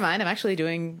 I changed my mind. I'm actually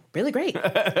doing really great.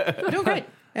 I'm doing great.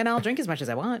 And I'll drink as much as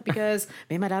I want because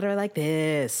me and my daughter are like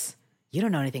this. You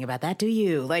don't know anything about that, do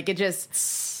you? Like, it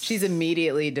just, she's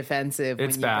immediately defensive when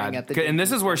It's you bad. bring up the And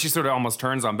this is where she sort of almost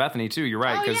turns on Bethenny, too. You're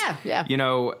right. Oh, yeah. You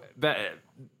know,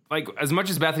 like, as much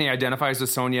as Bethenny identifies with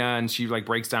Sonja and she, like,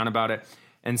 breaks down about it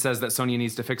and says that Sonja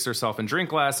needs to fix herself and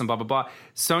drink less and blah, blah, blah,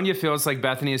 Sonja feels like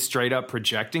Bethenny is straight up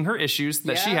projecting her issues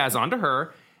that she has onto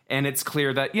her. And it's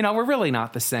clear that, you know, we're really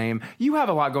not the same. You have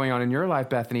a lot going on in your life,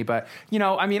 Bethenny, but, you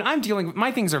know, I mean,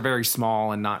 my things are very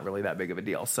small and not really that big of a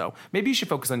deal. So maybe you should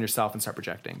focus on yourself and start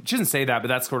projecting. She doesn't say that, but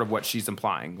that's sort of what she's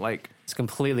implying. Like, It's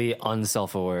completely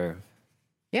unself-aware.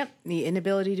 Yep, the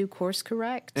inability to course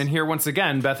correct. and here, once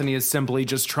again, Bethenny is simply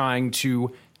just trying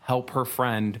to help her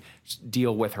friend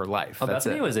deal with her life. Oh, That's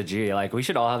Bethenny it. was a G. Like, we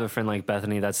should all have a friend like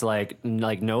Bethenny that's like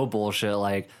no bullshit.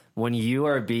 Like, when you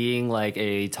are being like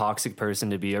a toxic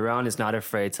person to be around, is not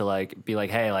afraid to like be like,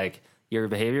 hey, like, your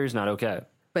behavior is not okay.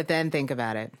 But then think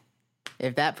about it.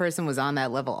 If that person was on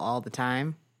that level all the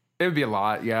time, It would be a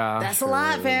lot, yeah. that's a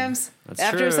lot, fams. That's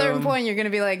After true. a certain point, you're going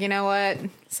to be like, you know what?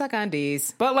 Suck on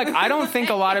D's. But, like, I don't think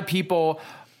a lot of people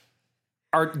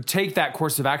take that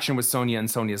course of action with Sonja and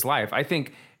Sonja's life. I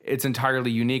think it's entirely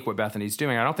unique what Bethenny's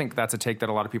doing. I don't think that's a take that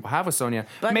a lot of people have with Sonja.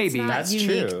 But Maybe. it's not That's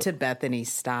unique true. to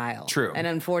Bethenny's style. True. And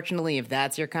unfortunately, if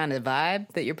that's your kind of vibe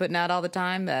that you're putting out all the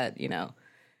time, that, you know,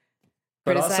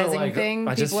 But also, criticizing like, thing,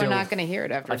 I just people are feel- not going to hear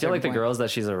it after I a feel like the certain point. girls that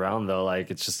she's around, though, like,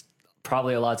 it's just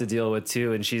probably a lot to deal with,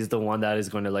 too. And she's the one that is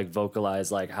going to, like,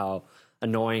 vocalize, like, how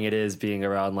annoying it is being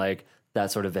around, like,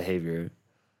 that sort of behavior.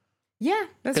 Yeah,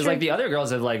 that's Because, true. like, the other girls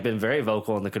have, like, been very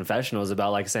vocal in the confessionals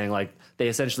about, like, saying, like, they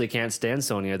essentially can't stand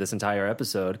Sonja this entire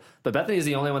episode. But Bethenny is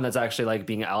the only one that's actually, like,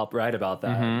 being outright about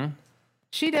that. Mm-hmm.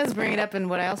 She does bring it up, and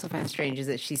what I also find strange is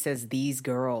that she says these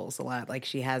girls a lot. Like,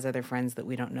 she has other friends that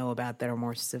we don't know about that are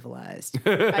more civilized.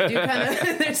 I do kind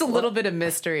of, there's a little bit of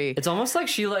mystery. It's almost like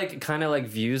she, like, kind of, like,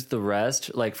 views the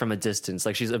rest, like, from a distance.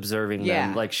 Like, she's observing Yeah.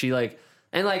 them. Like, she, like...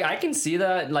 And, like, I can see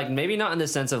that, like, maybe not in the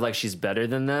sense of, like, she's better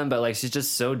than them, but, like, she's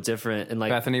just so different. And, like...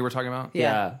 Bethenny we're talking about?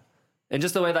 Yeah. And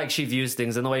just the way, like, she views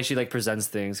things and the way she, like, presents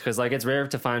things. Because, like, it's rare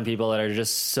to find people that are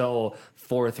just so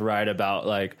forthright about,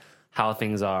 like, how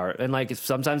things are. And, like,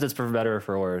 sometimes it's for better or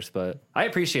for worse. But I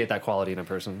appreciate that quality in a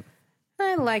person.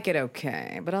 I like it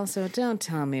okay, but also don't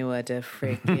tell me what to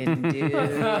freaking do.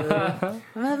 I'm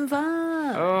having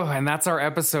fun. Oh, and that's our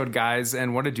episode, guys.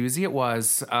 And what a doozy it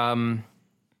was.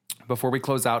 Before we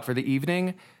close out for the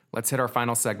evening, let's hit our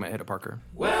final segment. Hit it, Parker.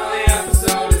 Well, the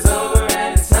episode is over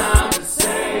and it's time to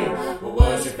say, what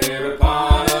was your favorite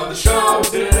part of the show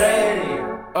today?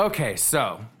 Okay,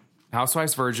 so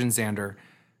Housewives Virgin, Xander,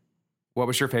 what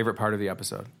was your favorite part of the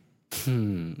episode?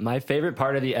 My favorite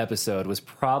part of the episode was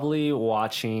probably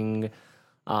watching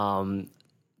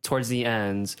towards the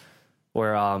end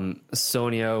where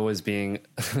Sonja was being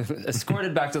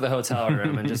escorted back to the hotel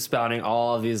room and just spouting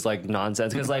all of these like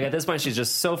nonsense. Because like at this point she's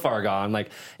just so far gone, like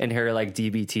in her like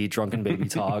DBT drunken baby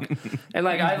talk. And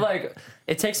like I've like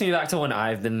it takes me back to when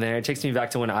I've been there. It takes me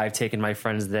back to when I've taken my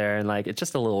friends there, and like it's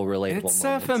just a little relatable. It's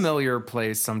moment. a familiar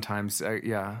place sometimes.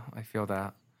 Yeah, I feel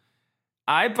that.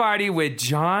 I party with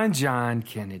John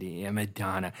Kennedy and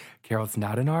Madonna. Carol's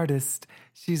not an artist.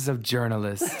 She's a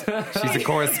journalist. She's a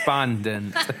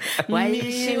correspondent. Why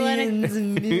did she want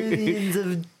Millions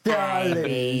of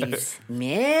dollars.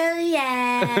 Millions.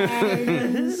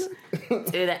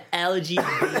 To the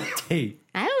LGBT.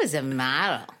 I was a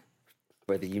model.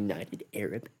 For the United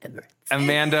Arab Emirates.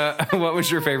 Amanda, what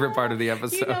was your favorite part of the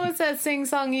episode? You know, it's that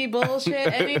sing-songy bullshit.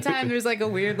 Anytime there's like a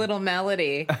weird little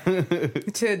melody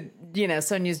to,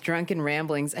 Sonja's drunken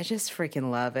ramblings, I just freaking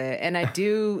love it. And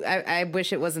I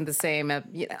wish it wasn't the same.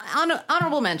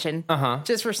 Honorable mention,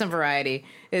 just for some variety,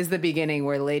 is the beginning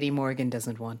where Lady Morgan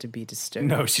doesn't want to be disturbed.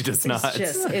 No, she does not.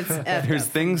 There's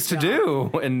things to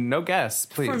do and no guests,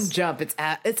 please. From jump, it's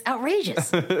outrageous.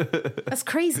 That's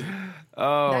crazy.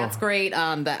 Oh, that's great.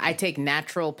 That I take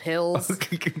natural pills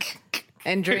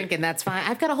and drink, and that's fine.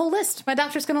 I've got a whole list. My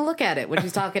doctor's going to look at it when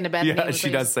she's talking to Bethenny. Yeah, she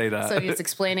does say that. So he's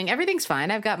explaining everything's fine.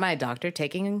 I've got my doctor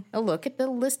taking a look at the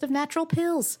list of natural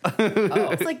pills.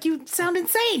 It's like, you sound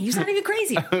insane. You sound even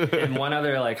crazy. And one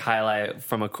other highlight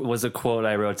was a quote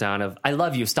I wrote down of, "I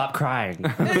love you. Stop crying."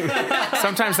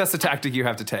 Sometimes that's the tactic you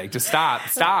have to take. Just stop.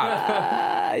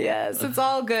 Yes, it's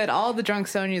all good. All the Drunk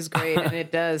Sonja is great, and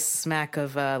it does smack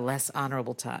of less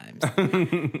honorable times.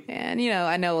 And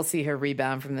I know we'll see her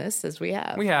rebound from this as we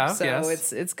have. So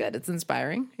yes. it's good. It's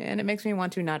inspiring, and it makes me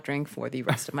want to not drink for the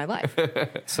rest of my life.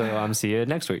 So see you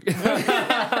next week.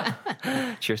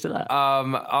 Cheers to that.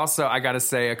 Also, I got to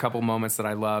say a couple moments that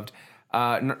I loved.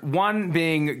 One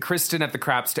being Kristen at the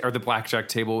craps or the blackjack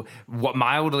table,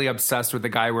 mildly obsessed with the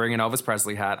guy wearing an Elvis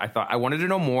Presley hat. I wanted to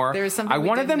know more. There was something I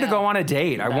wanted them to go on a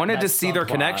date. I wanted to see their subplot.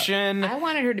 connection. I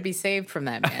wanted her to be saved from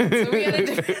that man. So we had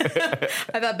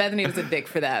I thought Bethenny was a dick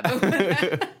for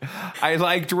that. I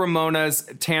liked Ramona's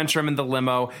tantrum in the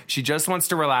limo. She just wants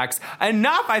to relax.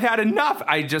 Enough! I've had enough.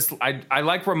 I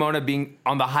like Ramona being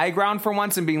on the high ground for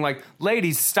once and being like,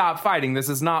 ladies, stop fighting. This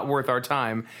is not worth our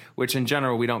time, which in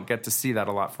general we don't get to see that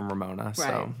a lot from Ramona. Right.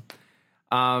 So,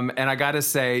 and I got to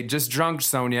say, just Drunk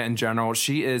Sonja in general,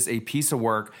 she is a piece of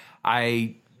work.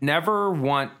 I never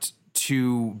want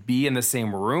to be in the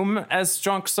same room as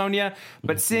Drunk Sonja,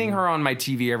 but seeing her on my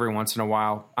TV every once in a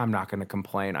while, I'm not going to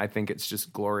complain. I think it's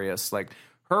just glorious. Like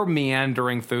her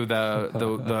meandering through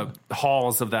the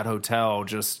halls of that hotel,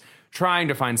 just trying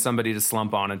to find somebody to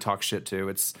slump on and talk shit to.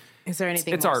 Is there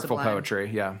anything? It's artful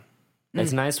poetry. Yeah.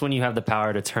 It's nice when you have the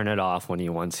power to turn it off when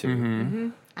you want to. Mm-hmm.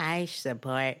 I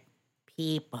support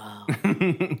people.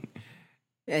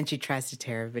 And she tries to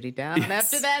tear everybody down. Yes. And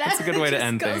after that, that's a good way to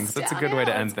end things. That's a good way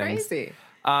to end things. Crazy.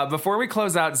 Before we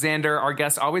close out, Xander, our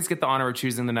guests always get the honor of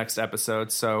choosing the next episode.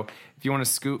 So if you want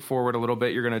to scoot forward a little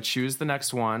bit, you're going to choose the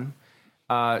next one.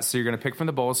 So you're going to pick from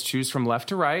the bowls, choose from left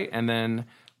to right, and then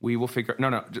we will figure...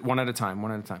 No, one at a time.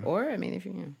 Or, if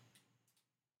you can...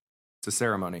 It's a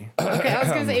ceremony. Okay, I was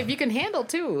going to say, if you can handle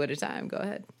two at a time, go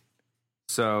ahead.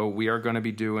 So we are going to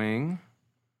be doing...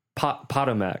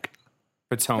 Potomac.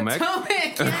 Potomac.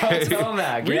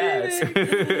 Potomac, yes.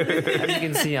 As you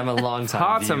can see, I'm a long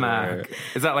time Potomac. viewer.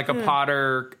 Is that like a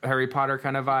Harry Potter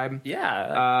kind of vibe?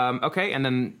 Yeah. Okay, and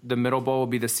then the middle bowl will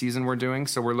be the season we're doing.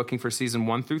 So we're looking for season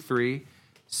 1 through 3.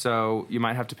 So you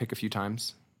might have to pick a few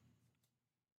times.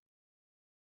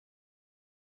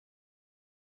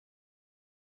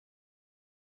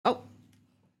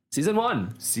 Season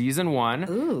 1. Season 1.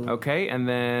 Ooh. Okay, and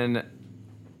then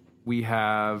we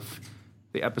have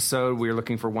the episode we're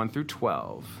looking for 1 through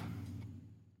 12.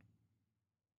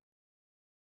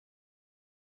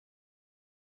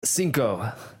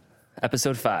 Cinco.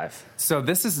 Episode 5. So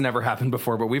this has never happened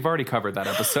before, but we've already covered that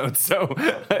episode. So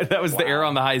that was the Air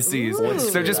on the High Seas. Ooh.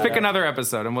 So just pick another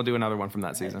episode, and we'll do another one from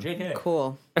that season.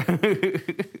 Cool.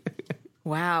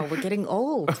 Wow, we're getting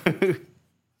old.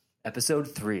 Episode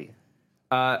 3.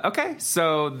 Okay,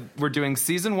 so we're doing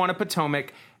season 1 of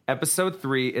Potomac, episode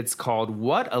 3. It's called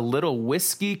What a Little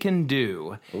Whiskey Can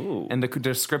Do. Ooh. And the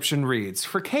description reads,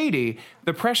 for Katie,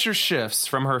 the pressure shifts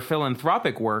from her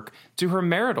philanthropic work to her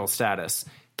marital status.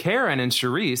 Karen and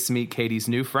Charisse meet Katie's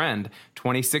new friend,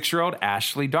 26-year-old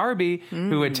Ashley Darby,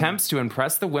 who attempts to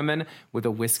impress the women with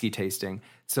a whiskey tasting.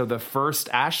 So the first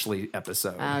Ashley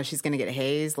episode. Oh, she's going to get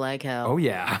hazed like hell. Oh,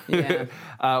 yeah.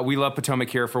 We love Potomac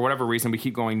here. For whatever reason, we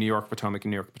keep going New York, Potomac,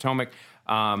 and New York, Potomac.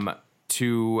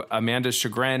 To Amanda's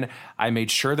chagrin, I made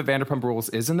sure the Vanderpump Rules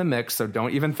is in the mix, so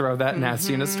don't even throw that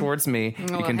nastiness towards me.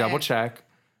 You can double check.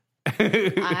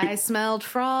 I smelled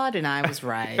fraud, and I was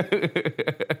right.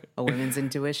 A women's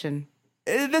intuition.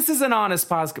 This is an honest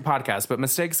podcast, but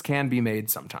mistakes can be made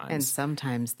sometimes. And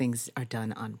sometimes things are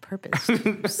done on purpose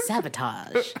to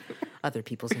sabotage other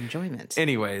people's enjoyment.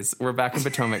 Anyways, we're back in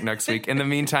Potomac next week. In the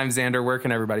meantime, Xander, where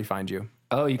can everybody find you?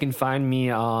 Oh, you can find me.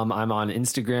 I'm on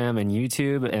Instagram and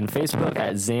YouTube and Facebook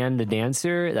at Xan the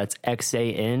Dancer. That's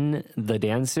XAN the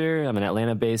Dancer. I'm an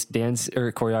Atlanta-based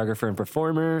dancer, choreographer, and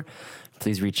performer.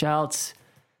 Please reach out,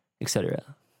 etc.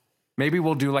 Maybe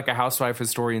we'll do like a Housewife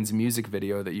Historians music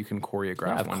video that you can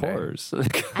choreograph one day. Of course. I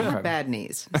have bad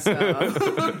knees. So.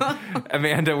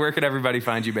 Amanda, where can everybody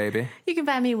find you, baby? You can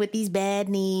find me with these bad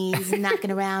knees, knocking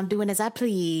around, doing as I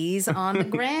please on the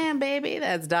gram, baby.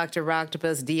 That's Dr.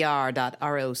 Rocktopus,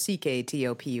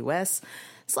 Dr.Rocktopus.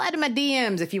 Slide in my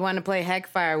DMs if you want to play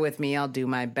Heckfire with me. I'll do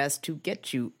my best to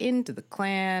get you into the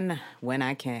clan when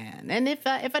I can. And if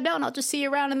I don't, I'll just see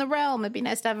you around in the realm. It'd be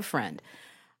nice to have a friend.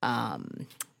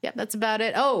 Yep, that's about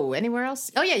it. Oh, anywhere else?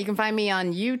 Oh, yeah, you can find me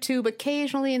on YouTube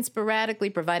occasionally and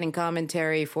sporadically providing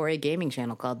commentary for a gaming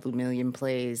channel called Lumillion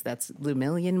Plays. That's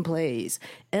Lumillion Plays.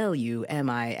 Lumillion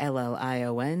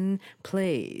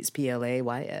Plays.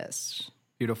 Plays.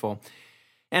 Beautiful.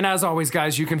 And as always,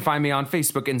 guys, you can find me on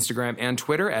Facebook, Instagram, and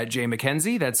Twitter at Jay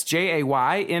McKenzie. That's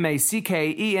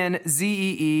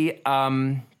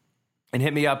JayMackenzee. And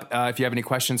hit me up if you have any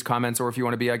questions, comments, or if you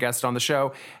want to be a guest on the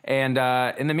show. And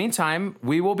in the meantime,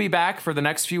 we will be back for the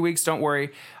next few weeks. Don't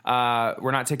worry.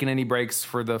 We're not taking any breaks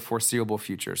for the foreseeable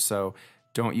future. So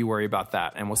don't you worry about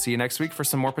that. And we'll see you next week for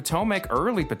some more Potomac,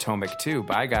 early Potomac, too.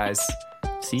 Bye, guys.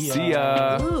 See ya. See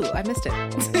ya. Ooh, I missed it.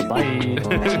 Bye.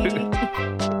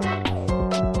 Bye.